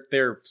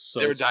they're so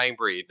they're a dying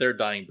breed. They're a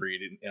dying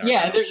breed. In our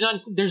Yeah,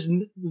 town. there's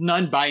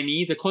none by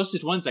me. The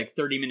closest one's like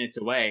 30 minutes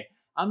away.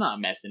 I'm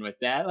not messing with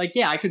that. Like,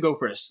 yeah, I could go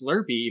for a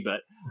Slurpee,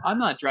 but I'm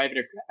not driving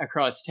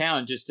across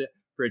town just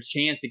for a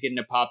chance of getting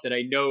a pop that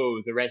I know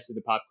the rest of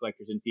the pop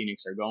collectors in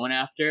Phoenix are going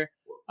after.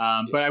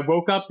 But I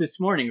woke up this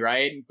morning,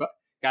 right?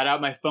 Got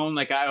out my phone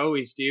like I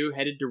always do,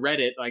 headed to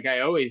Reddit like I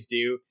always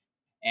do,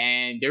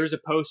 and there was a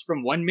post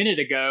from 1 minute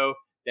ago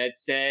that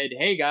said,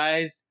 "Hey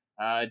guys,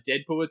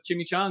 Deadpool with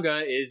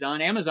Chimichanga is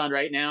on Amazon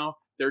right now,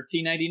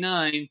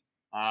 $13.99."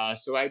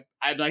 So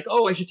I'm like,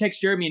 oh, I should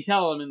text Jeremy and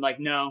tell him, and like,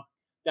 no,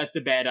 that's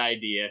a bad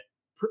idea.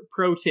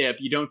 Pro tip: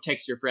 you don't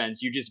text your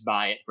friends, you just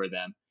buy it for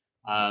them.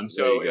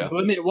 So you go.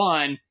 limit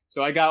one.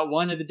 So I got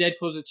one of the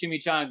Deadpools with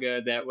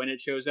Chimichanga that when it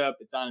shows up,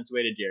 it's on its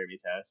way to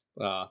Jeremy's house.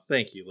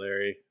 Thank you,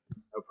 Larry.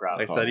 No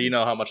problem. Like I said, awesome. you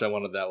know how much I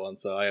wanted that one,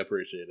 so I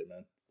appreciate it,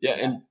 man. Yeah,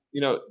 and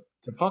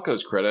to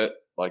Funko's credit,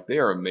 like they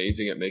are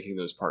amazing at making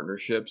those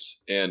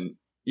partnerships. And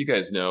you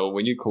guys know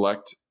when you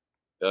collect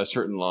a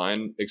certain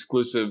line,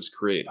 exclusives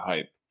create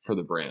hype for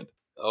the brand.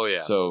 Oh yeah.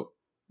 So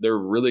they're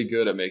really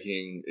good at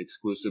making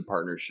exclusive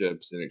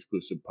partnerships and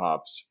exclusive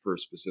pops for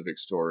specific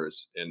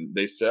stores, and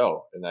they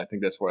sell. And I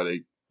think that's why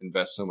they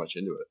invest so much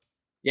into it.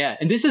 Yeah,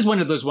 and this is one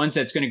of those ones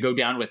that's going to go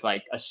down with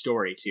like a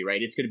story too,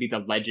 right? It's going to be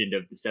the legend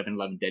of the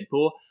 7-Eleven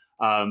Deadpool.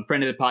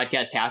 Friend of the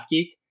podcast, Half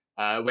Geek,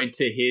 went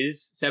to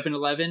his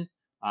 7-Eleven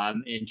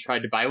and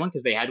tried to buy one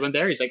because they had one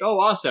there. He's like, "Oh,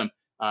 awesome!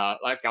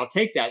 Like I'll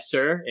take that,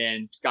 sir."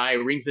 And guy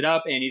rings it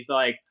up and he's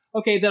like,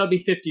 "Okay, that'll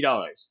be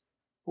 $50."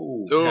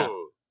 Ooh. Yeah.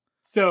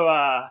 So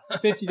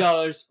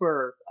 $50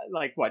 for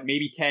like what,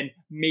 maybe $10,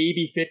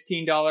 maybe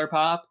 $15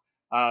 pop.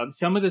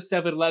 Some of the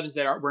 7-Elevens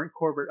that weren't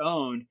corporate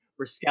owned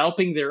were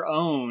scalping their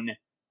own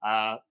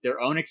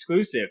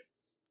exclusive.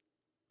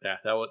 Yeah,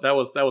 that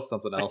was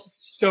something Like, else.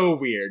 so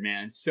weird,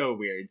 man. So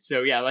weird.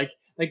 So yeah, like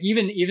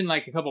even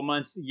like a couple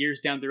months,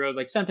 years down the road,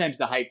 like sometimes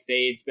the hype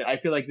fades, but I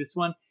feel like this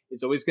one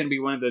is always going to be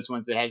one of those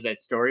ones that has that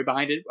story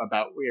behind it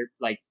about weird.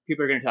 Like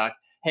people are going to talk,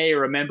 hey,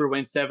 remember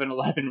when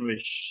 7-Eleven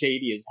was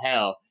shady as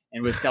hell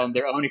and was selling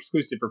their own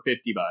exclusive for $50?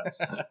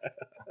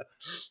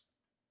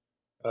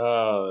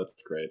 Oh,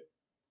 that's great.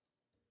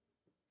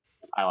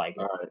 I like it.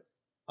 All right.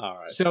 All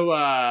right. So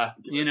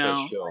Give us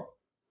that show.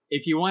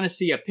 if you want to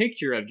see a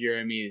picture of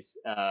Jeremy's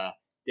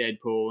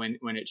Deadpool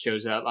when it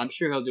shows up, I'm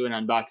sure he'll do an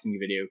unboxing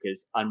video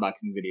because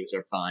unboxing videos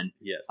are fun.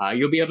 Yes.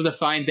 You'll be able to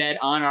find that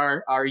on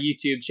our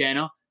YouTube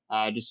channel.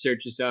 Just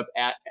search us up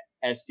at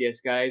STS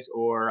Guys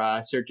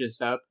or search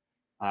us up.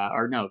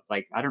 Or no,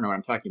 like, I don't know what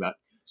I'm talking about.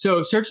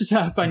 So search us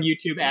up on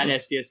YouTube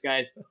at STS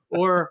Guys,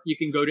 or you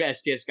can go to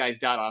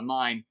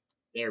stsguys.online.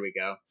 There we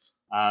go.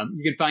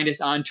 You can find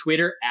us on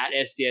Twitter at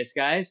STS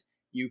Guys.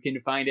 You can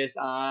find us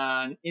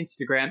on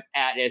Instagram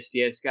at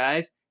STS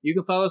Guys. You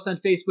can follow us on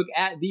Facebook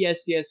at the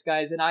STS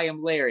Guys, and I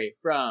am Larry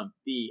from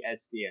the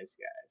STS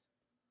Guys.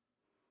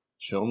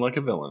 Show him like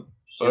a villain.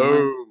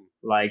 Boom.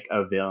 Like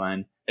a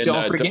villain. And,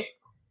 Don't forget.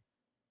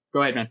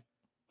 Go ahead, man.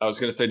 I was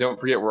going to say, don't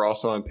forget, we're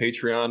also on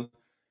Patreon.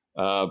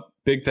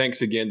 Big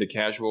thanks again to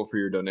Casual for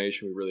your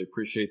donation. We really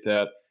appreciate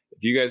that.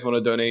 If you guys want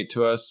to donate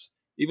to us,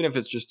 even if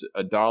it's just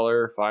 $1,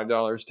 $5,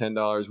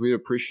 $10, we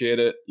appreciate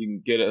it. You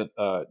can get it.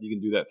 You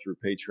can do that through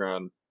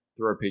Patreon,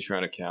 through our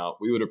Patreon account.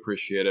 We would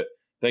appreciate it.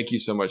 Thank you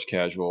so much,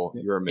 Casual.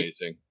 You're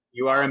amazing.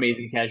 You are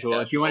amazing, Casual.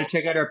 If you want to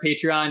check out our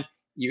Patreon,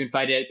 you can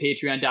find it at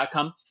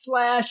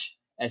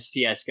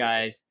patreon.com/STS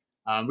Guys.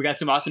 We got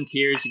some awesome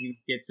tiers. You can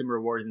get some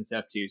rewards and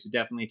stuff too. So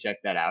definitely check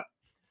that out.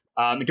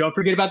 And don't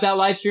forget about that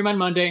live stream on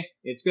Monday.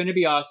 It's going to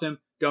be awesome.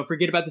 Don't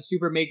forget about the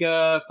Super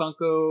Mega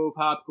Funko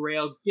Pop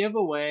Grail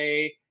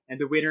giveaway. and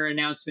the winner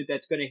announcement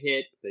that's going to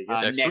hit They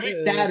get next next week.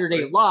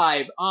 Saturday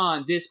live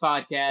on this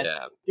podcast.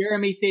 Yeah.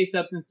 Jeremy, say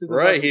something to the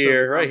Right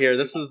here.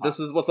 This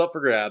is what's up for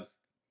grabs.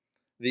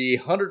 The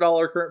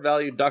 $100 current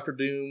value Doctor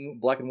Doom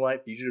Black and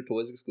White Fugitive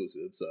Toys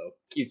exclusive. So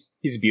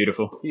He's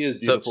beautiful. he is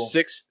beautiful.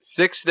 So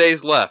 6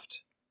 days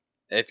left.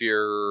 If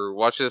you're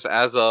watching this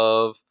as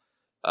of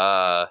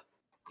Yeah.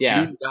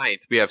 June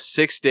 9th, we have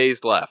 6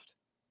 days left.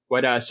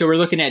 So we're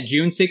looking at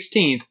June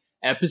 16th,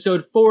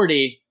 episode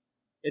 40.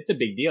 It's a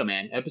big deal,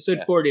 man. Episode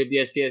 40 of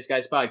the STS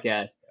Guys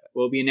podcast.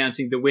 We'll be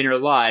announcing the winner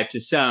live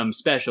to some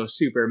special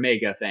super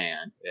mega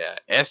fan.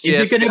 Yeah, STS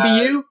Is it going to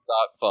be you?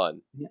 Not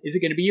fun. Is it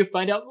going to be you?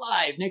 Find out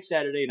live next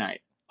Saturday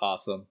night.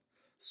 Awesome.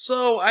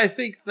 So I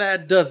think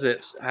that does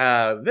it.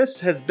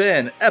 This has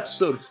been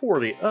episode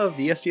 40 of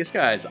the STS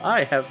Guys.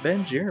 I have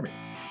been Jeremy.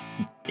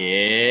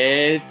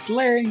 It's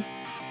Larry.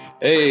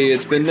 Hey,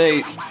 it's been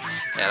Nate.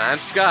 And I'm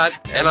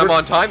Scott, and I'm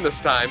on time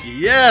this time.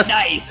 Yes!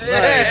 Nice.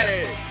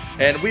 Nice.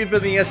 And we've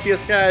been the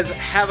STS Guys.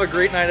 Have a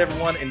great night,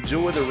 everyone.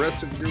 Enjoy the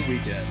rest of your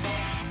weekend.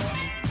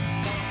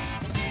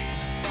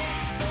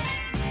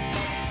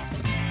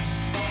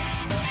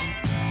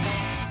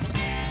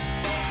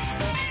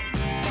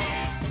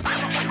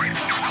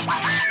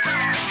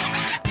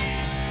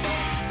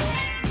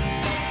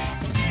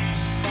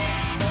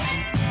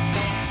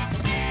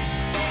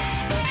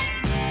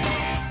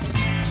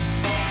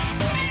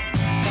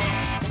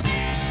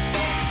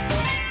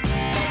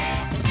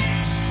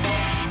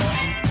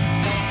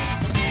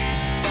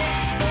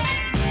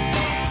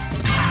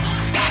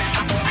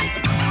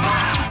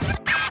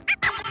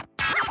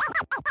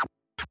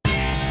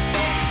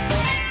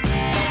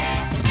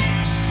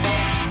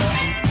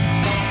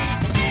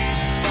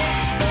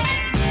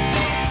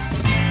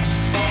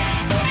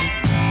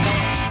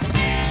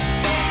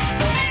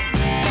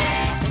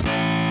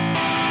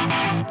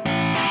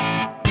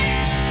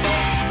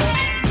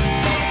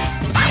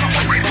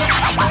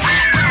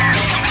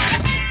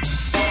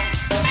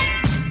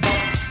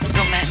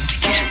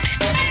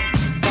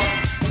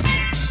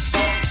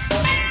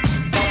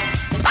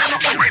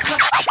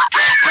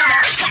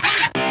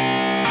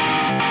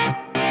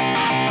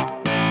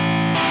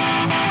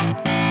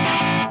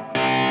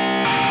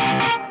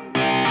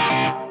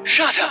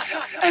 Shut up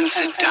and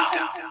sit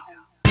down.